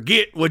Didn't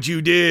Forget What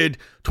You Did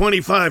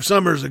 25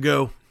 Summers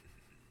Ago.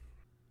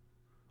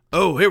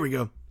 Oh, here we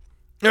go.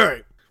 All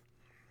right.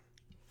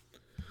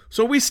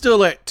 So we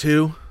still at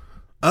 2?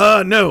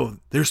 No,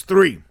 there's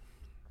 3.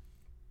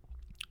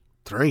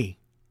 3?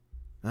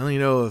 I only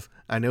know if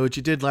I Know What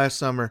You Did Last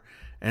Summer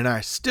and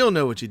I Still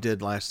Know What You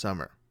Did Last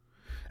Summer.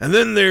 And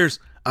then there's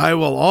I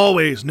Will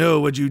Always Know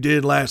What You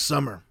Did Last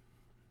Summer.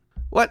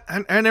 What?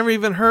 I never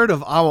even heard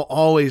of I Will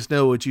Always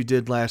Know What You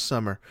Did Last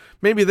Summer.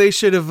 Maybe they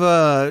should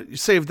have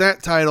saved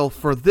that title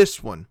for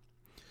this one.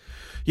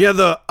 Yeah,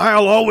 the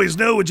I'll Always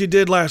Know What You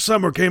Did Last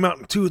Summer came out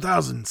in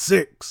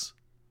 2006.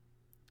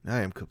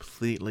 I am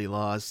completely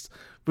lost.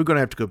 We're going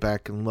to have to go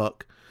back and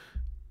look.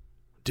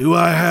 Do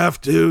I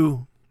have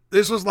to?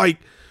 This was like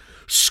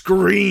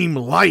Scream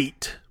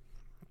Light.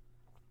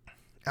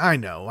 I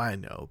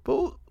know.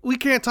 But we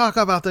can't talk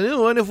about the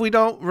new one if we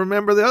don't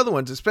remember the other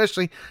ones,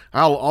 especially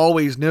I'll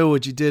Always Know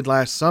What You Did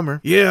Last Summer.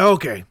 Yeah,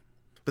 okay.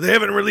 But they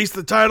haven't released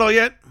the title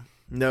yet?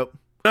 Nope.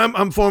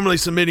 I'm formally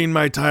submitting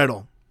my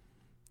title.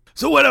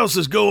 So what else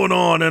is going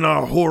on in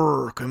our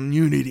horror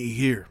community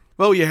here?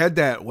 Well, you had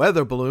that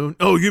weather balloon.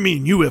 Oh, you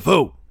mean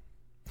UFO.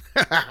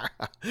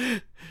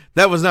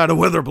 That was not a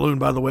weather balloon,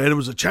 by the way. It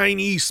was a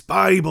Chinese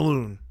spy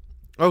balloon.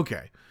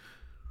 Okay.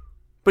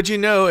 But you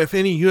know, if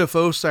any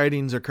UFO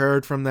sightings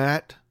occurred from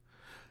that,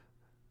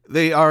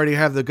 they already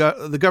have the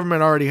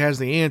government already has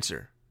the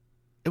answer.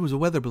 It was a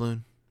weather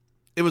balloon.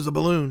 It was a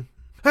balloon.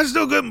 I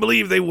still couldn't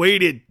believe they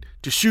waited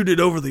to shoot it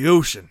over the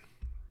ocean.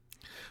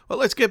 Well,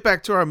 let's get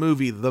back to our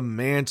movie, The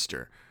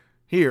Manster,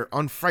 here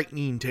on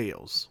Frightening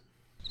Tales.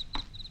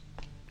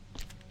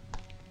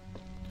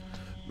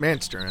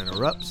 Manster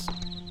interrupts.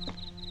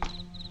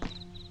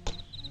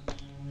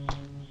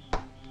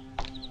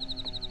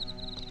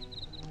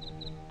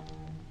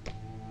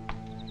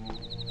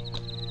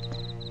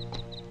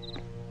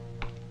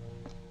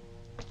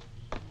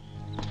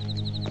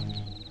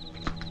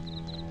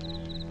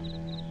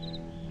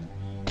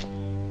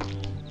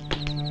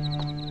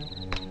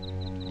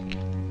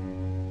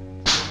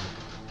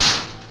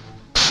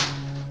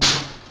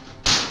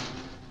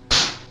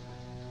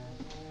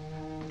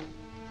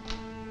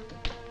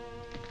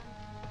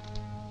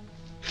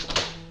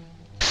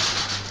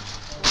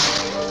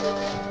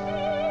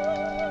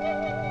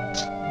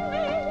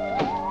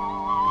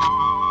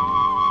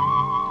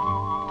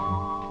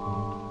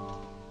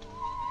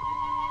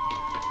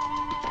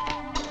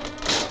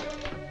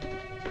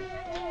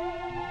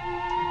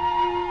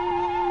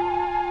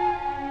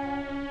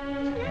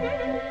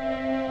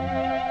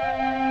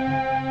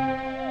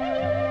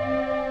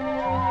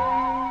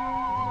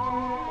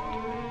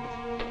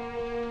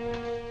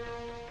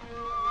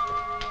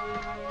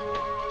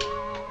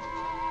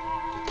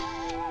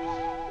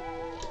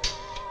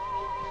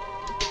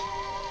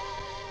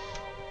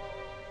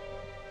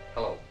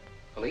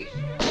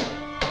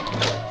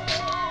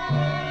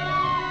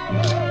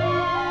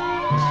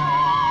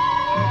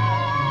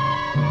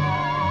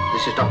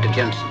 This is Dr.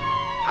 Jensen.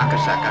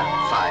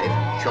 Akasaka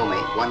 5, show me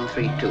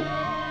 132.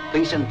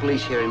 Please send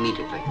police here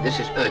immediately. This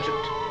is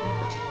urgent.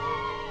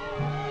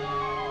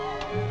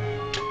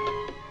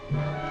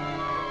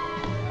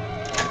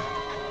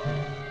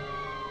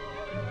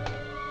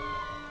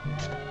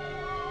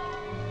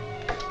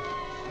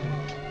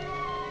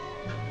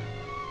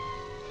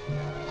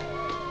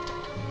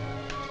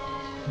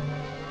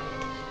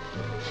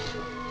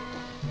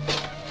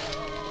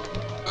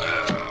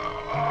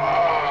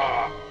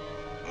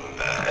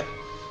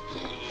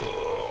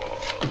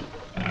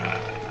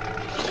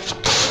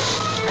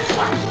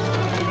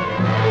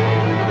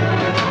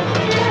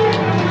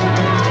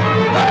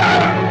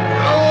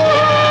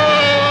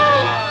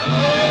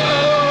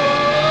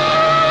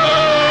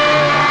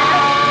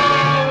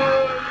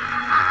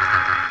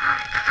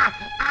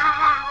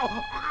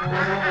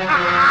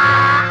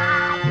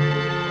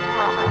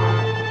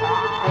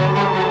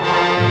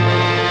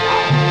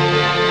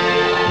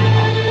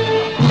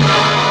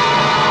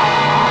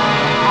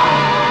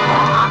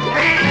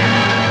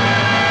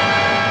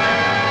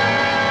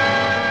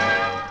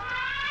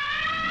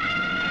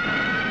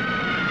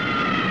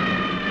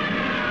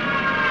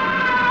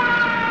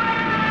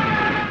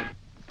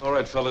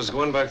 Fellas,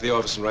 go on back to the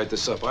office and write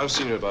this up. I'll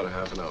see you in about a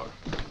half an hour.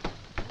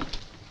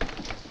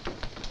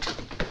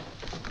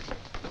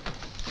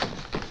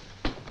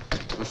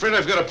 I'm afraid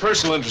I've got a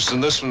personal interest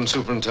in this one,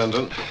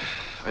 Superintendent.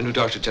 I knew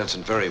Dr.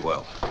 Jensen very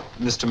well.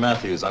 Mr.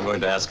 Matthews, I'm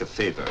going to ask a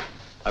favor.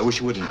 I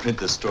wish you wouldn't print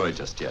this story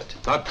just yet.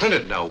 Not print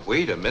it now.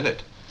 Wait a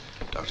minute.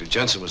 Dr.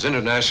 Jensen was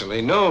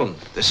internationally known.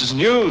 This is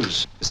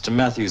news. Mr.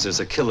 Matthews, there's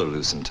a killer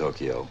loose in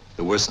Tokyo,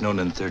 the worst known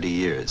in 30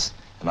 years.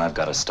 And I've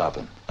got to stop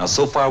him. Now,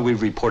 so far,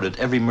 we've reported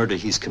every murder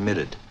he's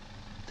committed.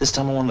 This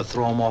time, I want to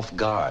throw him off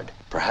guard.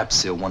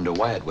 Perhaps he'll wonder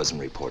why it wasn't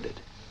reported.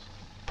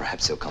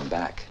 Perhaps he'll come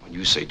back. When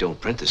you say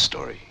don't print this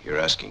story, you're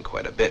asking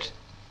quite a bit.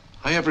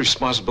 I have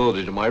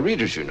responsibility to my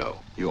readers, you know.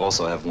 You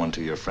also have one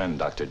to your friend,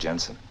 Dr.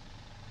 Jensen.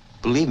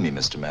 Believe me,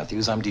 Mr.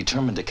 Matthews, I'm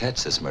determined to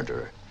catch this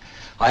murderer.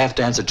 I have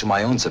to answer to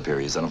my own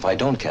superiors, and if I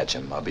don't catch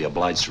him, I'll be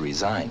obliged to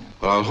resign.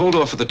 Well, I'll hold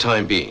off for the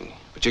time being.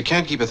 But you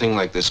can't keep a thing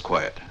like this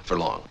quiet for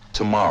long.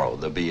 Tomorrow,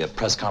 there'll be a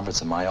press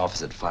conference in my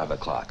office at 5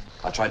 o'clock.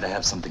 I'll try to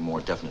have something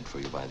more definite for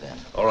you by then.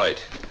 All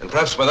right. And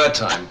perhaps by that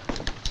time,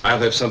 I'll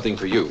have something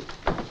for you.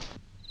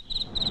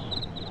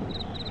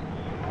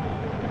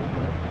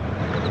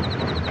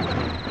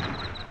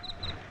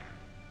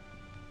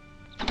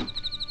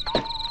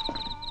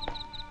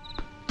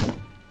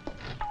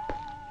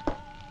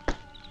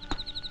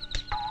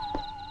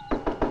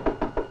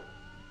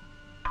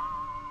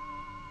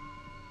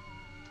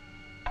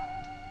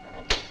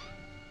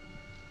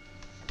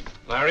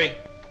 Larry?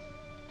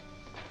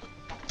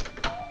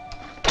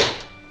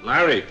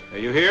 Larry, are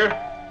you here?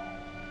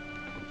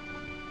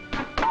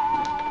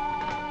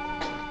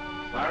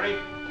 Larry?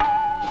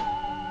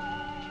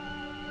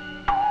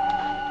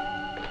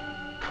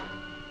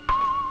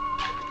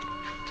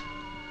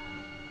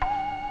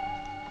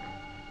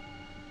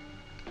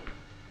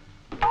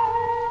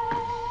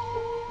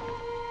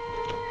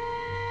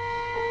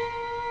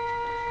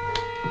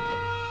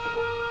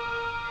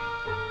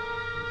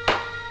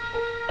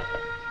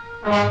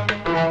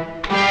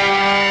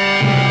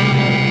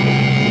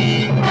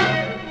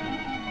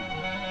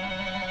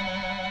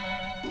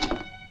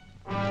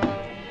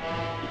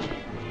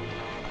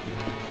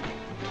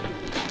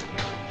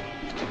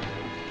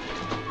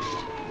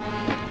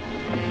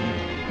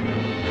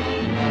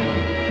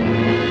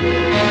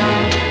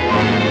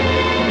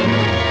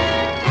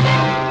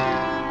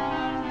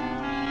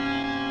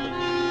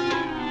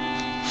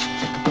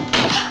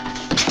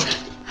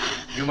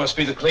 You must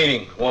be the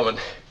cleaning woman.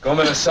 Come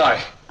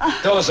inside.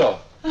 Dozo.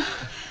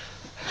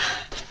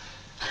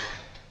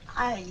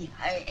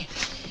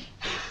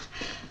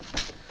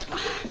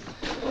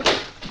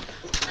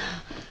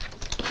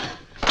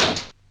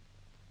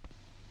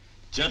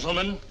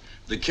 Gentlemen,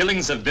 the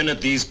killings have been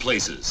at these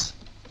places.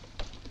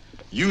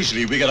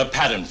 Usually we get a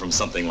pattern from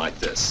something like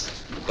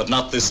this, but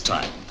not this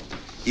time.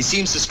 He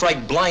seems to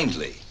strike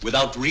blindly,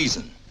 without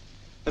reason.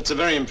 That's a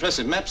very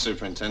impressive map,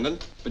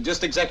 Superintendent. But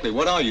just exactly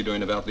what are you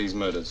doing about these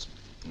murders?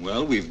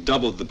 Well, we've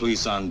doubled the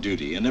police on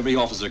duty, and every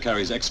officer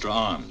carries extra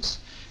arms.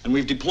 And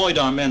we've deployed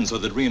our men so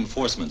that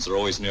reinforcements are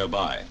always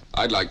nearby.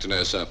 I'd like to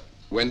know, sir,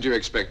 when do you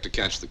expect to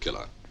catch the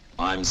killer?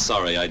 I'm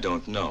sorry, I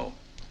don't know.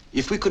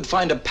 If we could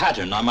find a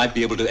pattern, I might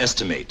be able to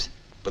estimate.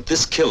 But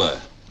this killer,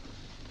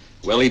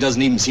 well, he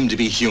doesn't even seem to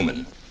be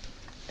human.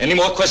 Any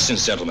more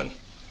questions, gentlemen?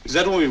 Is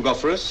that all you've got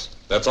for us?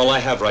 That's all I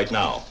have right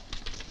now.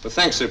 Well,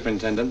 thanks,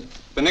 Superintendent.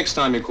 But next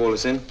time you call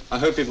us in, I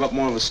hope you've got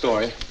more of a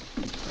story.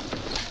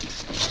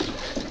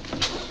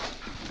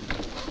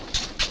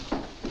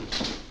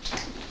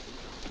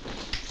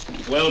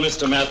 Well,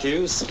 Mr.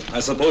 Matthews, I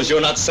suppose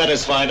you're not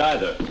satisfied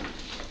either.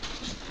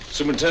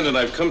 Superintendent,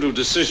 I've come to a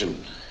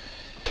decision.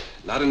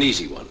 Not an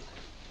easy one.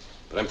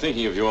 But I'm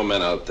thinking of your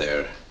men out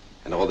there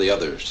and all the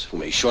others who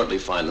may shortly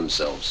find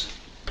themselves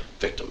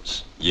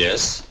victims.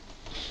 Yes?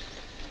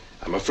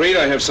 I'm afraid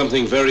I have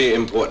something very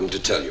important to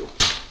tell you.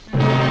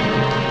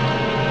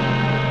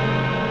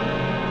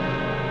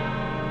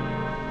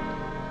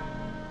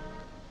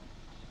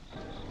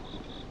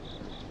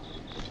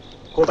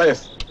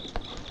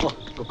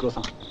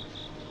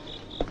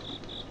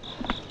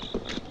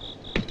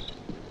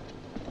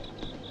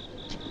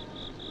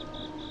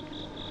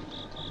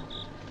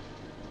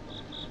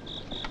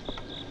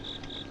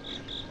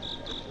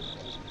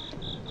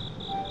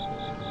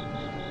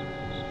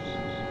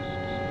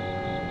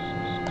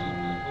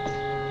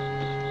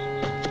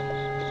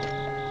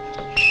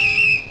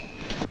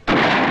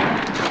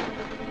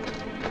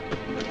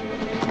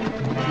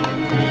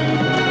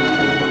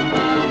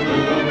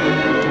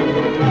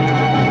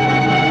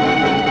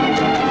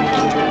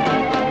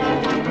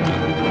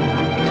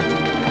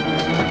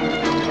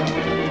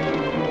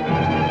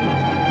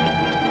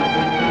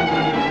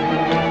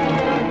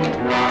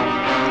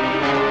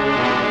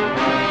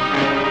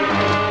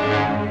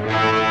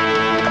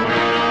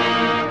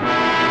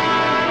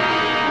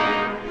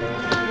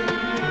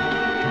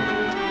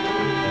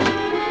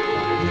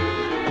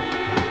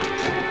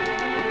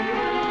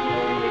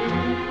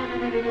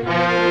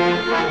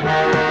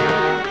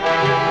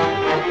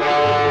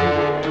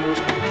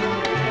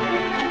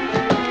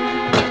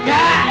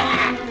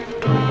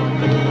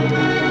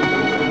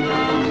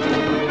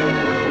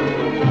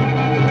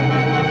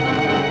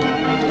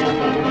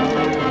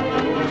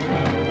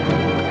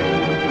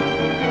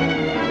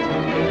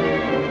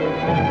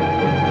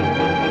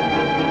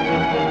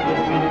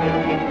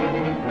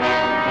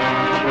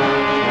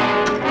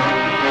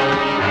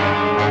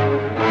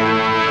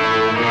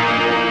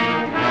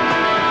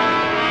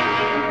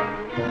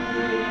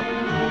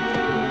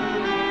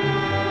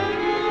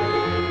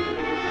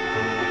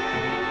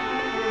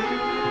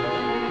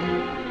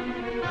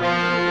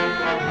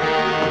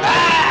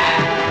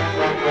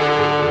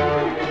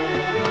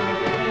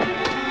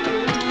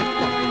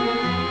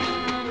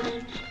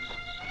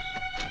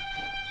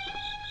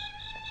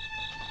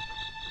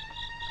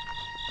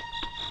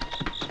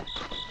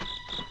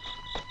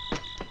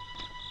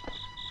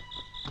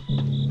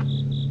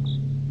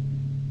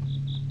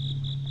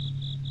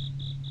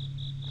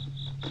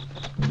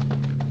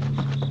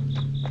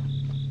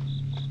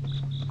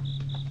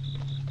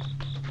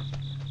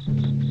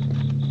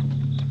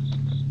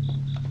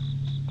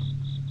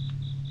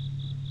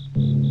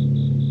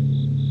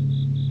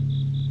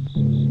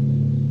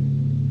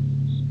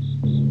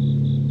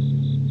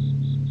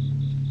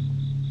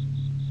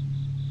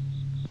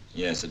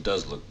 Yes, it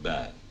does look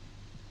bad.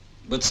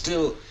 But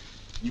still,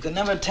 you can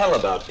never tell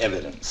about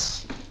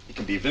evidence. It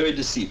can be very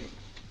deceiving.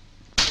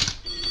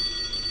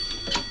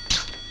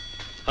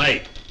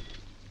 Hi.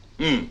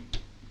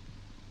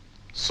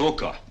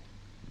 Soka.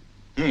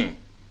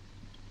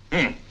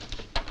 Well,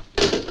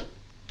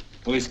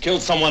 he's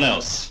killed someone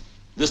else.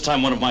 This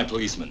time one of my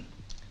policemen.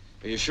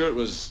 Are you sure it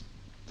was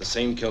the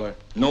same killer?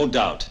 No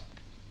doubt.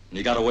 And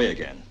he got away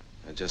again.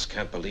 I just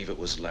can't believe it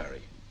was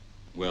Larry.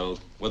 Well,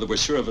 whether we're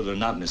sure of it or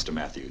not, Mr.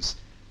 Matthews,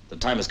 the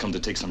time has come to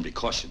take some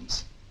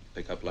precautions.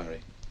 Pick up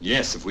Larry?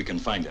 Yes, if we can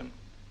find him.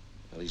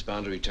 Well, he's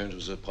bound to return to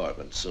his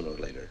apartment sooner or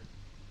later.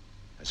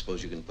 I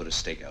suppose you can put a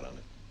stake out on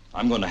it.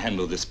 I'm going to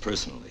handle this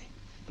personally,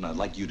 and I'd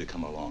like you to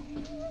come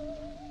along.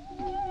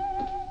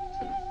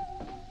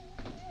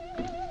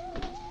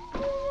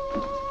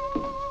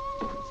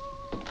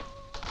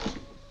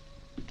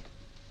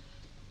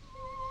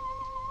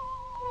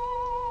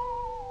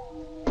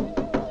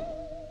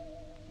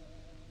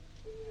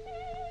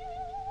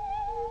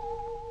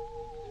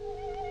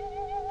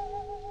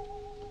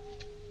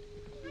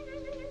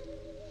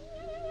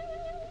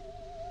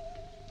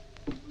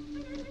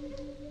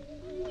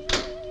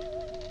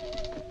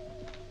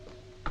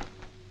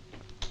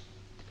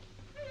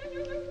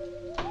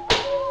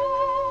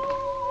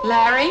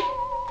 Larry?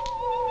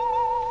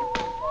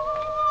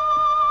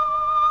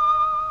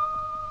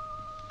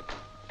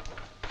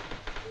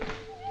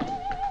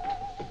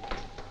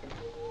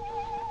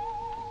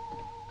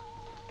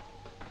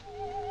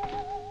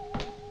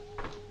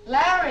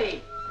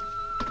 Larry!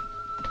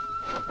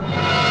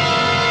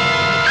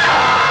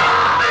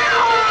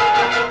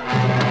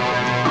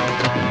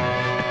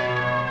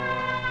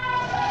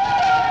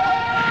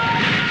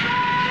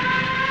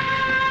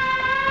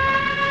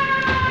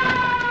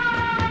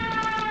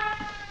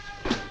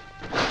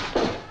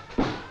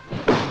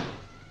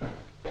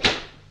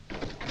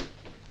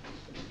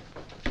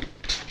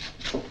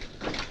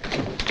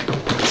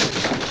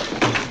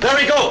 There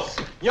he goes!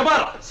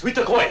 Yamada,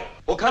 suite koi.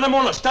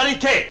 Okanemono, shita ni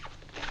ike.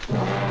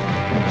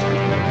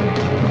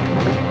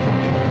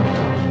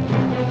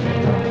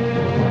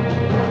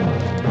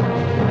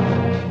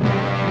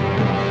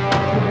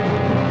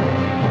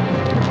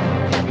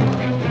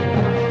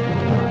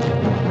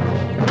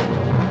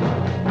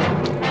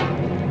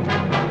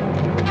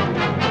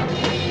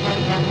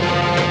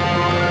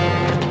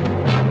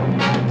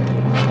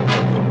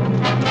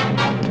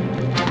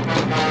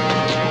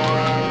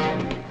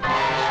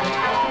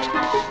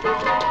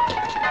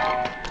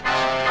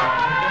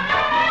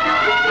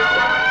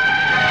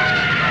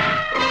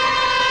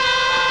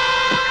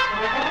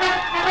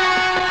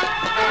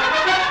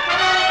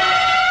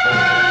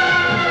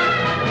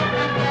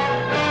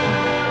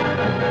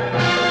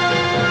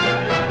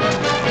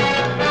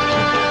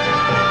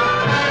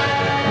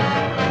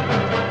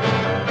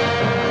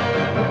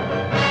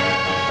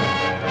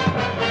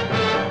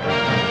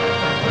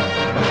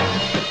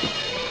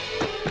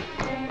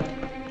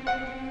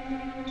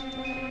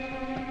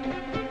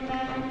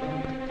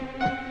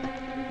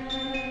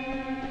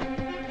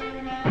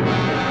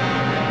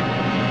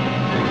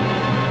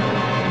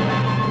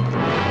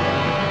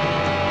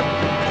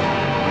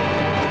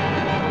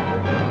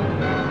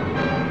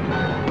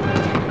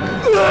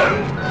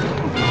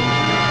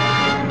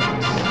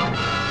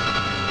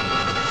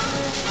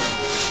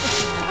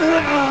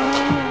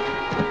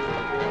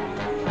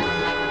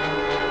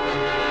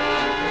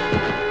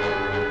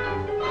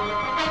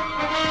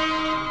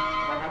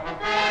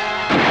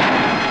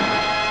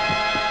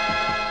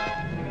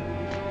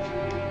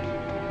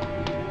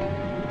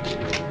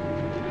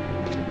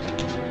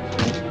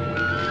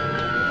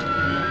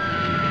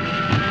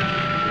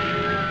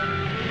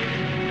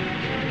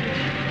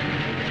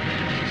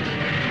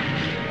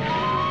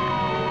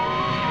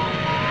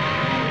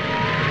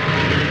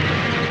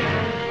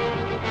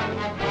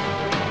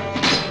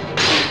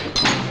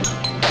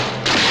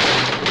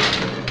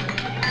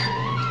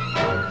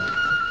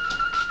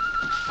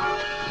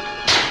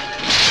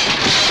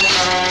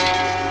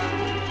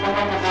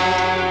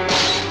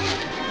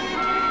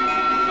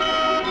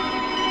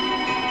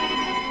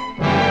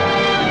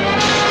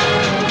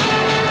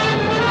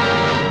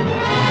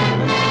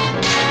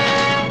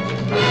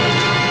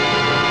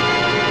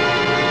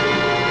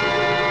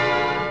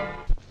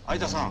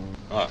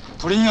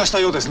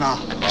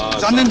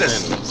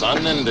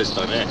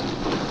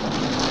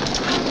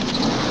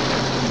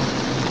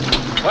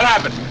 What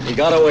happened? He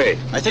got away.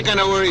 I think I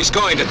know where he's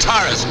going, to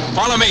Tara's.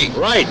 Follow me.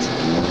 Right.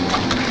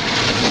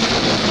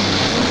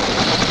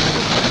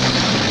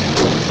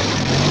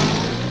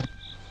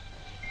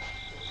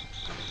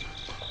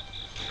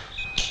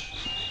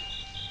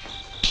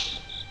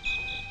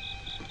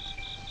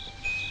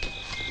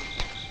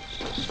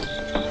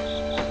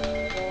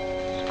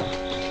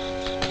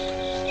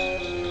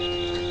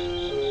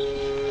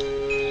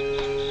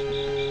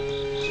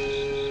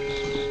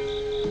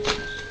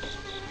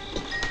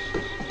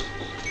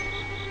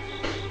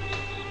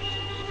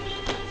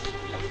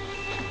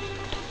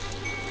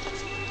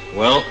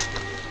 Well,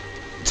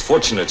 it's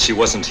fortunate she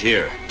wasn't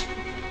here.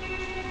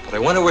 But I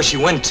wonder where she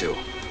went to.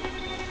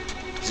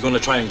 He's going to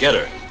try and get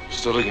her.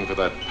 Still looking for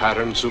that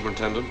pattern,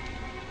 Superintendent?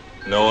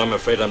 No, I'm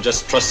afraid I'm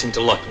just trusting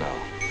to luck now.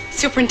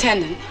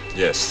 Superintendent,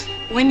 Yes.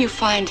 when you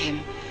find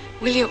him,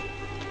 will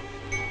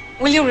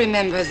you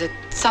remember that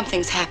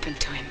something's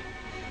happened to him?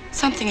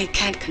 Something he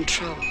can't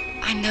control.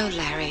 I know,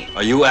 Larry.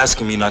 Are you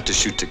asking me not to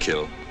shoot to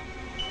kill?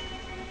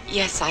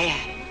 Yes, I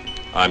am.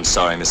 I'm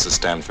sorry, Mrs.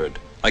 Stanford.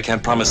 I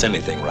can't promise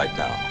anything right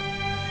now.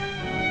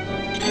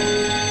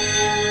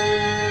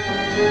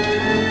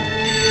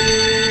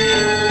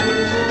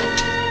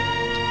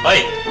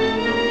 Hey!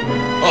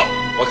 Oh,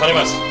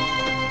 wakarimasu.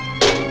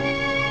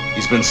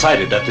 He's been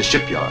sighted at the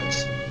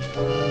shipyards.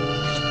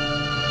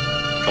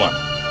 Come on.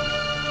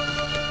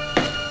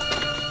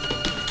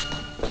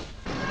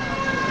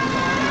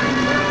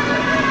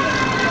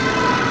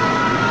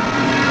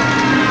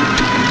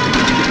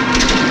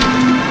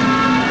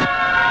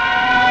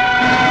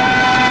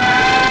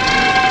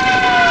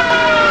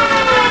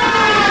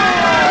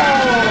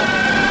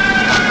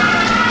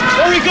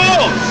 There he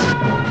goes!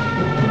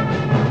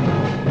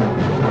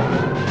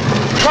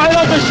 Try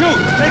not to shoot!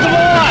 Take him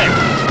alive!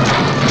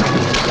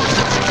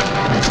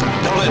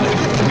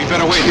 We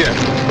better wait here.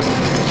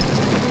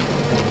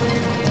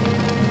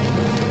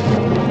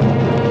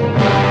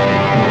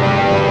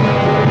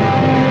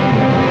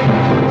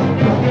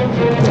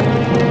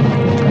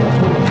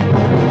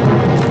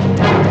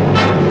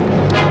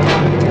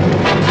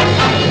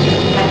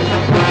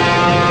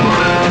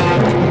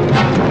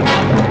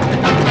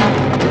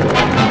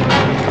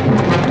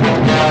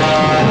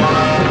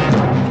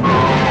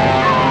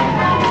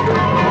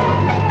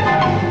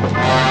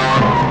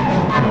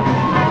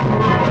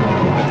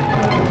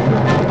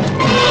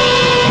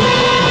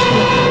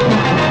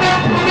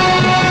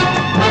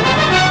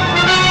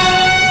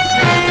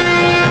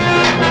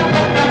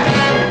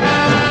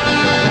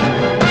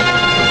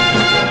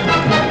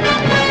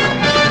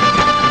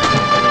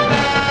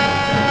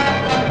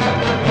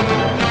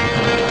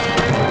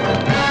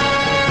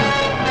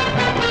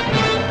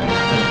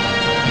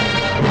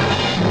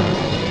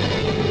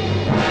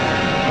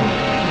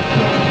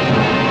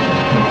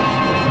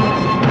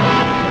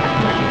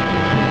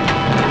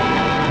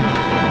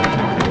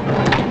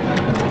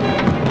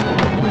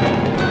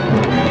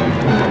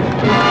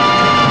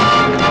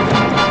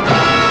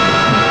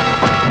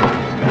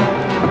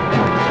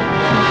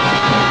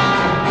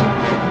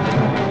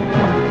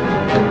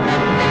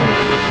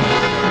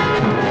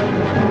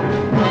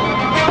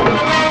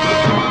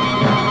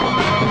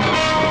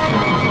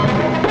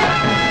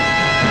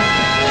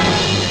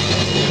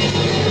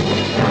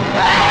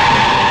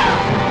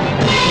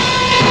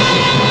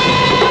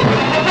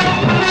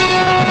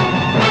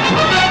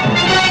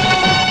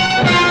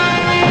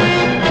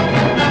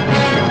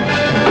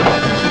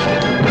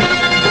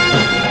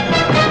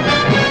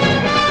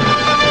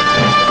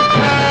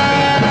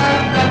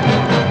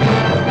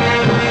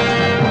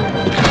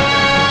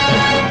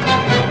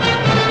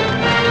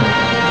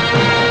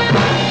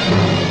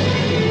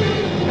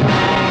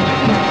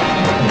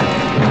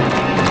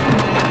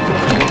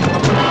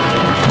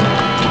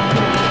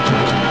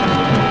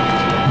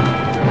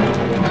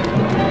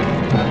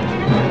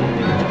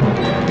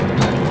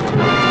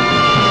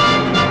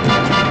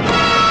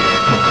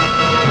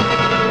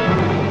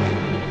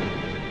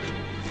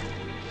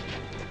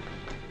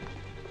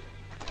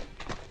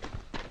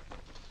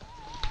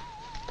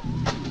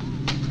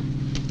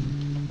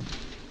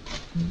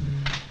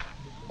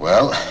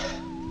 Well,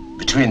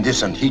 between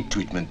this and heat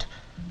treatment,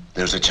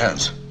 there's a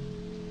chance.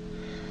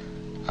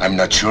 I'm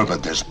not sure,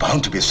 but there's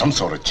bound to be some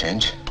sort of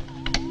change.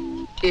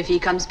 If he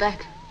comes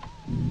back.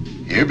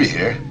 He'll be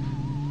here.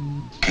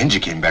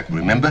 Kenji came back,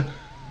 remember?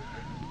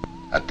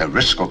 At the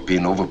risk of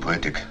being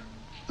over-poetic,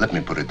 let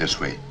me put it this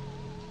way.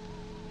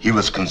 He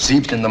was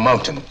conceived in the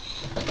mountain.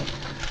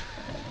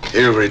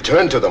 He'll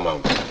return to the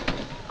mountain.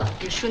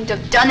 You shouldn't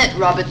have done it,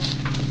 Robert.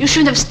 You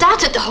shouldn't have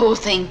started the whole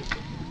thing.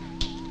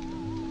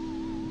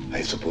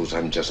 I suppose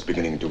I'm just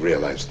beginning to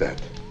realize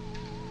that.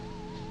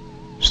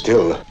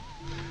 Still,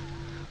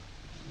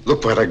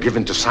 look what I've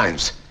given to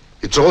science.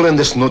 It's all in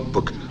this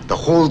notebook, the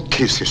whole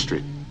case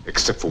history,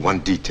 except for one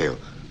detail,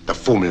 the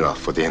formula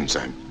for the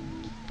enzyme.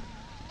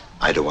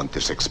 I don't want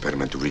this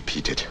experiment to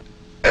repeat it,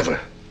 ever.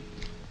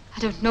 I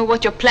don't know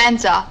what your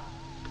plans are,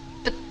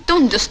 but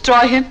don't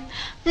destroy him.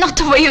 Not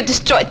the way you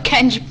destroyed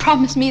Kenji.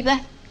 Promise me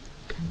that.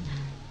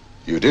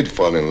 You did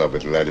fall in love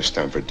with Larry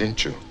Stanford,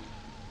 didn't you?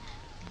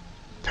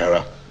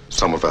 Tara,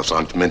 some of us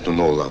aren't meant to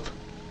know love.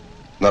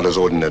 Not as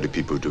ordinary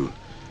people do.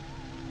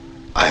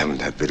 I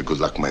haven't had very good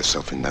luck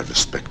myself in that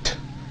respect.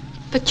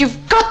 But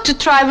you've got to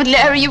try with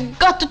Larry. You've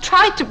got to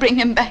try to bring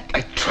him back.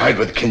 I tried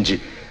with Kenji,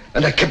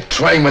 and I kept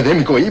trying with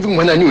Emiko, even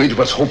when I knew it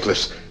was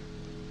hopeless.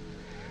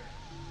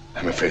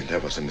 I'm afraid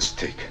that was a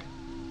mistake.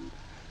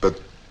 But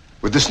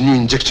with this new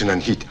injection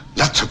and heat,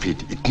 lots of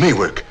heat, it may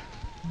work.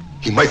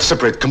 He might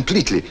separate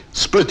completely,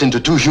 split into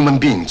two human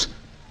beings.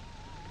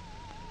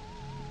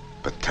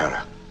 But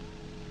Tara,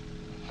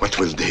 what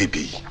will they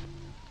be?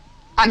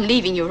 I'm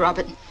leaving you,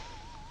 Robert.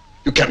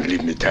 You can't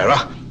leave me,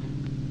 Tara.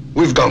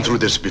 We've gone through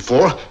this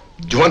before.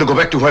 Do you want to go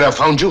back to where I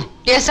found you?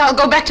 Yes, I'll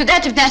go back to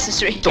that if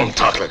necessary. Don't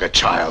talk like a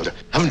child.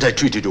 Haven't I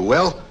treated you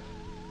well?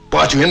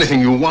 Bought you anything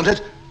you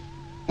wanted?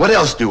 What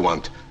else do you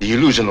want? The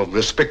illusion of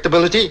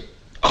respectability?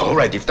 All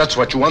right, if that's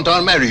what you want,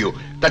 I'll marry you.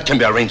 That can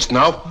be arranged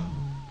now.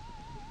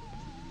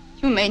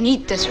 You may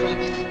need this,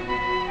 Robert.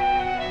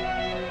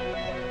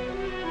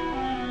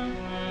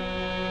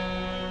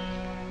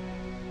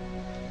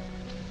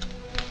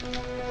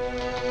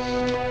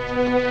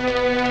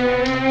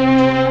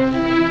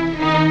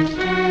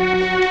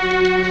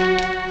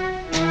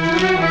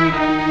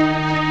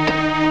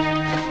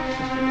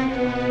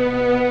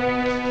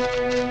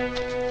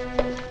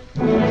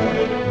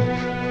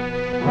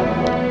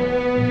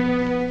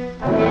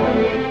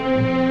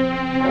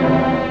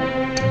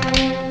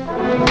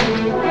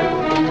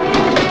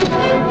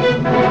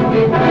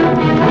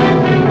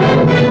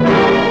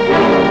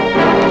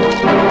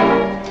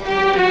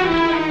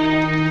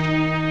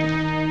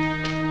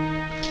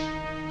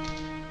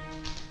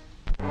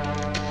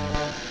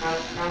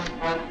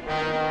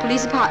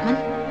 Police department.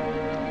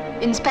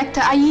 Inspector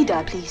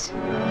Aida, please.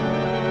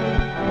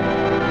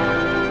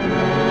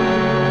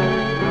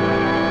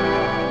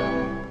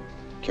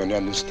 Can you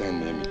understand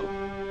me, amigo?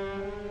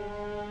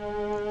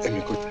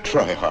 Amigo,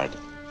 try hard.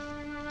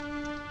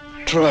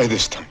 Try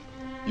this time.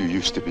 You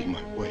used to be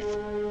my wife.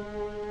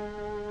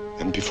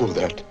 And before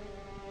that,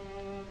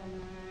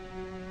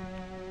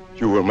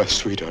 you were my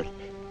sweetheart.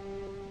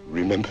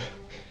 Remember?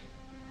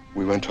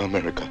 We went to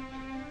America.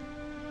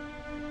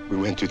 We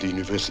went to the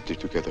university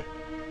together.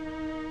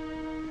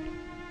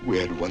 We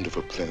had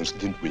wonderful plans,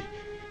 didn't we?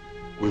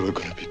 We were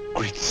going to be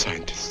great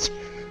scientists.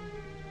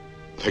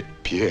 Like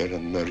Pierre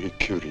and Marie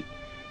Curie.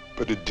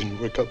 But it didn't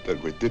work out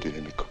that way, did it,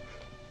 amigo?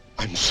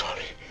 I'm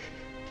sorry.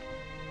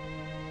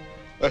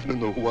 I don't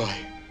know why.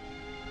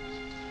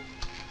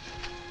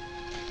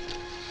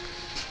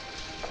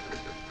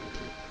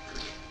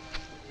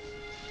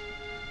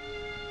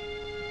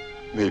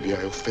 Maybe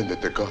I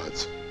offended the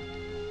gods.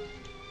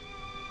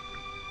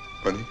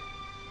 Honey,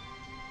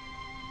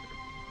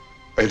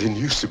 I didn't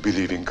used to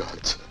believe in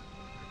gods.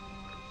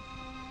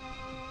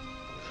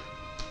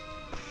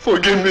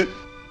 Forgive me.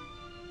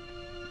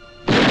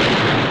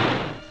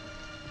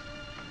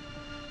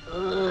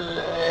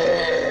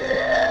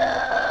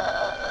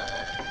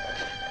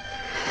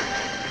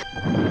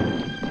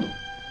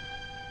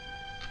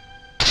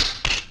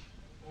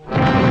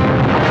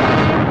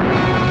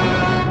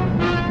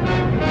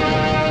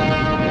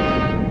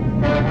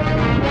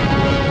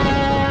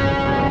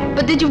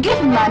 But did you give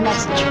him my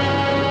message?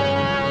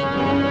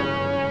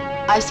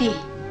 I see.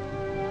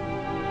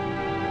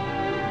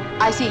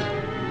 I see.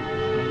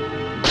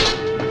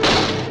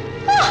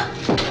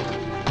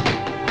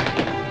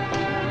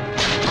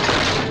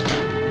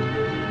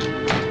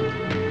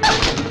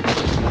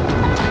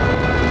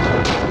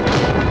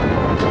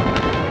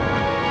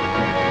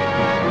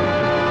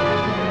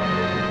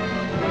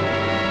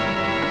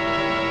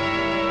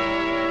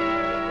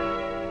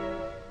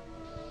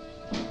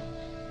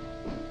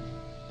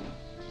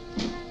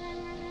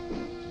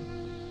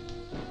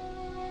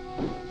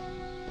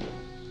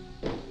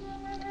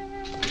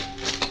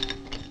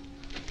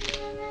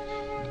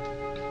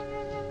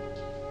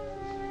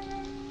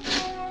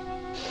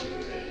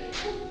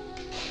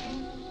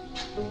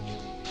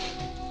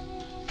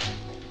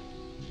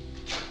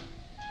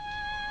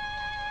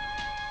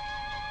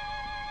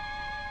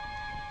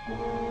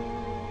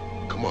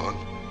 Come on.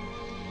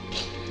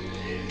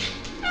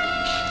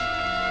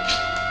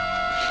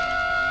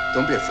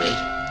 Don't be afraid.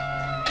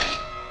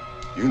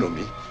 You know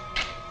me.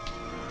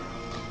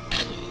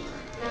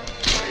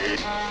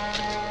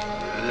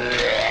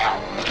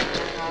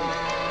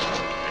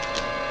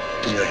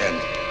 Give me your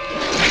hand.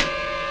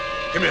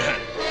 Give me your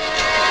hand.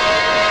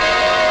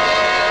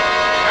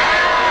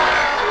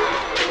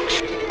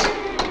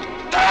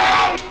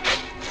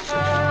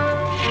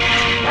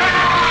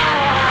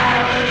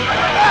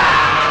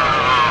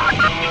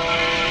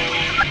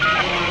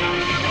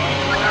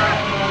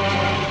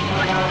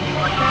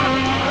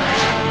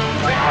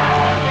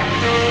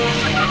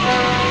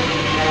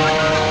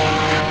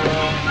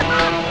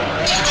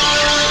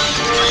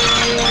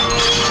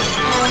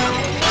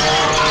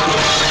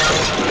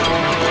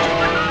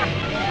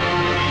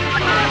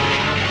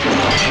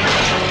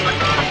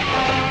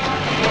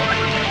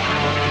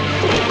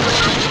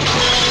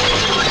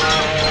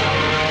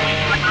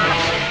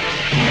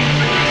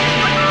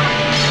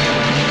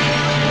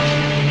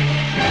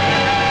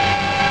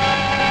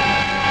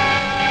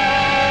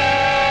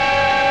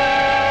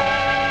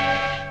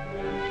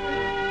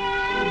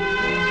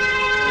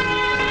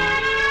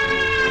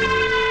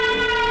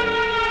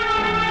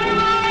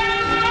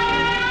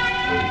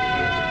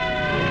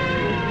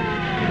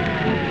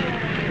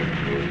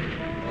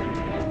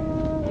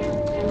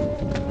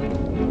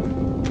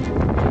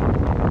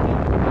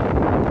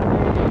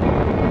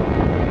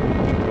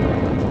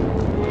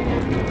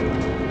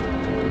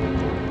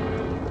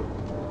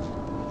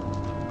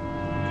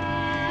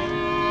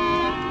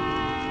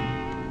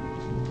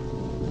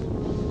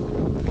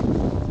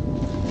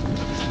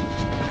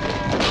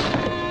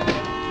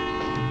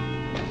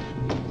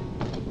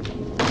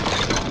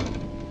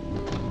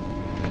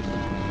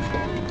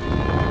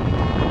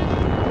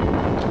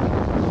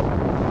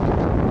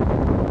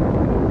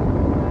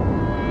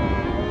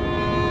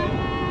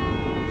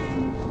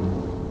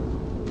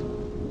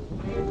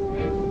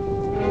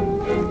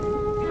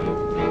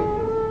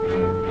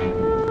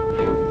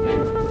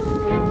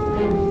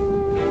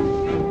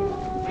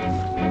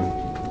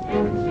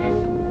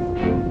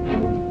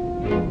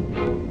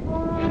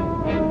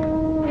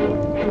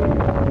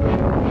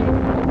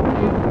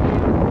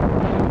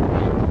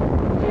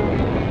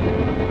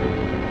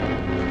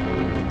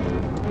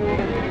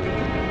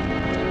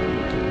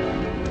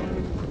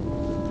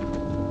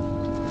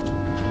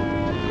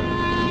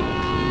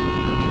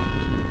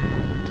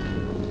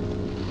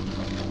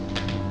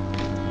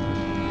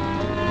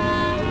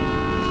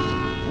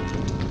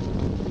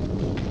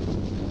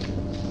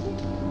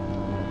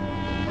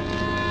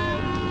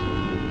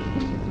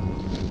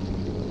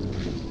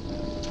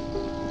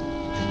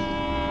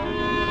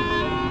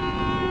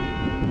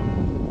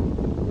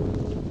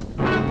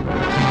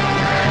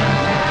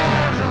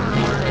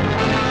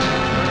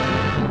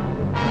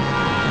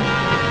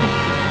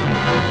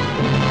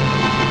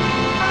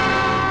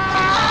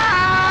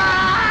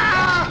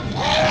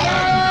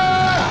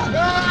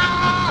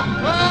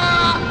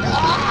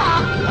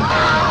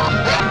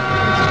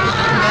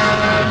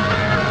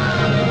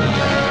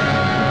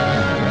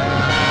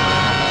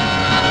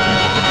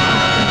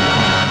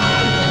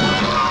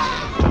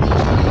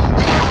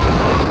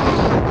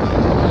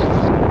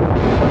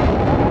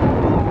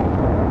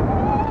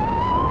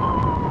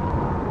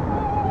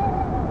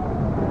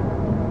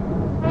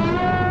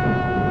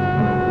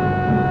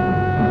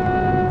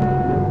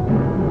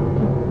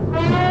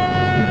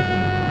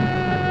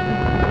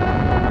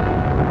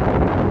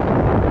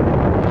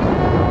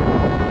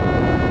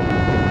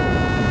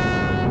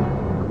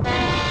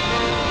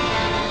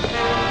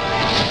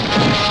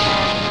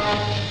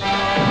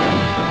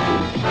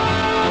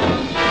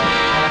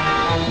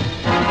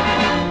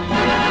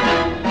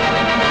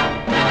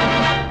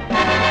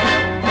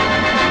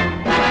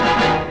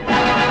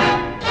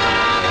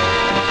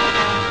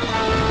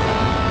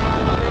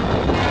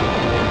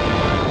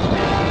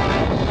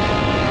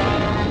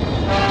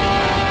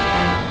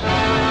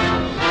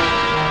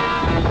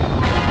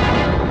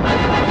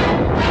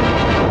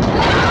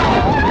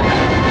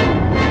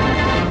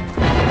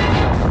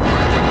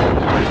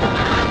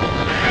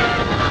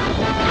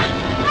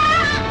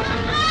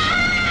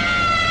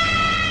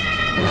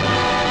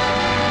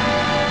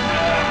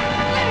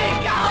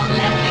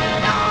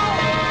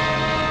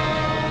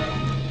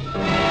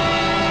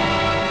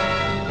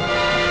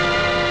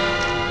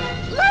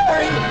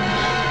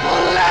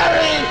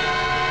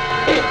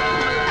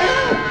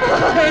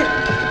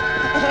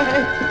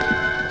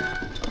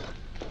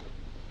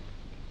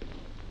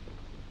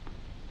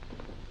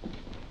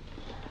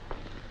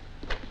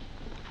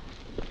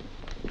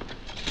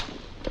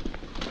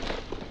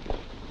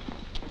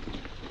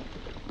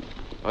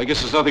 I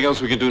guess there's nothing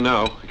else we can do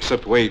now,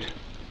 except wait.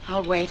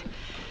 I'll wait.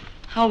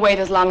 I'll wait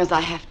as long as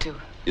I have to.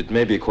 It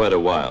may be quite a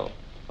while.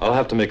 I'll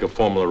have to make a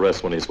formal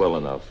arrest when he's well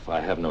enough. I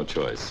have no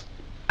choice.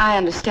 I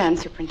understand,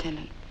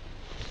 Superintendent.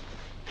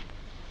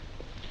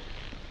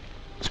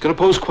 It's going to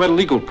pose quite a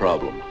legal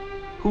problem.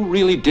 Who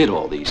really did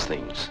all these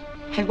things?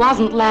 It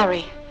wasn't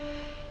Larry.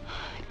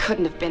 It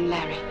couldn't have been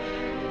Larry.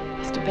 It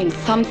must have been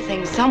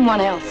something, someone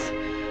else.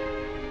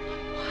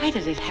 Why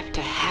did it have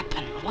to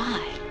happen?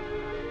 Why?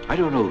 I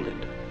don't know,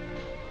 Linda.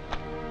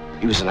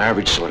 He was an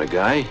average sort of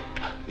guy,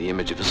 the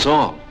image of us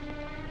all.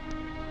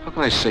 How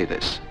can I say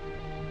this?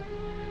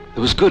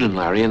 There was good in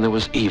Larry and there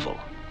was evil.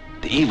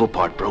 The evil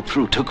part broke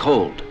through, took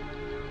hold.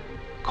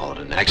 Call it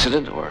an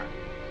accident or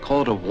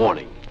call it a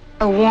warning.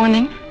 A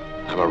warning?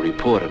 I'm a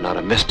reporter, not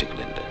a mystic,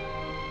 Linda.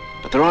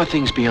 But there are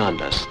things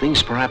beyond us,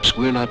 things perhaps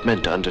we're not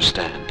meant to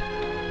understand.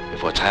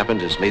 If what's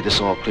happened has made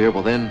this all clear,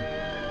 well then,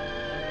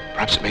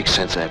 perhaps it makes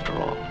sense after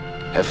all.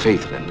 Have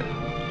faith, Linda.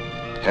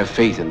 Have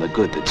faith in the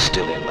good that's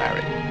still in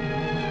Larry,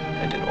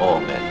 and in all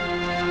men.